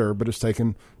better. But it's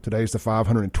taken, today's the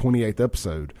 528th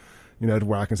episode, to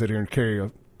where I can sit here and carry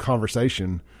a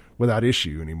conversation without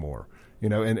issue anymore.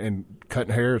 And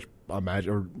cutting hair, I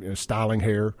imagine, or styling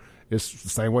hair is the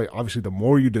same way. Obviously, the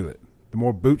more you do it, the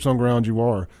more boots on ground you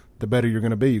are, the better you're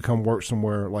going to be. You come work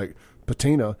somewhere like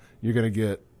Patina, you're going to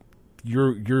get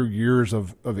your years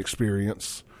of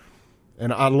experience.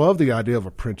 And I love the idea of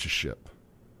apprenticeship.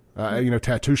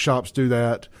 Tattoo shops do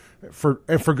that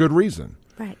for good reason.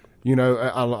 Right.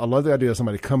 I love the idea of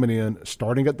somebody coming in,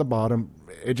 starting at the bottom,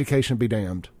 education be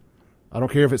damned. I don't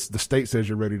care if it's the state says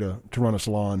you're ready to run a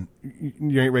salon.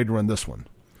 You ain't ready to run this one.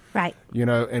 Right.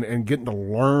 And getting to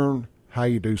learn how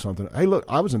you do something. Hey, look,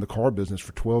 I was in the car business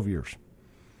for 12 years.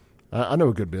 I know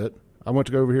a good bit. I went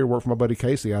to go over here and work for my buddy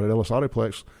Casey out at Ellis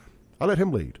Autoplex. I let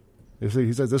him lead. He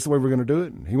says, this is the way we're going to do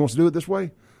it, and he wants to do it this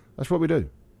way. That's what we do.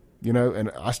 And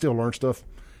I still learn stuff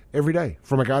every day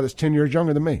from a guy that's 10 years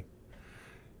younger than me.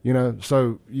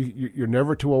 So you're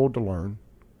never too old to learn,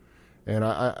 and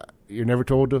you're never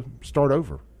too old to start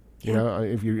over. Yeah.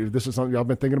 If this is something y'all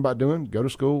been thinking about doing, go to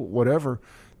school, whatever,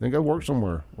 then go work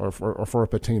somewhere or for a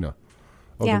patina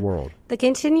of the world. The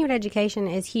continued education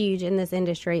is huge in this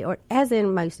industry, or as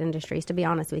in most industries, to be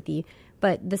honest with you.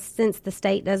 But since the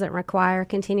state doesn't require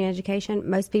continuing education,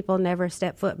 most people never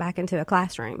step foot back into a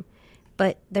classroom.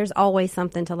 But there's always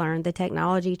something to learn. The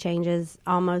technology changes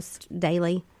almost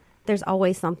daily. There's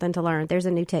always something to learn. There's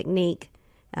a new technique.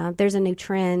 There's a new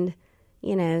trend.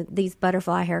 These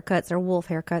butterfly haircuts or wolf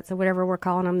haircuts or whatever we're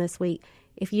calling them this week.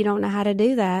 If you don't know how to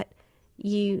do that,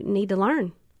 you need to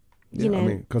learn. Yeah,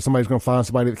 because somebody's going to find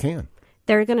somebody that can.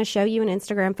 They're going to show you an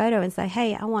Instagram photo and say,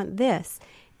 hey, I want this.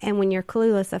 And when you're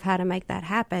clueless of how to make that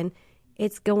happen,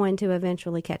 it's going to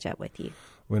eventually catch up with you.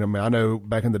 I know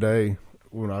back in the day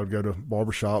when I would go to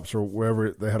barbershops or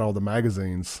wherever they had all the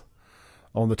magazines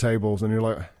on the tables, and you're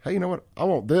like, hey, you know what? I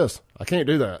want this. I can't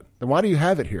do that. Then why do you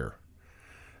have it here?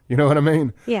 You know what I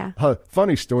mean? Yeah.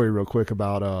 Funny story real quick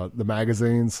about the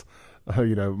magazines.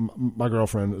 My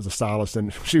girlfriend is a stylist,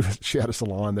 and she had a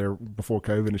salon there before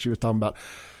COVID, and she was talking about,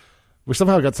 we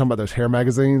somehow got something about those hair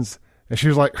magazines, and she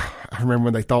was like, I remember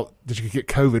when they thought that you could get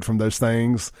COVID from those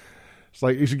things. It's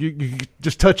like you could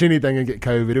just touch anything and get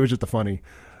COVID. It was just a funny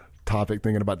topic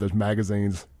thinking about those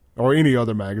magazines or any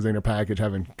other magazine or package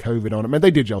having COVID on it. Man, they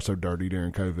did y'all so dirty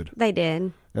during COVID. They did.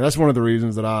 And that's one of the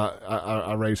reasons that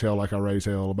I raise hell like I raise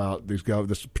hell about this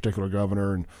particular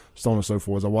governor and so on and so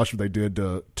forth. I watched what they did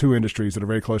to two industries that are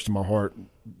very close to my heart,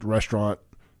 restaurants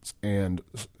and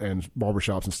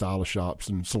barbershops and stylist shops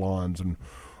and salons and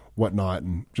whatnot,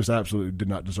 and just absolutely did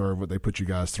not deserve what they put you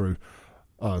guys through.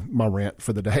 My rant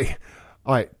for the day.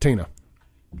 All right, Tina,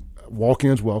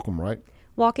 walk-ins welcome, right?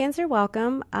 Walk-ins are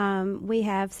welcome. We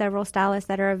have several stylists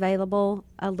that are available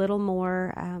a little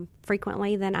more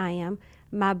frequently than I am.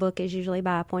 My book is usually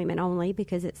by appointment only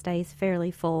because it stays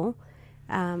fairly full.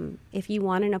 If you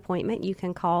want an appointment, you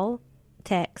can call,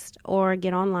 text, or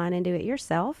get online and do it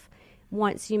yourself.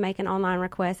 Once you make an online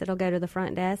request, it'll go to the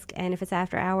front desk, and if it's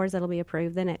after hours, it'll be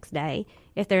approved the next day.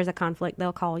 If there's a conflict,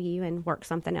 they'll call you and work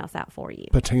something else out for you.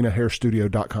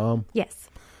 PatinaHairStudio.com? Yes.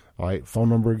 All right, phone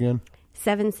number again?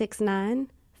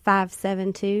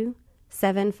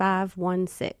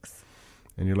 769-572-7516.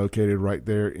 And you're located right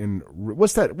there in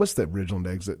what's that Ridgeland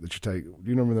exit that you take? Do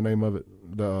you remember the name of it?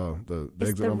 The it's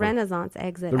exit the number? Renaissance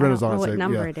exit. The I Renaissance don't know what exit,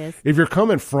 number yeah. it is. If you're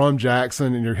coming from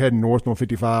Jackson and you're heading north on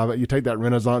 55, you take that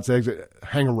Renaissance exit,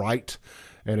 hang a right,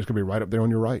 and it's going to be right up there on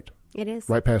your right. It is.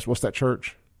 Right past, what's that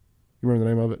church? You remember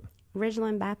the name of it?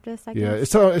 Ridgeland Baptist, I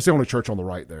guess. Yeah, it's the only church on the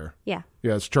right there. Yeah.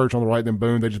 Yeah, it's church on the right, then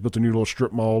Boone. They just built a new little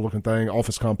strip mall looking thing,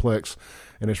 office complex,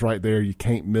 and it's right there. You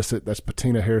can't miss it. That's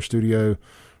Patina Hair Studio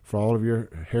for all of your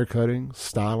hair cutting,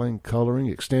 styling, coloring,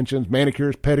 extensions,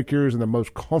 manicures, pedicures, and the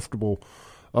most comfortable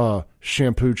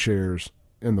shampoo chairs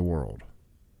in the world.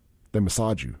 They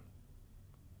massage you.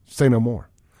 Say no more.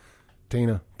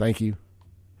 Tina, thank you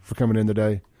for coming in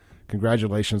today.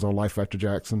 Congratulations on Life After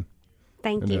Jackson.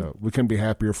 Thank you. We couldn't be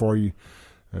happier for you.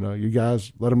 And you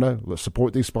guys, let them know. Let's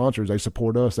support these sponsors. They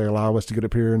support us. They allow us to get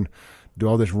up here and do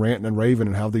all this ranting and raving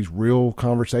and have these real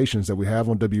conversations that we have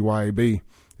on WYAB.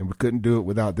 And we couldn't do it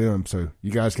without them. So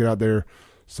you guys get out there,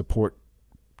 support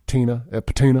Tina at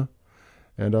Patina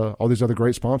and all these other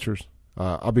great sponsors.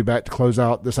 I'll be back to close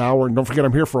out this hour. And don't forget,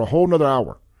 I'm here for a whole nother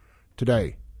hour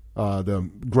today. The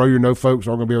Grow Your Know folks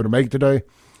aren't going to be able to make it today.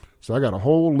 So I got a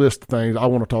whole list of things I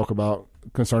want to talk about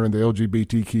concerning the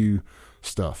LGBTQ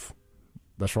stuff.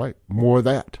 That's right. More of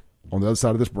that on the other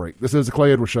side of this break. This is the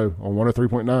Clay Edwards Show on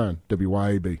 103.9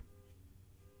 WYAB.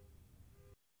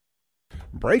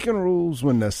 Breaking rules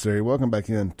when necessary. Welcome back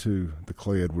into the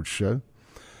Clay Edwards Show.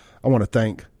 I want to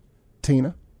thank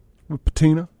Tina with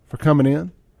Patina for coming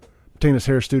in. Patina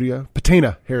Hair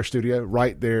Studio,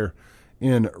 right there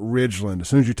in Ridgeland. As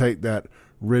soon as you take that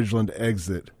Ridgeland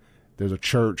exit, there's a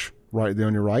church right there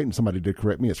on your right, and somebody did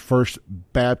correct me. It's First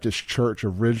Baptist Church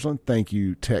of Ridgeland. Thank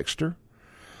you, Texter.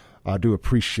 I do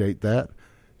appreciate that.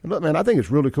 And look, man, I think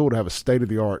it's really cool to have a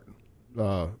state-of-the-art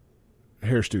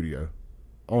hair studio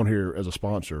on here as a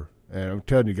sponsor. And I'm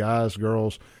telling you guys,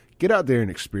 girls, get out there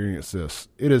and experience this.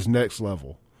 It is next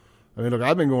level. I mean, look,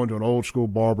 I've been going to an old-school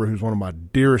barber who's one of my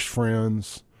dearest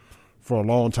friends for a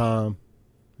long time,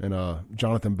 and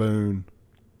Jonathan Boone,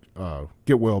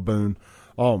 Get Well Boone.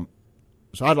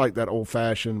 So I like that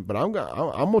old-fashioned, but I'm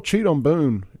going to cheat on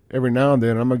Boone every now and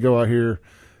then. I'm going to go out here,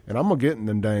 and I'm going to get in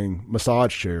them dang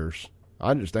massage chairs.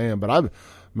 I just am. But I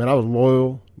was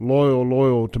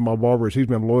loyal to my barber as he's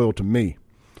been loyal to me.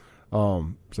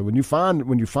 So when you find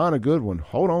a good one,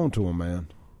 hold on to them, man.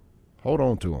 Hold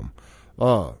on to them.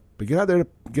 But get out there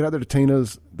to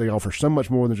Tina's. They offer so much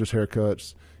more than just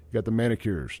haircuts. You got the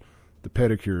manicures, the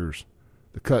pedicures,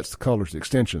 the cuts, the colors, the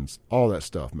extensions, all that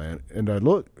stuff, man. And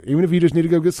look, even if you just need to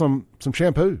go get some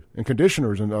shampoo and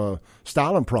conditioners and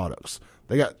styling products,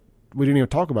 we didn't even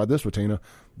talk about this with Tina.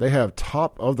 They have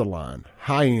top of the line,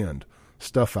 high end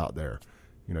stuff out there.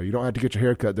 You know, you don't have to get your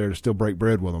hair cut there to still break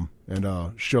bread with them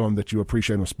and show them that you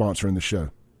appreciate them sponsoring the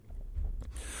show.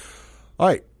 All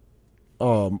right.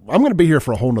 I'm going to be here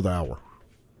for a whole nother hour.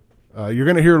 You're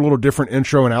going to hear a little different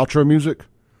intro and outro music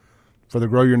for the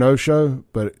Grow Your Know show,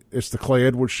 but it's the Clay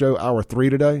Edwards Show, hour 3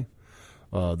 today.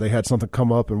 They had something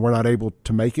come up and we're not able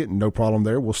to make it, and no problem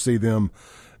there. We'll see them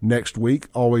next week.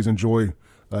 Always enjoy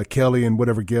Kelly and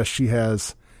whatever guest she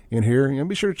has in here. And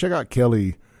be sure to check out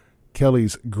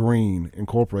Kelly's Green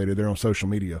Incorporated. They're on social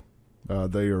media.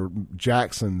 They are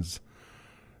Jackson's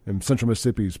and Central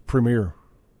Mississippi's premier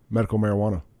medical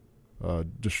marijuana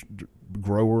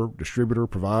grower, distributor,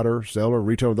 provider, seller,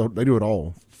 retailer. They do it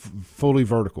all. Fully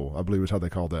vertical, I believe is how they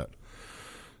call that.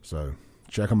 So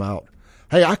check them out.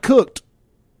 Hey, I told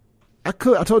you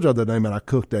the other day, man, I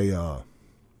cooked I'm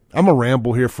going to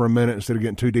ramble here for a minute instead of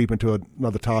getting too deep into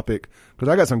another topic, because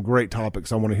I got some great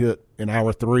topics I want to hit in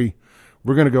hour 3.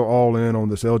 We're going to go all in on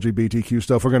this LGBTQ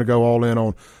stuff. We're going to go all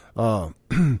in on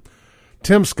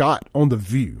Tim Scott on The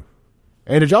View.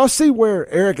 And did y'all see where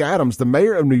Eric Adams, the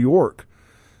mayor of New York,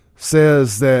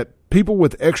 says that people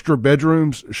with extra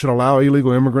bedrooms should allow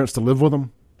illegal immigrants to live with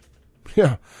them?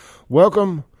 Yeah.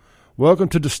 Welcome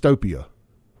to dystopia.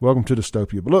 Welcome to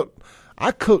dystopia. But look,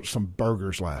 I cooked some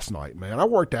burgers last night, man. I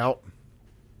worked out,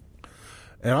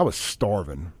 and I was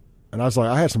starving. And I was like,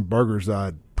 I had some burgers that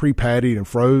I'd pre-pattied and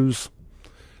froze,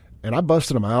 and I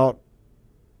busted them out.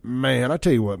 Man, I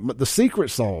tell you what, the secret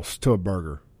sauce to a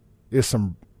burger is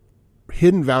some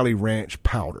Hidden Valley Ranch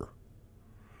powder.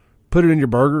 Put it in your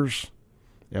burgers,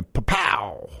 and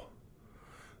pow!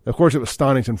 Of course, it was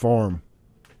Stonington Farm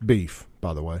beef,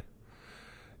 by the way.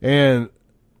 And,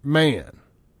 man,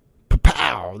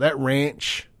 pow! That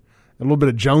ranch, a little bit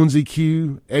of Jonesy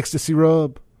Q, ecstasy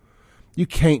rub, you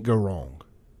can't go wrong.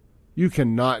 You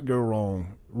cannot go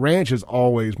wrong. Ranch is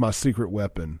always my secret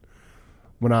weapon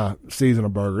when I season a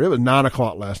burger. It was 9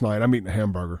 o'clock last night. I'm eating a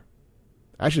hamburger.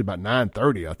 Actually, about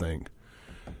 9:30, I think.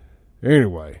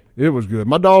 Anyway, it was good.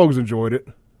 My dogs enjoyed it.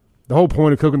 The whole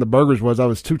point of cooking the burgers was I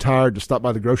was too tired to stop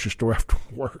by the grocery store after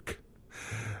work.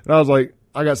 And I was like,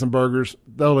 I got some burgers.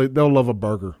 They'll love a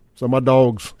burger. So my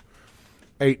dogs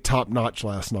ate top notch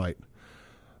last night.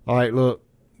 All right, look,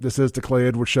 This is the Clay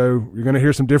Edwards Show. You're going to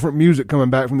hear some different music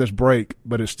coming back from this break,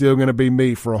 but it's still going to be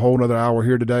me for a whole nother hour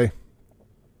here today.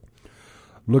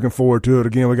 Looking forward to it.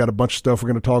 Again, we got a bunch of stuff we're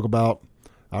going to talk about.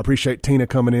 I appreciate Tina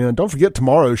coming in. Don't forget,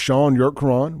 tomorrow, Sean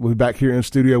Yerk-Karan will be back here in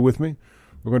studio with me.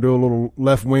 We're going to do a little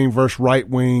left wing versus right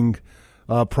wing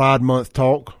Pride Month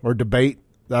talk or debate.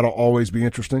 That'll always be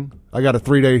interesting. I got a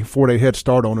 4-day head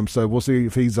start on him, so we'll see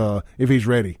if he's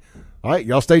ready. All right,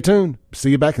 y'all stay tuned. See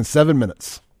you back in 7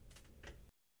 minutes.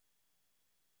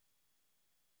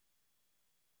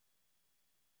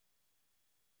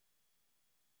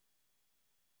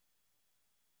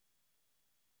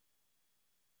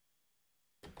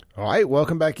 All right,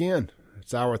 welcome back in.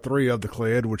 It's hour 3 of the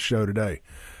Clay Edwards Show today.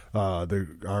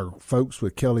 Our folks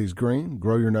with Kelly's Green,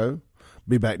 Grow Your Know,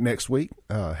 be back next week.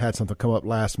 Had something come up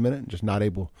last minute, just not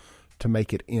able to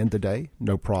make it in today.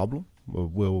 No problem.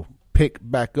 We'll pick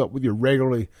back up with your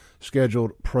regularly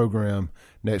scheduled program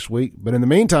next week. But in the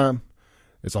meantime,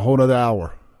 it's a whole other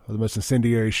hour of the most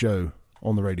incendiary show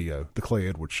on the radio, the Clay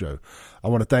Edwards Show. I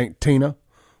want to thank Tina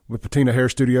with Patina Hair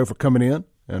Studio for coming in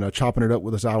and chopping it up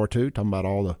with us hour 2, talking about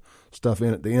all the stuff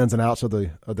in it, the ins and outs of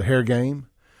the hair game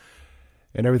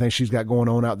and everything she's got going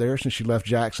on out there since she left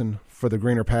Jackson for the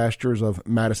greener pastures of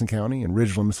Madison County and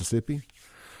Ridgeland, Mississippi.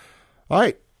 All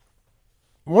right.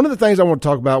 One of the things I want to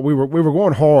talk about, we were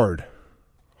going hard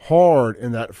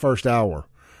in that first hour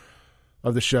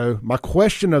of the show. My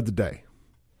question of the day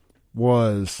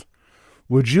was,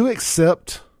 would you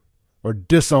accept or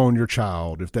disown your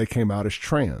child if they came out as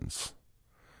trans?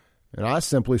 And I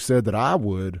simply said that I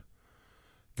would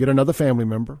get another family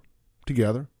member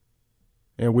together,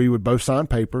 and we would both sign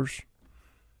papers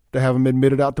to have them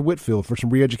admitted out to Whitfield for some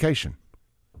re-education.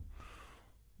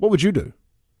 What would you do?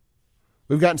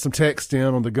 We've gotten some text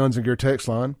in on the Guns and Gear text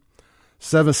line,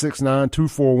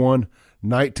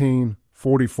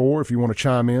 769-241-1944 if you want to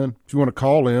chime in. If you want to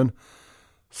call in,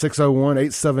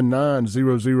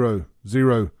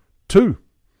 601-879-0002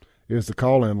 is the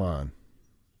call-in line.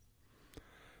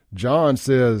 John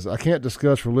says, I can't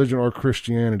discuss religion or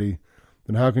Christianity.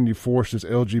 Then how can you force this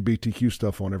LGBTQ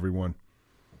stuff on everyone?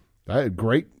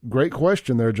 Great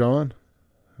question there, John.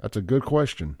 That's a good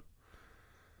question.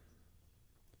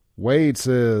 Wade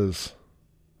says,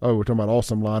 we're talking about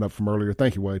awesome lineup from earlier.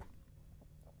 Thank you, Wade.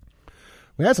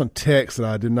 We had some texts that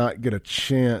I did not get a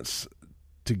chance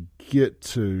to get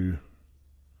to.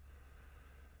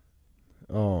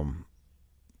 And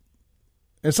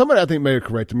somebody I think may have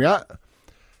corrected me.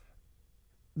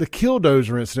 The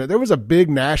Killdozer incident, there was a big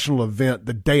national event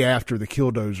the day after the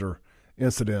Killdozer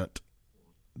incident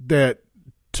that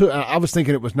I was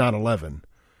thinking it was 9/11.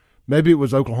 Maybe it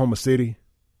was Oklahoma City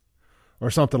or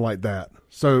something like that.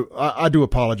 So I do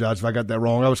apologize if I got that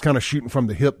wrong. I was kind of shooting from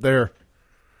the hip there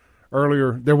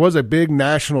earlier. There was a big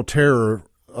national terror.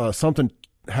 Something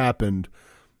happened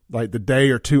like the day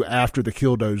or two after the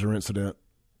Killdozer incident.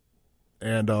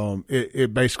 And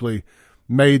it basically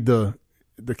made the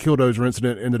Killdozer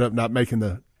incident ended up not making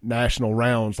the national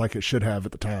rounds like it should have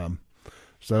at the time.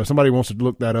 So if somebody wants to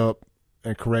look that up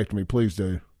and correct me, please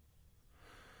do.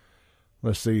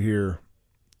 Let's see here.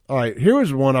 All right, here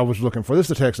is one I was looking for. This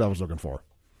is the text I was looking for.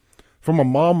 From a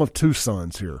mom of 2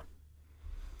 sons here.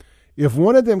 If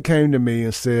one of them came to me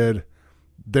and said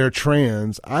they're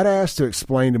trans, I'd ask to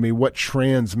explain to me what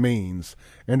trans means,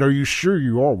 and are you sure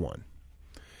you are one?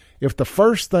 If the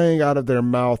first thing out of their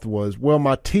mouth was, well,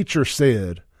 my teacher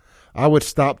said, I would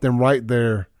stop them right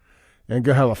there and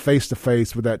go have a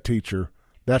face-to-face with that teacher.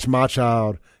 That's my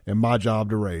child and my job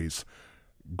to raise.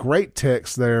 Great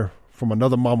text there from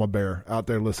another mama bear out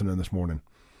there listening this morning.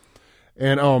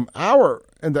 And at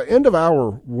the end of hour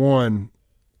 1,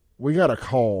 we got a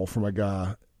call from a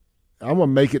guy. I'm going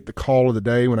to make it the call of the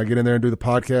day when I get in there and do the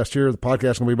podcast here. The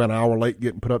podcast is going to be about an hour late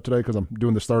getting put up today because I'm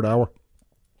doing this third hour.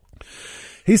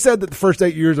 He said that the first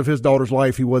 8 years of his daughter's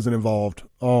life, he wasn't involved.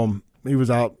 He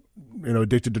was out,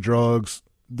 addicted to drugs,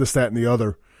 this, that, and the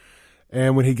other.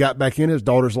 And when he got back in his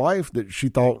daughter's life, that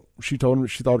she told him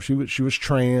she was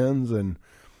trans, and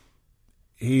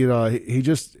he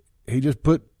just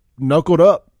knuckled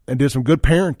up and did some good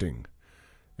parenting,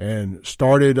 and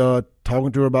started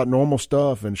talking to her about normal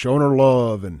stuff and showing her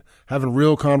love and having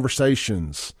real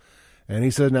conversations. And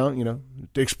he said, now, to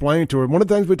explain to her, one of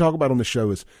the things we talk about on the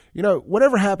show is,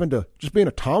 whatever happened to just being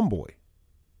a tomboy?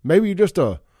 Maybe you're just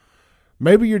a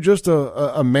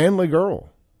manly girl.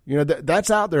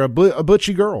 That's out there, a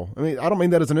butchy girl. I mean, I don't mean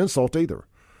that as an insult either.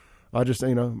 I just,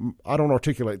 I don't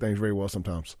articulate things very well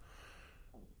sometimes.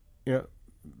 Maybe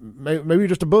you're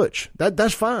just a butch.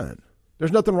 That's fine.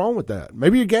 There's nothing wrong with that.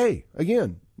 Maybe you're gay.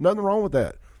 Again, nothing wrong with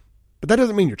that. But that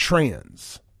doesn't mean you're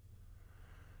trans.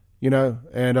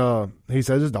 and he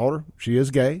says his daughter, she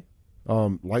is gay,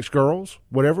 likes girls,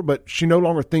 whatever, but she no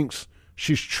longer thinks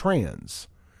she's trans.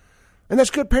 And that's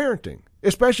good parenting,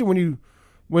 especially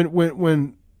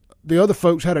when the other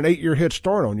folks had an 8-year head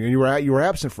start on you, and you were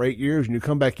absent for 8 years, and you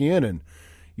come back in and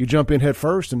you jump in head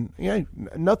first, and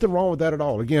nothing wrong with that at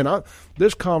all. Again,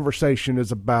 this conversation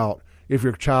is about if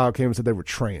your child came and said they were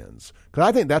trans, because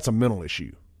I think that's a mental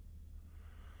issue.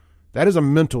 That is a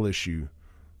mental issue.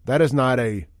 That is not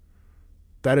a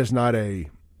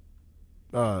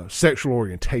sexual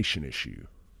orientation issue,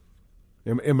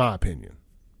 in my opinion.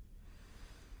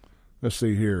 Let's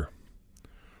see here.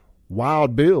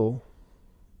 Wild Bill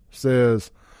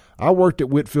says, I worked at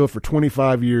Whitfield for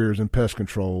 25 years in pest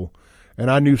control, and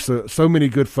I knew so many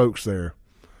good folks there.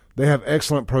 They have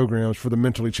excellent programs for the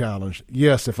mentally challenged.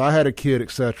 Yes, if I had a kid,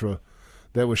 etc.,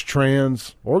 that was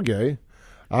trans or gay,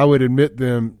 I would admit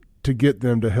them to get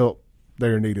them the help they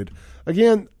are needed.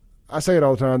 Again, I say it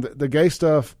all the time. The gay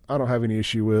stuff, I don't have any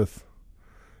issue with.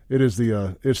 It's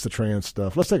the trans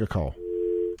stuff. Let's take a call.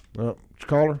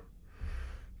 Caller,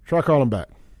 try calling back.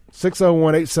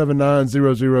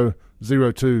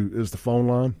 601-879-0002 is the phone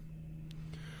line.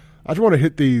 I just want to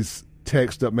hit these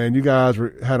texts up, man. You guys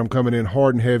had them coming in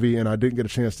hard and heavy, and I didn't get a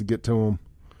chance to get to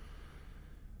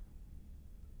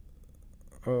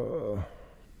them.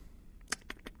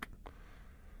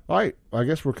 All right, I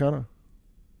guess we're kind of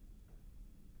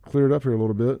cleared up here a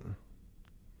little bit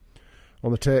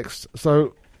on the text.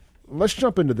 So let's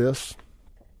jump into this.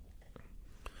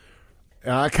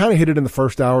 I kind of hit it in the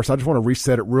first hour, so I just want to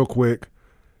reset it real quick.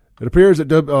 It appears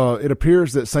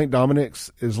that St.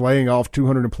 Dominic's is laying off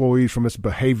 200 employees from its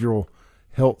behavioral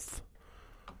health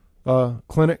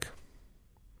clinic.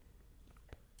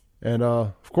 And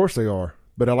of course they are.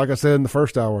 But like I said in the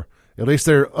first hour, at least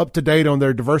they're up to date on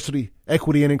their diversity,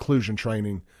 equity, and inclusion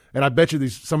training. And I bet you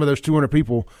some of those 200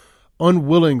 people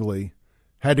unwillingly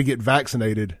had to get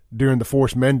vaccinated during the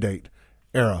forced mandate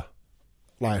era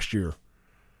last year.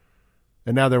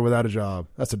 And now they're without a job.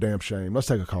 That's a damn shame. Let's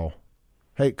take a call.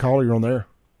 Hey, caller, you're on there.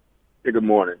 Hey, good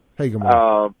morning. Hey, good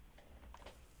morning.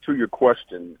 To your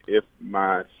question, if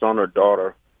my son or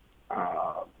daughter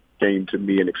came to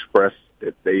me and expressed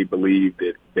that they believed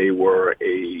that they were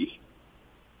a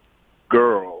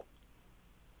girl,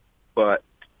 but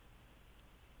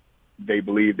they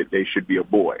believed that they should be a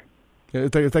boy.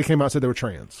 If they came out and said they were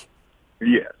trans.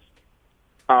 Yes.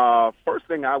 First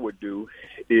thing I would do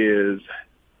is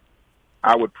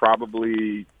I would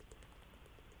probably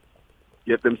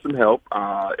get them some help.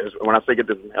 When I say get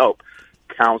them some help,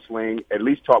 counseling, at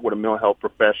least talk with a mental health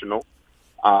professional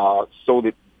so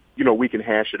that, we can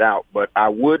hash it out. But I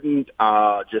wouldn't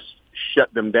just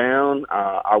shut them down.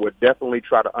 I would definitely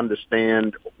try to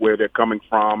understand where they're coming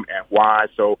from and why.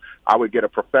 So I would get a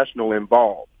professional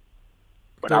involved.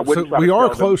 But I wouldn't. So we are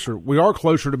closer. We are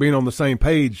closer to being on the same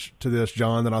page to this,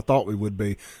 John, than I thought we would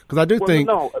be. Because I do think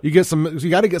you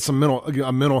got to get a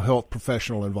mental health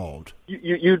professional involved.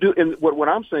 You do, and what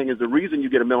I'm saying is the reason you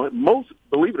get a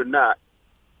believe it or not,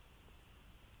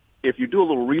 if you do a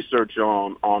little research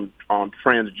on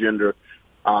transgender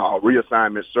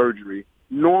reassignment surgery,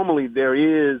 normally there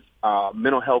is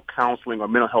mental health counseling or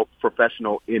mental health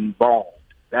professional involved.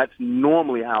 That's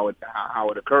normally how it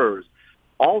occurs.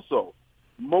 Also,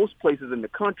 most places in the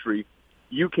country,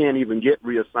 you can't even get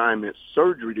reassignment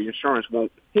surgery. The insurance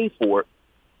won't pay for it,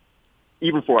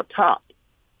 even for a top.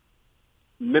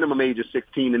 Minimum age is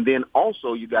 16, and then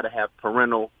also you got to have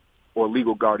parental or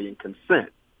legal guardian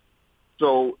consent.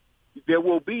 So there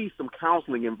will be some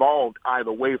counseling involved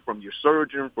either way from your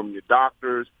surgeon, from your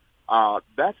doctors.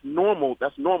 That's normal.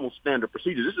 That's normal standard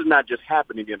procedure. This is not just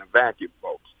happening in a vacuum,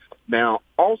 folks. Now,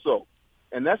 also,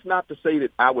 and that's not to say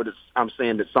that I'm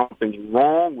saying that something's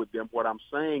wrong with them. What I'm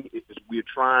saying is we're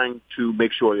trying to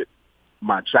make sure that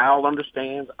my child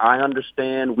understands, I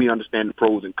understand, we understand the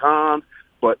pros and cons.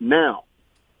 But now,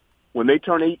 when they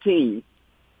turn 18,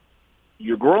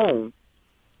 you're grown,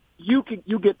 you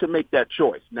get to make that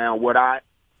choice. Now, would I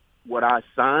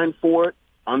sign for it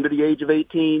under the age of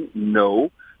 18?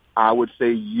 No. I would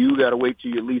say you got to wait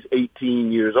till you're at least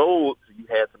 18 years old so you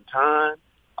had some time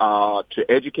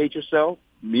to educate yourself,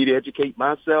 me to educate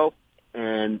myself,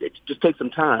 and it just take some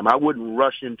time. I wouldn't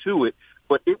rush into it,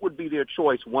 but it would be their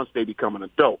choice once they become an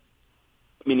adult,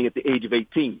 meaning at the age of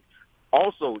 18.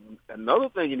 Also, another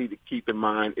thing you need to keep in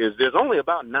mind is there's only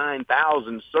about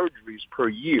 9,000 surgeries per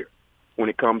year when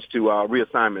it comes to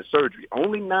reassignment surgery.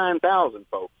 Only 9,000,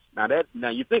 folks. Now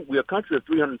you think we're a country of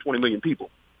 320 million people.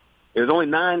 There's only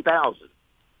 9,000.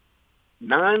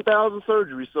 9,000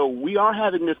 surgeries. So we are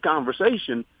having this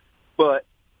conversation, but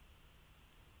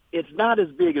it's not as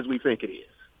big as we think it is.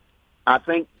 I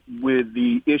think with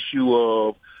the issue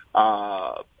of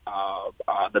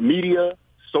the media,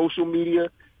 social media,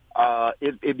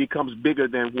 it becomes bigger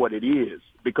than what it is.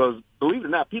 Because believe it or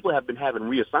not, people have been having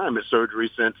reassignment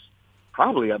surgery since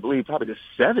probably the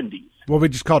 70s. Well, we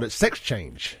just called it sex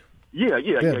change. Yeah.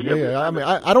 I mean,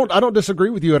 I don't disagree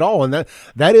with you at all, and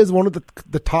that is one of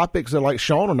the topics that, like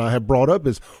Sean and I have brought up,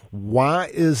 is why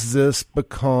is this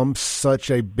become such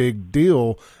a big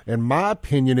deal? And my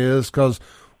opinion is because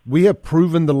we have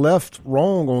proven the left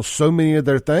wrong on so many of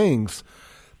their things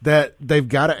that they've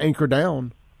got to anchor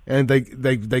down, and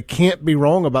they can't be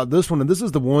wrong about this one. And this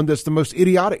is the one that's the most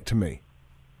idiotic to me.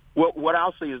 Well, what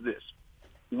I'll say is this: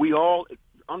 we all,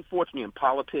 unfortunately, in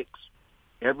politics,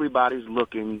 everybody's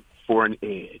looking for an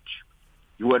edge.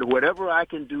 Whatever I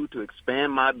can do to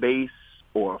expand my base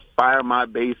or fire my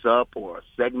base up or a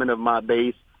segment of my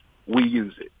base, we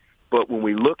use it. But when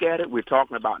we look at it, we're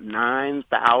talking about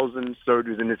 9,000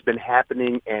 surgeries, and it's been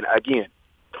happening. And again,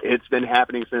 it's been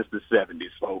happening since the 70s,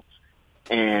 folks.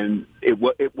 And it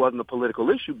wasn't a political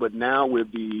issue, but now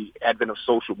with the advent of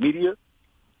social media,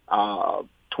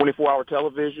 24-hour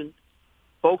television,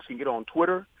 folks can get on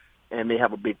Twitter, and they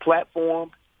have a big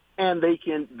platform, and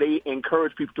they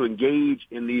encourage people to engage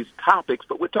in these topics.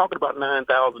 But we're talking about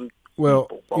 9,000 well,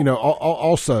 people. Folks. You know,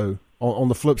 also on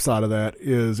the flip side of that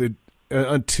is it.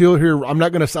 Until here, I'm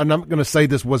not going to say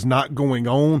this was not going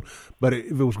on, but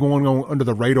if it was going on under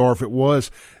the radar, if it was,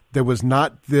 there was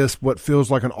not this what feels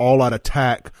like an all-out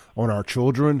attack on our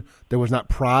children. There was not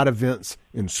pride events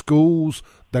in schools.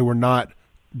 They were not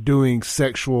doing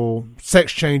sex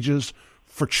changes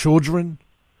for children,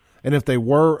 and if they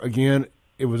were, again,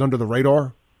 it was under the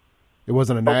radar. It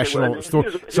wasn't a national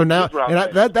story. So now,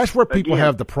 and that's where people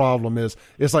have the problem.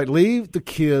 It's like, leave the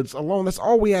kids alone. That's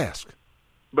all we ask.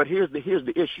 But here's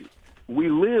the issue. We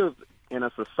live in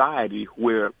a society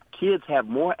where kids have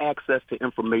more access to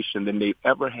information than they've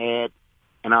ever had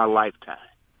in our lifetime.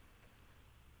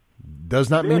 Does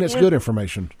not mean it's good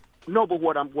information. No, but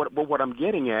what I'm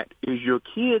getting at is your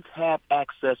kids have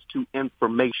access to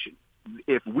information.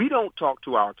 If we don't talk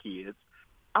to our kids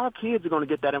are going to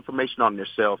get that information on their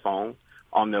cell phone,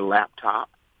 on their laptop.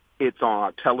 It's on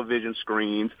our television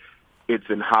screens. It's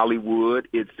in Hollywood.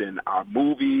 It's in our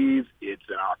movies. It's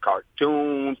in our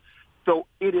cartoons. So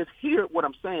it is here. What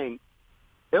I'm saying,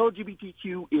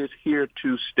 LGBTQ is here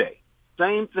to stay.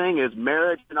 Same thing as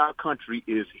marriage in our country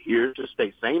is here to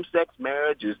stay. Same-sex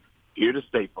marriage is here to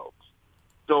stay, folks.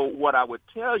 So what I would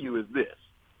tell you is this.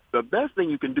 The best thing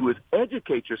you can do is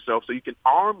educate yourself so you can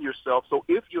arm yourself. So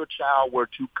if your child were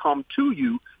to come to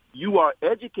you, you are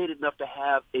educated enough to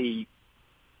have a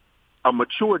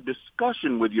mature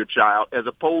discussion with your child as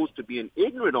opposed to being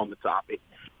ignorant on the topic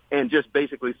and just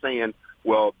basically saying,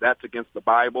 well, that's against the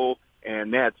Bible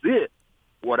and that's it.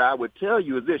 What I would tell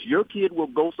you is this. Your kid will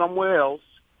go somewhere else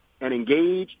and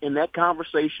engage in that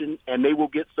conversation, and they will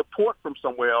get support from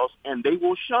somewhere else, and they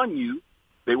will shun you.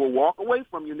 They will walk away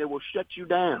from you, and they will shut you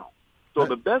down. So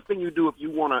the best thing you do if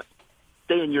you want to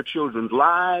stay in your children's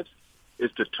lives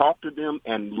is to talk to them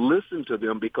and listen to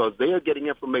them because they are getting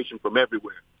information from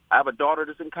everywhere. I have a daughter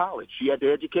that's in college. She had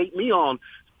to educate me on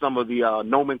some of the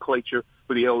nomenclature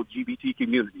for the LGBT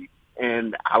community.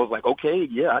 And I was like, okay,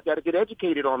 yeah, I got to get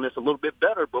educated on this a little bit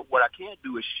better, but what I can't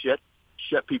do is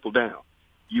shut people down.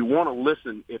 You want to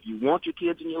listen. If you want your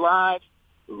kids in your lives,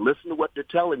 listen to what they're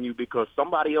telling you because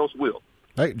somebody else will.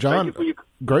 Hey, John,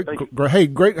 great.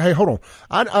 Hey, hold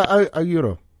on.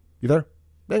 You there?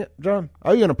 Dang it, John. I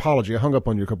owe you an apology. I hung up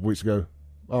on you a couple weeks ago.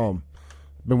 Been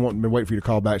waiting for you to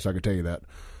call back so I could tell you that.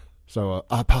 So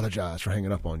I apologize for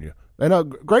hanging up on you. And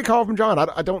great call from John.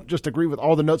 I don't just agree with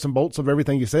all the nuts and bolts of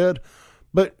everything you said,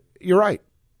 but you're right.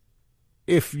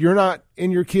 If you're not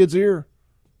in your kid's ear,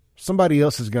 somebody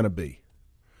else is going to be.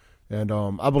 And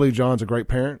I believe John's a great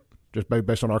parent, just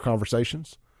based on our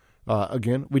conversations.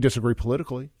 Again, we disagree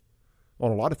politically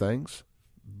on a lot of things,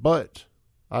 but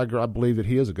I believe that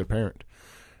he is a good parent,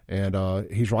 and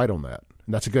he's right on that.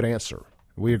 And that's a good answer.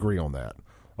 We agree on that.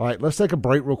 All right, let's take a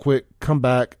break real quick, come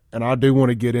back, and I do want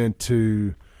to get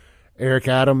into Eric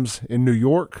Adams in New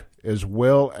York as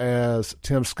well as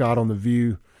Tim Scott on The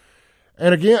View.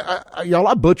 And again,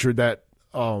 I butchered that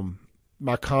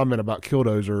my comment about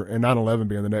Killdozer and 9/11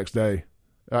 being the next day.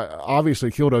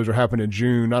 Obviously, Killdozer happened in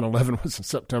June. 9/11 was in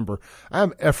September.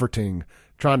 I'm efforting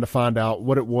trying to find out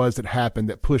what it was that happened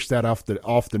that pushed that off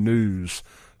the news.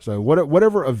 So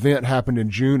whatever event happened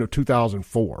in June of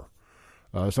 2004,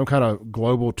 some kind of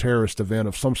global terrorist event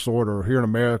of some sort, or here in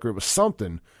America, it was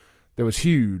something that was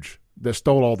huge that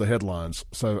stole all the headlines.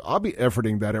 So I'll be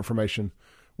efforting that information.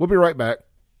 We'll be right back.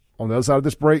 On the other side of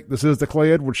this break, this is the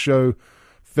Clay Edwards Show,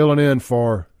 filling in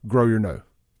for Grow Your Know.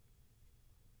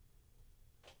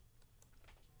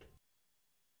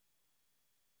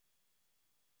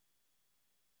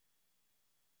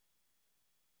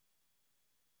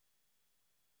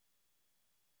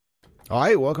 All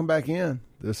right, welcome back in.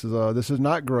 This is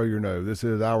not Grow Your Know. This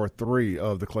is hour 3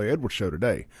 of the Clay Edwards Show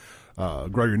today.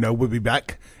 Grow Your Know will be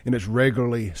back in its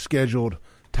regularly scheduled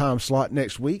time slot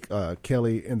next week.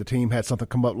 Kelly and the team had something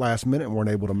come up last minute and weren't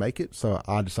able to make it, so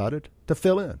I decided to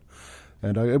fill in.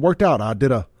 And it worked out. I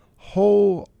did a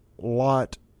whole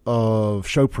lot of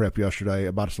show prep yesterday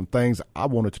about some things I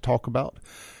wanted to talk about.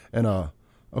 And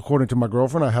according to my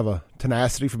girlfriend, I have a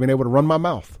tenacity for being able to run my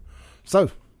mouth. So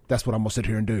that's what I'm going to sit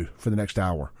here and do for the next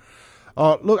hour.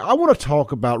 Look, I want to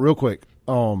talk about real quick.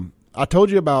 I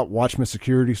told you about Watchman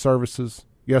Security Services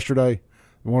yesterday,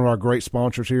 one of our great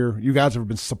sponsors here. You guys have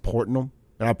been supporting them,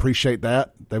 and I appreciate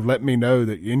that. They've let me know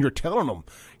that, and you're telling them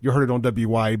you heard it on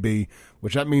WYAB,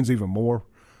 which that means even more.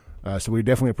 So we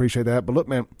definitely appreciate that. But look,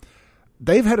 man,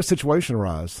 they've had a situation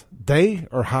arise. They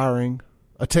are hiring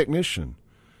a technician.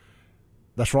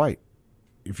 That's right.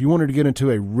 If you wanted to get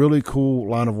into a really cool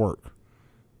line of work,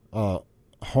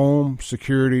 home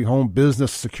security, home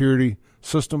business security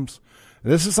systems.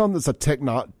 And this is something that's a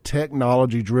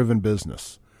technology-driven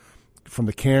business, from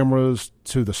the cameras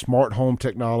to the smart home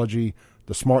technology,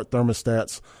 the smart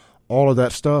thermostats, all of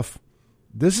that stuff.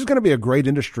 This is going to be a great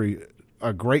industry,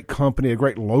 a great company, a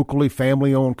great locally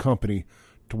family-owned company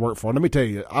to work for. Let me tell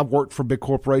you, I've worked for big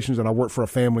corporations and I work for a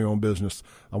family-owned business.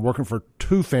 I'm working for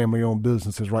 2 family-owned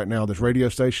businesses right now, this radio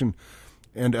station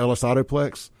and Ellis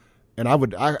Autoplex. And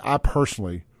I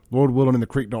personally, Lord willing and the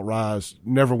creek don't rise,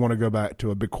 never want to go back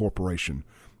to a big corporation.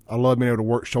 I love being able to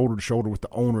work shoulder to shoulder with the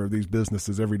owner of these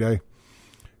businesses every day.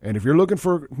 And if you're looking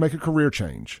for make a career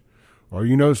change, or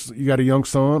you got a young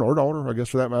son or daughter, I guess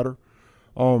for that matter,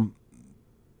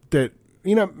 that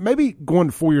maybe going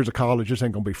to 4 years of college just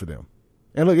ain't gonna be for them.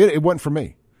 And look, it wasn't for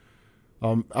me.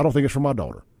 I don't think it's for my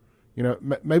daughter.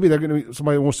 Maybe they're gonna be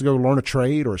somebody who wants to go learn a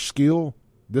trade or a skill.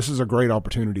 This is a great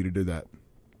opportunity to do that.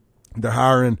 They're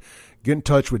hiring. Get in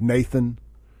touch with Nathan,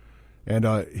 and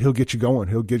he'll get you going.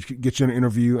 He'll get you an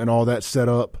interview and all that set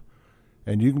up,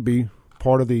 and you can be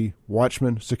part of the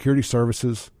Watchman Security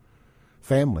Services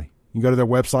family. You can go to their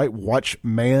website,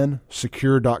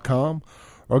 watchmansecure.com,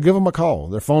 or give them a call.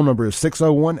 Their phone number is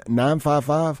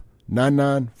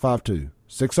 601-955-9952.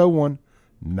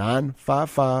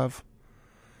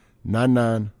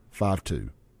 601-955-9952.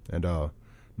 And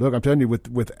look, I'm telling you,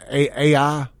 with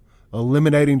AI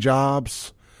eliminating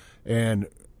jobs and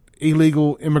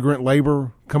illegal immigrant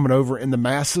labor coming over in the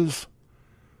masses,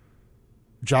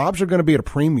 jobs are going to be at a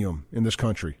premium in this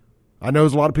country. I know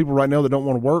there's a lot of people right now that don't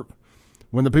want to work.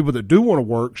 When the people that do want to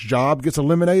work, job gets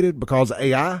eliminated because of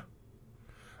AI,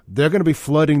 they're going to be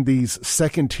flooding these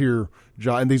second-tier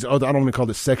jobs, and these other, I don't want to call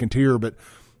it second-tier, but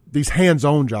these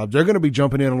hands-on jobs. They're going to be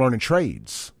jumping in and learning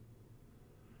trades.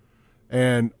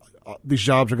 And these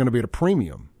jobs are going to be at a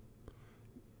premium.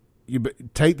 You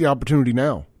take the opportunity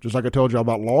now, just like I told you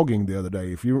about logging the other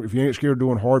day. If you ain't scared of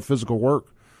doing hard physical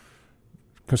work,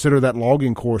 consider that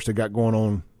logging course they got going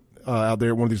on out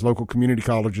there at one of these local community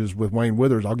colleges with Wayne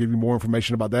Withers. I'll give you more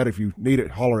information about that if you need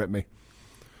it. Holler at me.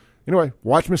 Anyway,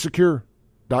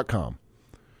 watchmansecure.com.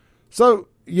 So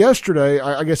yesterday,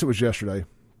 I guess it was yesterday,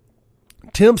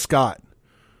 Tim Scott,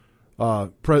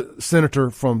 senator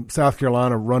from South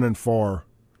Carolina running for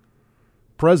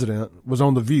president, was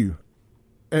on The View.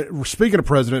 And speaking of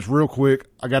presidents, real quick,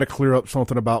 I got to clear up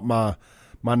something about my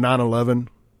 9/11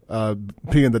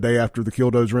 being the day after the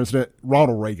Killdozer incident.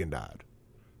 Ronald Reagan died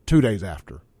 2 days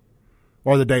after,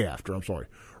 or the day after. I'm sorry,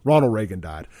 Ronald Reagan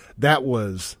died. That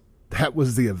was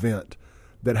the event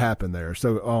that happened there.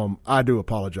 So I do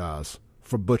apologize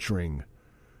for butchering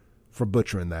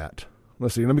that.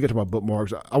 Let's see. Let me get to my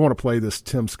bookmarks. I want to play this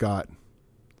Tim Scott.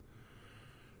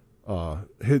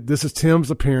 This is Tim's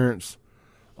appearance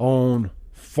on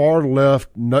far left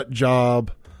nut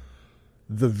job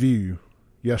The View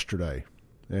yesterday,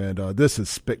 and this is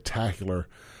spectacular.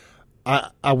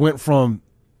 I went from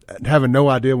having no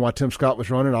idea why Tim Scott was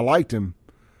running. I liked him,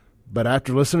 but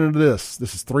after listening to this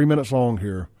is 3 minutes long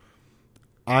here.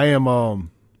 I'm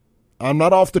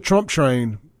not off the Trump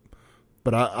train,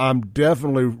 but I'm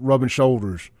definitely rubbing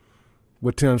shoulders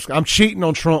with Tim Scott. I'm cheating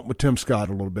on Trump with Tim Scott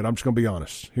a little bit. I'm just going to be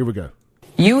honest. Here we go.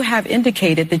 You have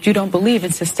indicated that you don't believe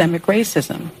in systemic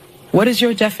racism. What is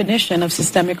your definition of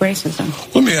systemic racism?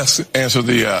 Let me answer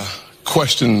the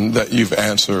question that you've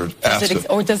answered.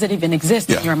 Or does it even exist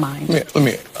in your mind? Let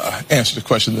me answer the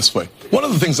question this way. One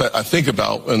of the things I think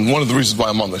about, and one of the reasons why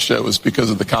I'm on the show, is because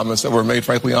of the comments that were made,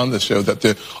 frankly, on this show, that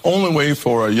the only way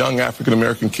for a young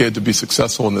African-American kid to be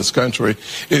successful in this country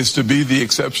is to be the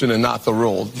exception and not the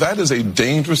rule. That is a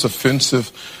dangerous,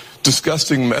 offensive,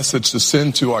 disgusting message to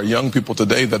send to our young people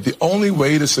today, that the only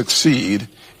way to succeed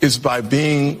is by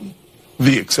being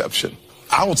the exception.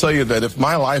 I will tell you that if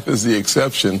my life is the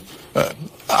exception,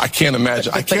 I can't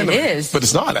imagine. But it is. But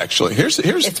it's not, actually. It's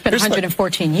been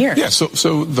 114 years. Yeah,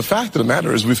 so the fact of the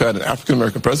matter is we've had an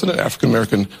African-American president,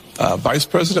 African-American vice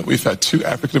president. We've had 2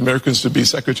 African-Americans to be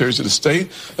secretaries of the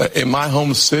state. In my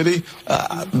home city,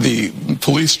 the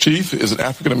police chief is an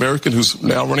African-American who's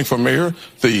now running for mayor.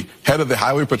 The head of the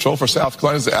highway patrol for South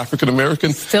Carolina is an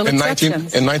African-American. Still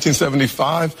exceptions. In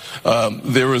 1975,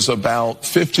 there was about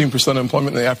 15%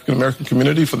 employment in the African-American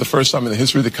community. For the first time in the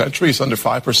history of the country, it's under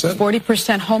 5%.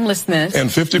 40% homelessness. And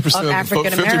 50%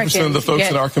 of the folks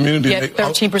in our community get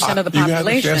 13% of the population. You had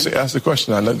a chance to ask the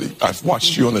question. I know that I've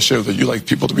watched you on the show that you like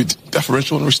people to be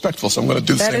deferential and respectful, so I'm going to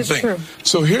do the same thing. True.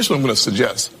 So here's what I'm going to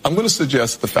suggest. I'm going to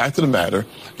suggest the fact of the matter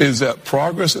is that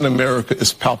progress in America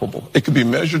is palpable. It can be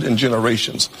measured in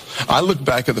generations. I look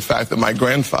back at the fact that my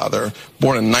grandfather,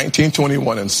 born in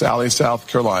 1921 in Sally, South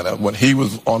Carolina, when he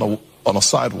was on a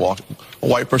sidewalk, a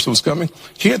white person was coming,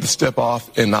 he had to step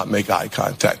off and not make eye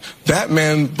contact. That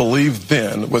man believed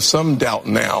then, with some doubt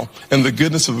now, in the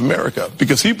goodness of America,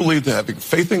 because he believed that having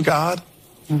faith in God,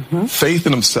 faith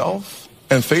in himself,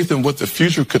 and faith in what the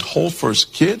future could hold for his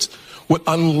kids would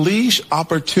unleash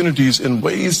opportunities in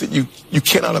ways that you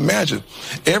cannot imagine.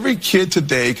 Every kid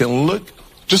today can look,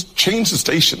 just change the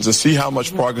stations and see how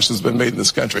much progress has been made in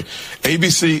this country.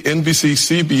 ABC,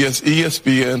 NBC, CBS,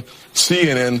 ESPN,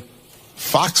 CNN,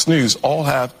 Fox News all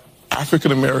have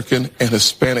African-American and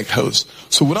Hispanic hosts.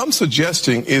 So what I'm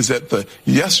suggesting is that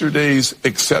yesterday's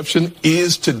exception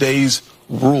is today's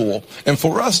rule. And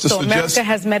for us to suggest... America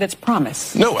has met its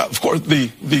promise. No, of course,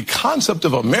 the concept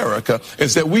of America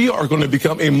is that we are going to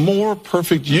become a more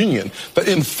perfect union. But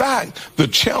in fact, the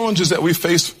challenges that we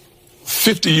face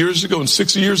 50 years ago and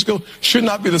 60 years ago should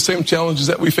not be the same challenges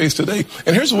that we face today.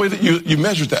 And here's the way that you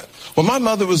measure that. When my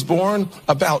mother was born,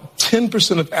 about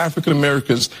 10% of African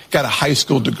Americans got a high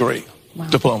school degree,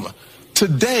 diploma.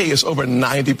 Today, it's over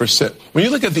 90%. When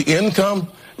you look at the income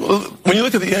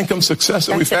success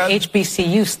that we've had... That's an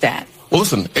HBCU stat. Well,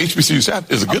 listen, HBCU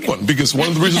stat is a good one, because one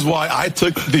of the reasons why I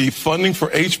took the funding for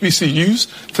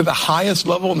HBCUs to the highest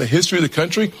level in the history of the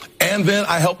country, and then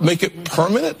I helped make it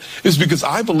permanent, is because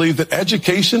I believe that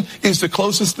education is the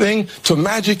closest thing to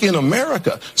magic in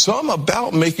America. So I'm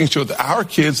about making sure that our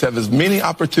kids have as many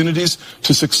opportunities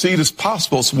to succeed as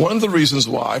possible. It's one of the reasons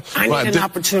why... I need an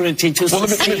opportunity to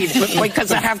succeed,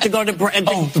 because I have to go to...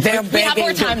 They're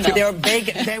begging. They're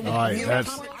begging. All right,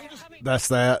 that's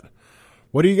that.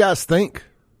 What do you guys think?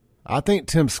 I think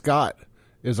Tim Scott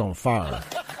is on fire.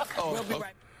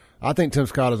 I think Tim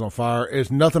Scott is on fire. It's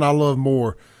nothing I love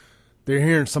more. They're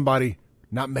hearing somebody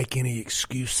not make any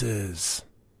excuses.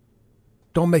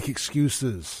 Don't make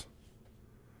excuses.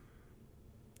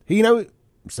 He,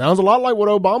 sounds a lot like what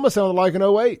Obama sounded like in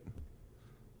 2008.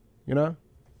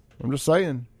 I'm just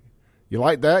saying. You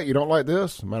like that? You don't like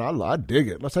this? Man, I dig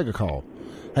it. Let's take a call.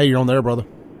 Hey, you're on there, brother.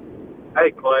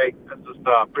 Hey, Clay. I just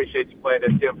appreciate you playing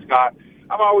that Tim Scott.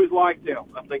 I've always liked him.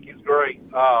 I think he's great.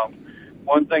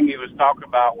 One thing he was talking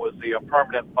about was the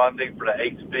permanent funding for the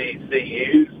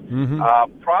HBCUs.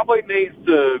 Probably needs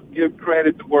to give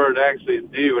credit to where it actually is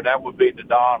due, and that would be to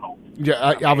Donald.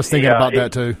 Yeah, I was thinking about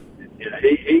that, too.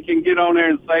 He can get on there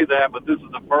and say that, but this is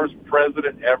the first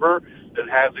president ever that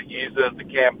hasn't used it as a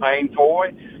campaign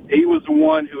toy. He was the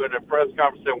one who at a press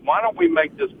conference said, why don't we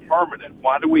make this permanent?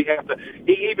 Why do we have to?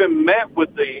 He even met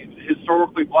with the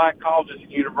historically black colleges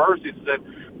and universities and said,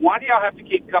 why do y'all have to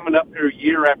keep coming up here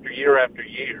year after year after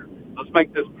year? Let's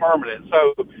make this permanent.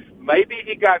 So maybe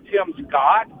he got Tim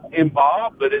Scott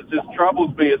involved, but it just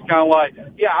troubles me. It's kind of like,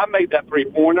 yeah, I made that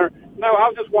three-pointer. No, I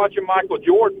was just watching Michael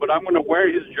Jordan, but I'm going to wear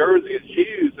his jersey and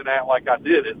shoes and act like I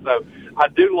did it. So I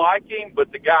do like him,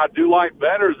 but the guy I do like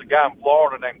better is a guy in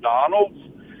Florida named Donalds.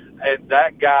 And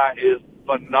that guy is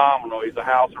phenomenal. He's a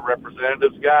House of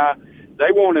Representatives guy.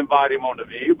 They won't invite him on The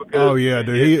View because... Oh, yeah,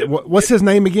 dude. What's his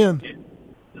name again?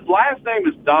 His last name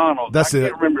is Donald. That's I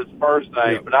can't remember his first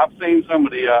name, but I've seen some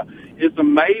of the... it's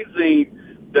amazing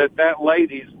that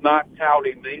lady's not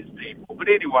touting these people. But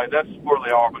anyway, that's where they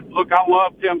are. But look, I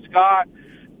love Tim Scott,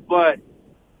 but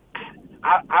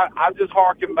I just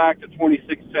harken back to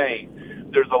 2016.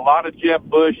 There's a lot of Jeb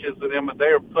Bushes and them, and they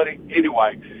are putting...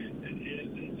 Anyway...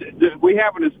 We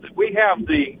have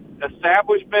the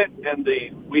establishment and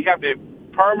we have the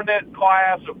permanent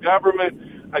class of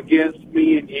government against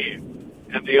me and you.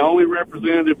 And the only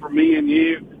representative for me and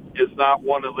you is not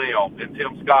one of them. And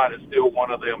Tim Scott is still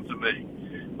one of them to me.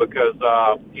 Because,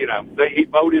 he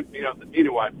voted,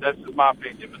 anyway, that's just my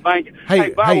opinion. But thank you. Hey,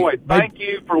 by the way, thank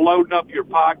you for loading up your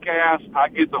podcast. I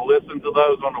get to listen to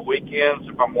those on the weekends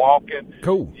if I'm walking.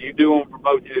 Cool. You do them for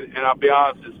both, and I'll be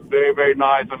honest, it's very, very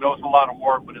nice. I know it's a lot of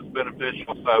work, but it's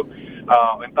beneficial. So,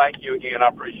 and thank you again. I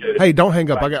appreciate it. Hey, don't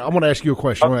hang up. I want to ask you a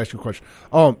question. I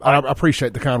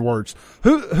appreciate the kind words.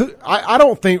 I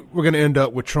don't think we're going to end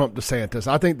up with Trump DeSantis.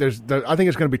 I think it's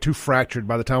going to be too fractured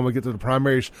by the time we get to the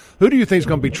primaries. Who do you think is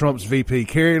going to be Trump's VP?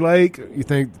 Kerry Lake? You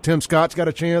think Tim Scott's got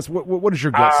a chance? What does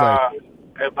your gut say?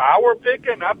 If I were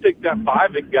picking, I'd pick that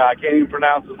Vivek guy. I can't even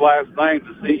pronounce his last name.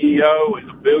 The CEO. He's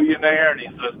a billionaire, and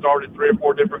he's started 3 or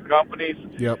 4 different companies.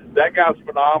 Yep. That guy's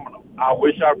phenomenal. I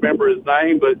wish I remember his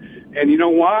name, and you know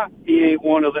why? He ain't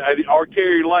one of or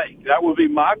Kerry Lake. That would be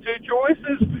my 2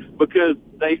 choices because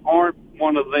they aren't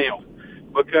one of them.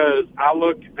 Because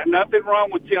nothing wrong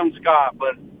with Tim Scott,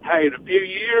 but hey, in a few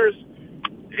years,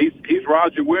 he's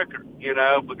Roger Wicker,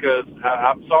 because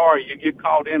I'm sorry, you get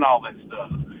caught in all that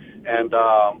stuff. And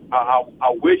I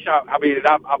wish I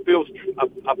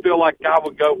feel like I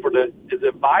would go for is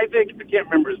it Vivek? I can't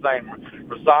remember his name.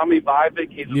 Rasami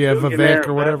Vivek. He's a Vivek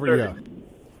or whatever. Investor.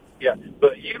 Yeah.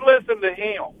 But you listen to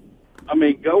him. I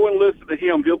mean, go and listen to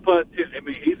him.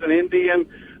 He's an Indian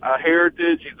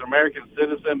heritage. He's an American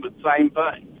citizen, but same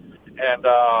thing. And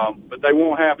but they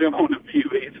won't have him on The View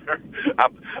either.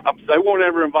 They won't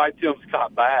ever invite Tim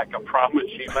Scott back. I promise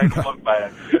you, make him look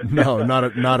bad. No, not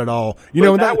at all.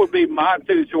 That would be my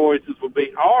 2 choices. Tim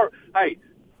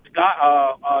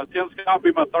Scott would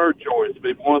be my 3rd choice.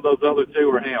 Be one of those other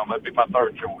 2 or him. That'd be my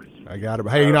 3rd choice. I got it.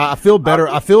 Hey, I feel better.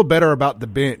 I feel better about the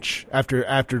bench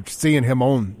after seeing him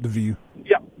on The View.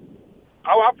 Yeah.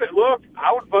 Look,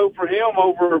 I would vote for him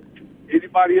over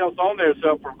anybody else on there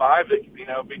except for Vivek.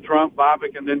 It'd be Trump,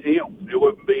 Vivek, and then him. It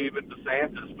wouldn't be even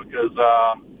DeSantis because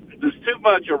there's too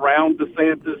much around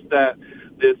DeSantis that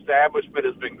the establishment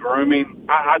has been grooming.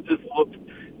 I just look.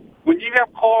 When you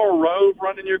have Karl Rove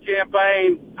running your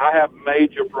campaign, I have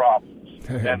major problems.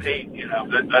 And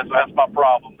that's my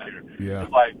problem there. Yeah.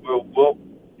 It's like, well,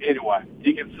 anyway,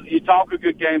 you talk a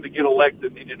good game to get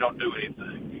elected and you don't do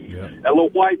anything. Yeah. That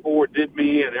little whiteboard did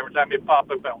me in every time it popped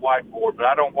up that whiteboard, but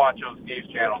I don't watch those news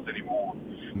channels anymore.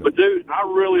 No. But, dude, I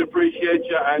really appreciate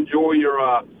you. I enjoy your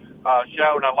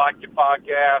show, and I like your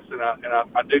podcast, and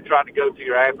I do try to go to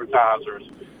your advertisers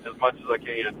as much as I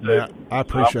can, too. Yeah, I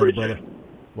appreciate it, brother.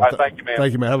 Well, thank you, man.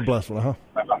 Thank you, man. Have a blessed one, huh?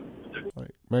 Bye-bye.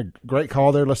 Man, great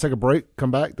call there. Let's take a break.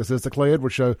 Come back. This is the Clay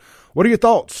Edwards Show. What are your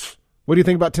thoughts? What do you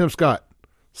think about Tim Scott?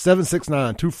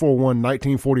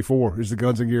 769-241-1944 is the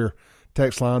Guns and Gear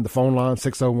text line. The phone line,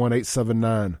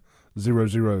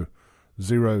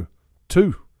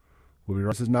 601-879-0002. We'll be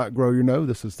right. This is not Grow Your Know.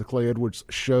 This is the Clay Edwards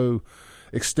Show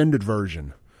extended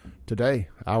version. Today,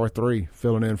 hour 3,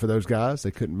 filling in for those guys.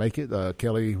 They couldn't make it.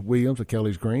 Kelly Williams of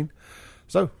Kelly's Green.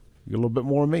 So, you get a little bit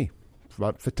more of me for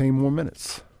about 15 more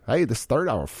minutes. Hey, this 3rd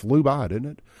hour flew by,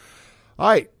 didn't it? All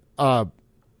right.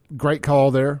 Great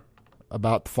call there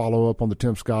about the follow-up on the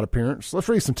Tim Scott appearance. Let's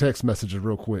read some text messages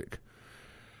real quick.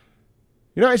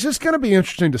 It's just going to be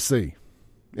interesting to see,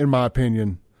 in my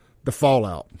opinion, the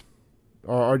fallout.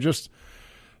 Or just,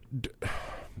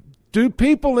 do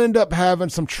people end up having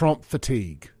some Trump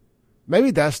fatigue?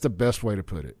 Maybe that's the best way to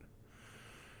put it.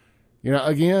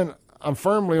 Again, I'm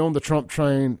firmly on the Trump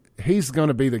train. He's going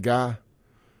to be the guy.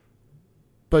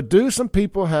 But do some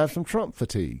people have some Trump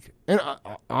fatigue? And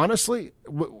honestly,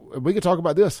 we could talk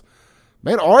about this.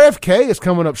 Man, RFK is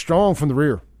coming up strong from the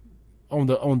rear on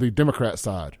the Democrat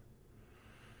side.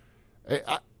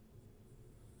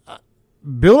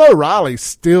 Bill O'Reilly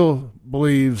still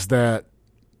believes that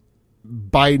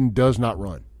Biden does not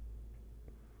run.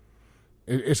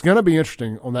 It's going to be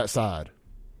interesting on that side.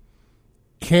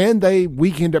 Can they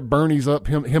weekend at Bernie's up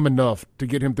him enough to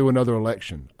get him through another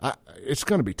election? It's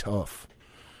going to be tough.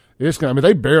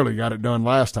 They barely got it done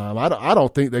last time. I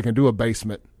don't think they can do a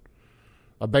basement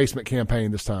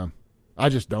campaign this time. I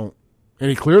just don't. And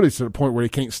he clearly is to the point where he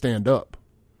can't stand up.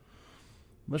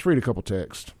 Let's read a couple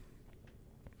texts.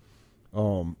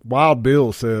 Wild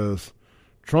Bill says,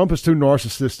 Trump is too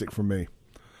narcissistic for me.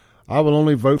 I will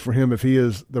only vote for him if he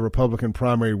is the Republican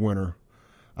primary winner.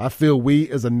 I feel we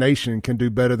as a nation can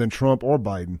do better than Trump or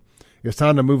Biden. It's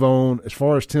time to move on. As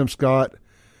far as Tim Scott,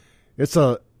 it's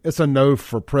a no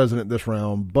for president this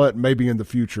round, but maybe in the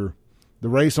future. The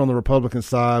race on the Republican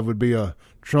side would be a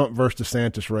Trump versus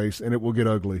DeSantis race, and it will get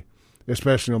ugly,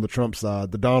 especially on the Trump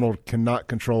side. The Donald cannot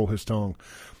control his tongue.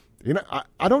 You know,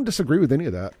 I don't disagree with any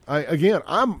of that.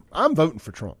 I'm voting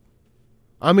for Trump.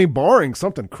 I mean, barring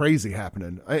something crazy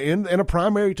happening in a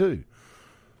primary too.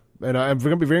 And I'm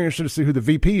going to be very interested to see who the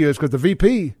VP is, because the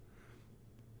VP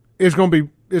is going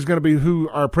to be who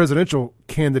our presidential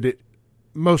candidate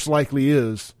most likely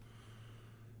is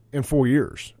in 4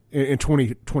 years, in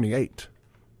 2028.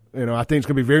 You know, I think it's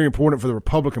going to be very important for the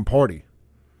Republican Party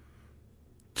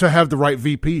to have the right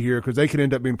VP here, because they could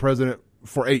end up being president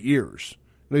for 8 years.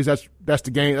 At least that's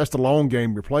the game. That's the long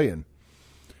game you're playing.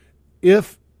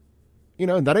 If, you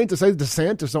know, that ain't to say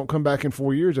DeSantis don't come back in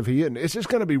 4 years if he isn't. It's just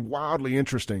going to be wildly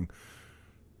interesting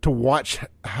to watch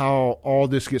how all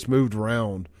this gets moved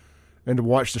around and to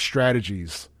watch the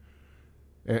strategies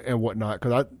and whatnot.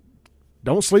 Because I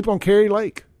don't sleep on Carrie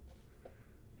Lake,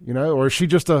 you know, or is she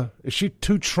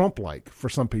too Trump-like for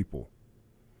some people?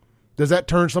 Does that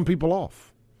turn some people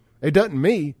off? It doesn't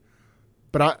me,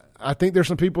 but I think there's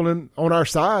some people on our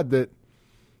side that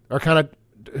are kind of,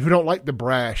 who don't like the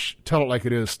brash, tell it like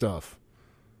it is stuff.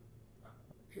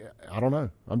 I don't know.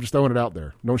 I'm just throwing it out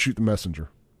there. Don't shoot the messenger.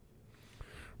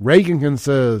 Reagan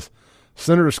says,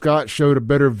 Senator Scott showed a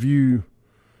better view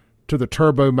to the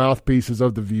turbo mouthpieces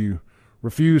of the View,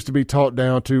 refused to be talked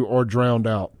down to or drowned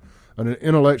out. An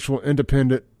intellectual,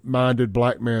 independent-minded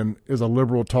black man is a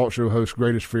liberal talk show host's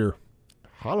greatest fear.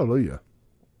 Hallelujah.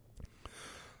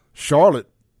 Charlotte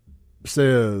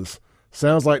says,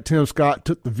 sounds like Tim Scott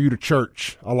took the View to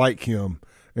church. I like him.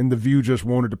 And the View just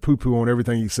wanted to poo-poo on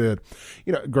everything he said.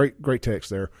 You know, great text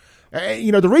there.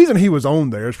 You know, the reason he was on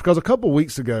there is because a couple of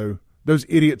weeks ago, those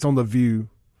idiots on the View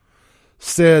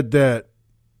said that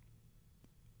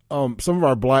some of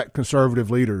our black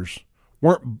conservative leaders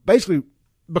weren't, basically,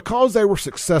 because they were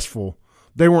successful,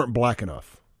 they weren't black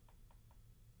enough.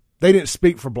 They didn't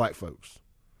speak for black folks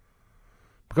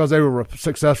because they were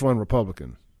successful and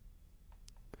Republican.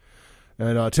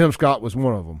 And Tim Scott was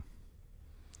one of them.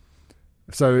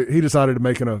 So he decided to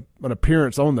make an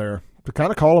appearance on there to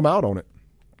kind of call him out on it.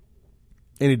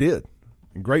 And he did.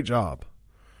 And great job.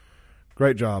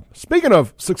 Great job. Speaking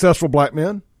of successful black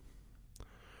men,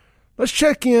 let's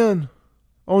check in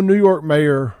on New York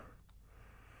Mayor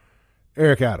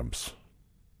Eric Adams.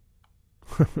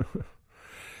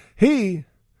 He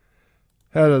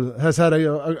has had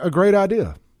a great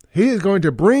idea. He is going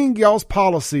to bring y'all's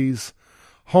policies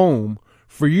home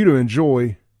for you to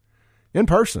enjoy in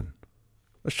person.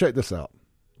 Let's check this out.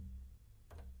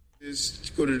 Is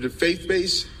to go to the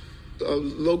faith-based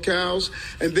locales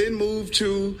and then move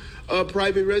to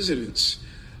private residents.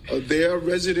 There are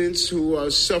residents who are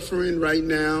suffering right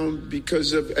now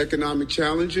because of economic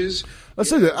challenges. Let's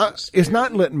see that. It's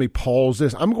not letting me pause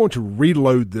this. I'm going to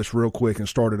reload this real quick and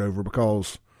start it over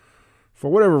because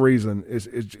for whatever reason,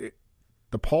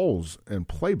 the pause and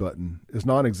play button is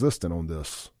non-existent on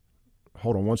this.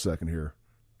 Hold on one second here.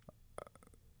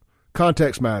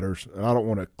 Context matters, and I don't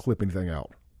want to clip anything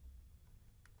out.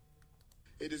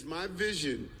 It is my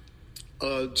vision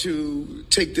to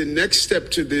take the next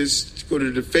step to this, to go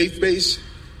to the faith-based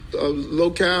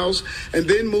locales, and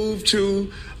then move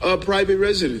to private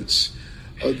residents.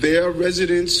 There are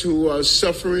residents who are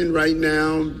suffering right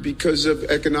now because of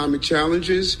economic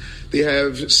challenges. They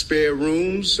have spare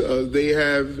rooms. They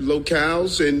have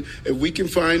locales. And if we can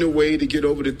find a way to get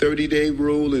over the 30-day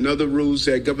rule and other rules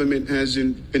that government has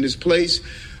in its place,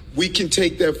 we can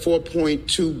take that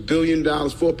 $4.2 billion,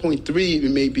 4.3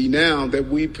 it may be now, that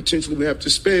we potentially would have to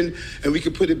spend, and we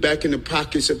could put it back in the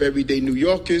pockets of everyday New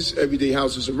Yorkers, everyday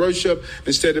houses of worship,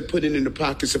 instead of putting it in the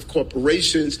pockets of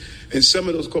corporations. And some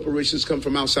of those corporations come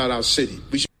from outside our city.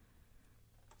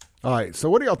 All right, so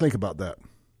what do y'all think about that?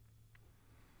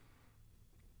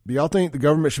 Do y'all think the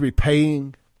government should be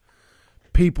paying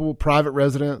people, private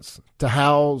residents, to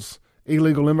house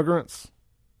illegal immigrants?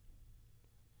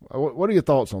 What are your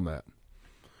thoughts on that?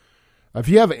 If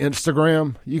you have an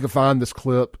Instagram, you can find this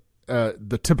clip,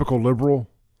 The Typical Liberal.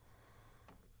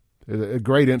 A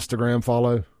great Instagram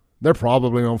follow. They're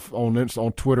probably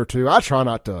on Twitter too. I try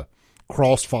not to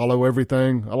cross-follow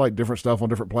everything. I like different stuff on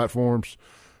different platforms.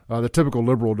 The Typical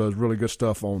Liberal does really good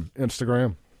stuff on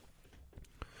Instagram.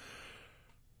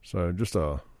 So just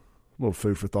a little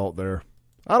food for thought there.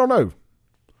 I don't know.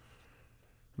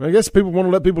 I guess people want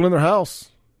to let people in their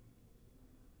house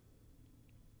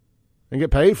and get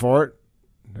paid for it.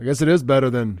 I guess it is better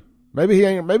than maybe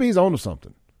he's on to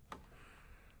something.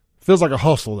 Feels like a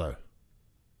hustle though.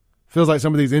 Feels like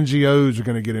some of these NGOs are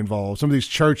going to get involved, some of these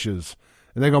churches,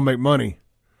 and they're going to make money,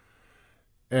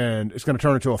 and it's going to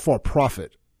turn into a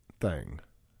for-profit thing.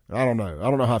 I don't know. I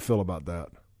don't know how I feel about that.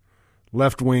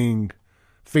 Left wing,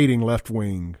 feeding left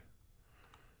wing,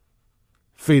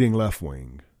 feeding left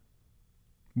wing.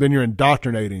 then you're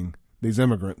indoctrinating these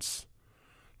immigrants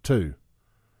too.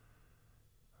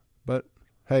 But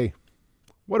hey,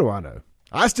 what do I know?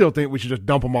 I still think we should just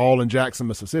dump them all in Jackson,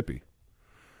 Mississippi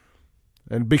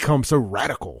and become so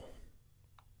radical.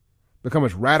 Become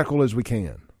as radical as we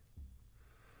can.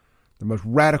 The most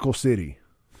radical city.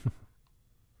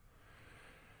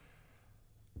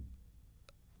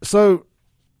 So,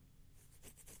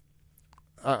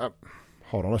 hold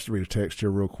on, let's read a text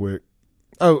here real quick.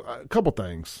 Oh, a couple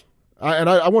things. I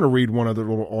want to read one other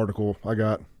little article I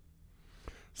got.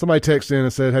 Somebody texted in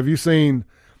and said, have you seen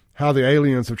how the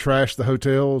aliens have trashed the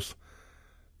hotels?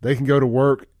 They can go to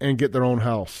work and get their own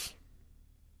house.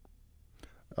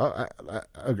 I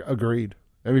agreed.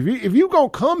 I mean, if you gonna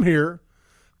come here,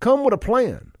 come with a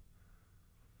plan.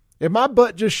 If my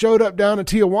butt just showed up down in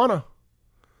Tijuana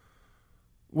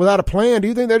without a plan, do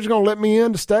you think they're just gonna let me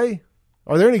in to stay?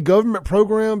 Are there any government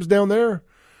programs down there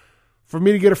for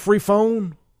me to get a free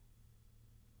phone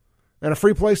and a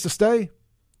free place to stay?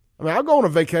 I mean, I'll go on a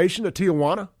vacation to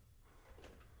Tijuana,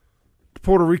 to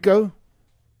Puerto Rico.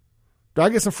 Do I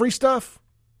get some free stuff?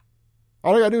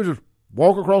 All I got to do is just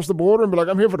walk across the border and be like,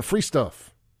 I'm here for the free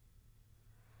stuff.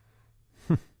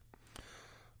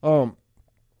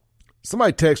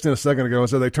 Somebody texted in a second ago and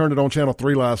said they turned it on Channel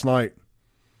 3 last night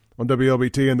on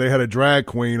WLBT, and they had a drag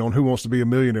queen on Who Wants to Be a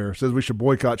Millionaire. Says we should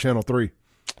boycott Channel 3.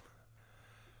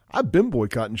 I've been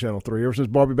boycotting Channel 3 ever since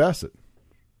Barbie Bassett.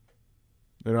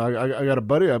 You know, I got a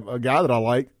buddy, a guy that I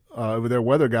like over there,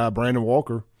 weather guy, Brandon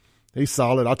Walker. He's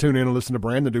solid. I tune in and listen to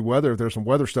Brandon do weather if there's some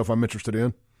weather stuff I'm interested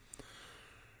in.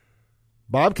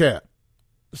 Bobcat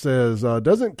says,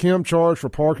 doesn't Kim charge for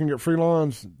parking at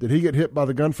Freelawns? Did he get hit by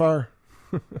the gunfire?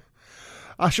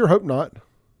 I sure hope not.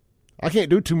 I can't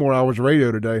do 2 more hours of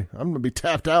radio today. I'm going to be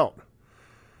tapped out.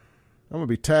 Unknown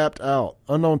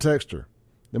texter.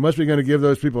 They must be going to give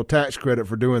those people tax credit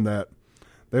for doing that.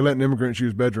 They letting immigrants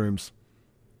use bedrooms.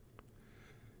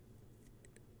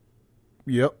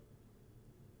 Yep.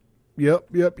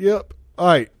 All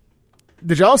right.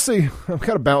 Did y'all see? I'm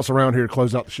kind of bounce around here to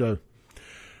close out the show.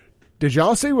 Did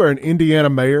y'all see where an Indiana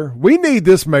mayor? We need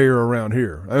this mayor around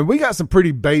here. I mean, we got some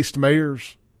pretty based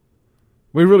mayors.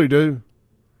 We really do.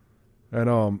 And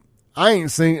I'm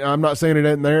not saying it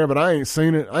ain't there, but I ain't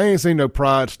seen it. I ain't seen no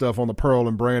pride stuff on the Pearl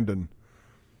and Brandon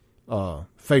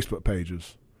Facebook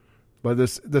pages. But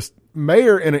this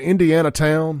mayor in an Indiana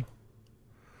town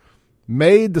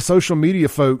made the social media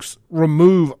folks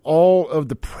remove all of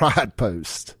the pride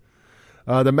posts.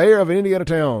 The mayor of an Indiana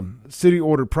town, city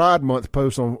ordered Pride Month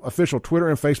posts on official Twitter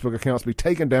and Facebook accounts be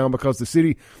taken down because the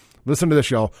city, listen to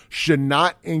this, y'all, should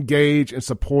not engage in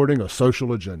supporting a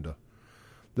social agenda.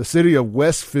 The city of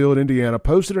Westfield, Indiana,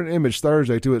 posted an image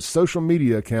Thursday to its social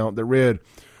media account that read,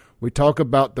 "We talk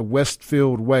about the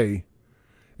Westfield way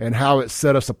and how it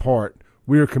set us apart.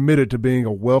 We are committed to being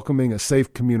a welcoming, a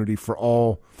safe community for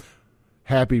all.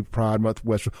 Happy Pride Month,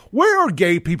 Westfield." Where are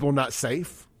gay people not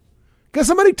safe? Can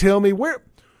somebody tell me where,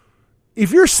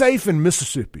 if you're safe in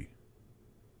Mississippi,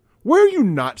 where are you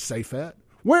not safe at?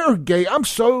 Where are gay? I'm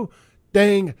so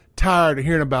dang tired of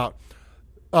hearing about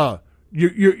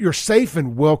you're safe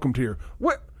and welcomed here.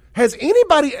 What, has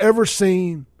anybody ever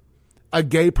seen a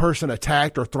gay person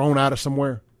attacked or thrown out of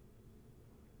somewhere?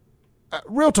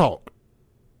 Real talk.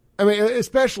 I mean,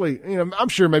 especially, I'm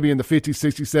sure maybe in the 50s,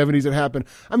 60s, 70s it happened.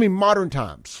 I mean, modern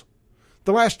times,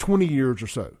 the last 20 years or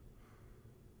so.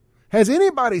 Has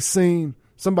anybody seen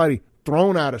somebody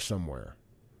thrown out of somewhere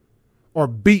or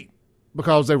beat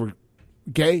because they were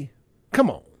gay? Come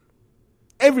on.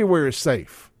 Everywhere is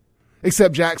safe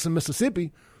except Jackson,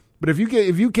 Mississippi. But if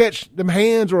you catch them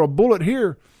hands or a bullet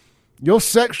here, your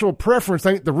sexual preference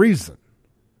ain't the reason.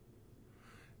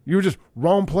 You were just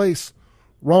wrong place,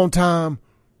 wrong time,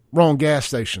 wrong gas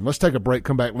station. Let's take a break,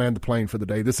 come back, land the plane for the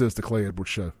day. This is the Clay Edwards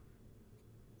Show.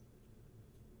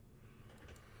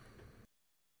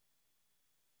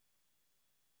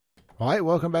 All right,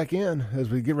 welcome back in as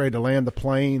we get ready to land the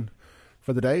plane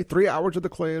for the day. 3 hours of the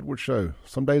Clay Edwards Show.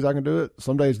 Some days I can do it.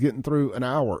 Some days getting through an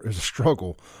hour is a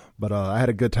struggle. But I had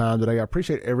a good time today. I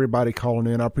appreciate everybody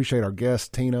calling in. I appreciate our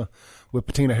guest, Tina, with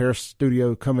Patina Hair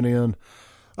Studio, coming in.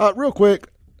 Real quick,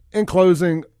 in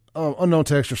closing, Unknown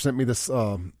Texture sent me this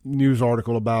news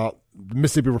article about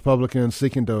Mississippi Republicans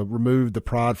seeking to remove the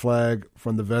pride flag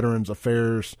from the Veterans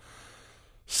Affairs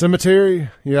Cemetery.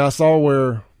 Yeah, I saw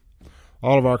where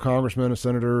all of our congressmen and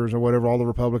senators or whatever, all the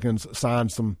Republicans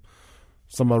signed some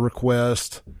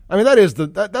request. I mean,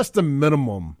 that's the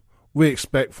minimum we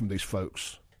expect from these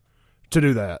folks to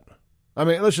do that. I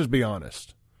mean, let's just be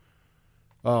honest.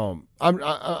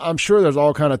 I'm sure there's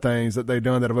all kind of things that they've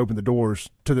done that have opened the doors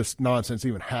to this nonsense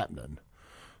even happening.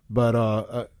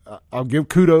 But I'll give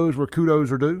kudos where kudos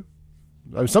are due.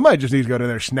 I mean, somebody just needs to go in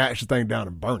there, snatch the thing down,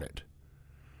 and burn it.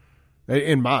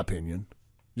 In my opinion,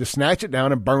 just snatch it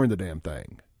down and burn the damn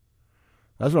thing.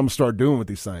 That's what I'm gonna start doing with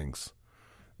these things.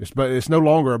 It's no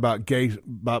longer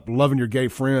about loving your gay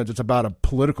friends. It's about a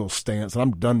political stance, and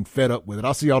I'm done fed up with it.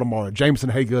 I'll see y'all tomorrow.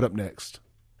 Jameson Haygood up next.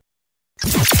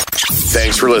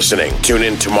 Thanks for listening. Tune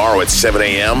in tomorrow at 7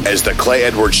 a.m. as the Clay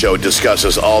Edwards Show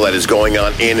discusses all that is going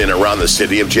on in and around the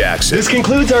city of Jackson. This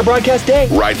concludes our broadcast day.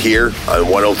 Right here on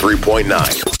 103.9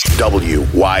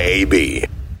 WYAB.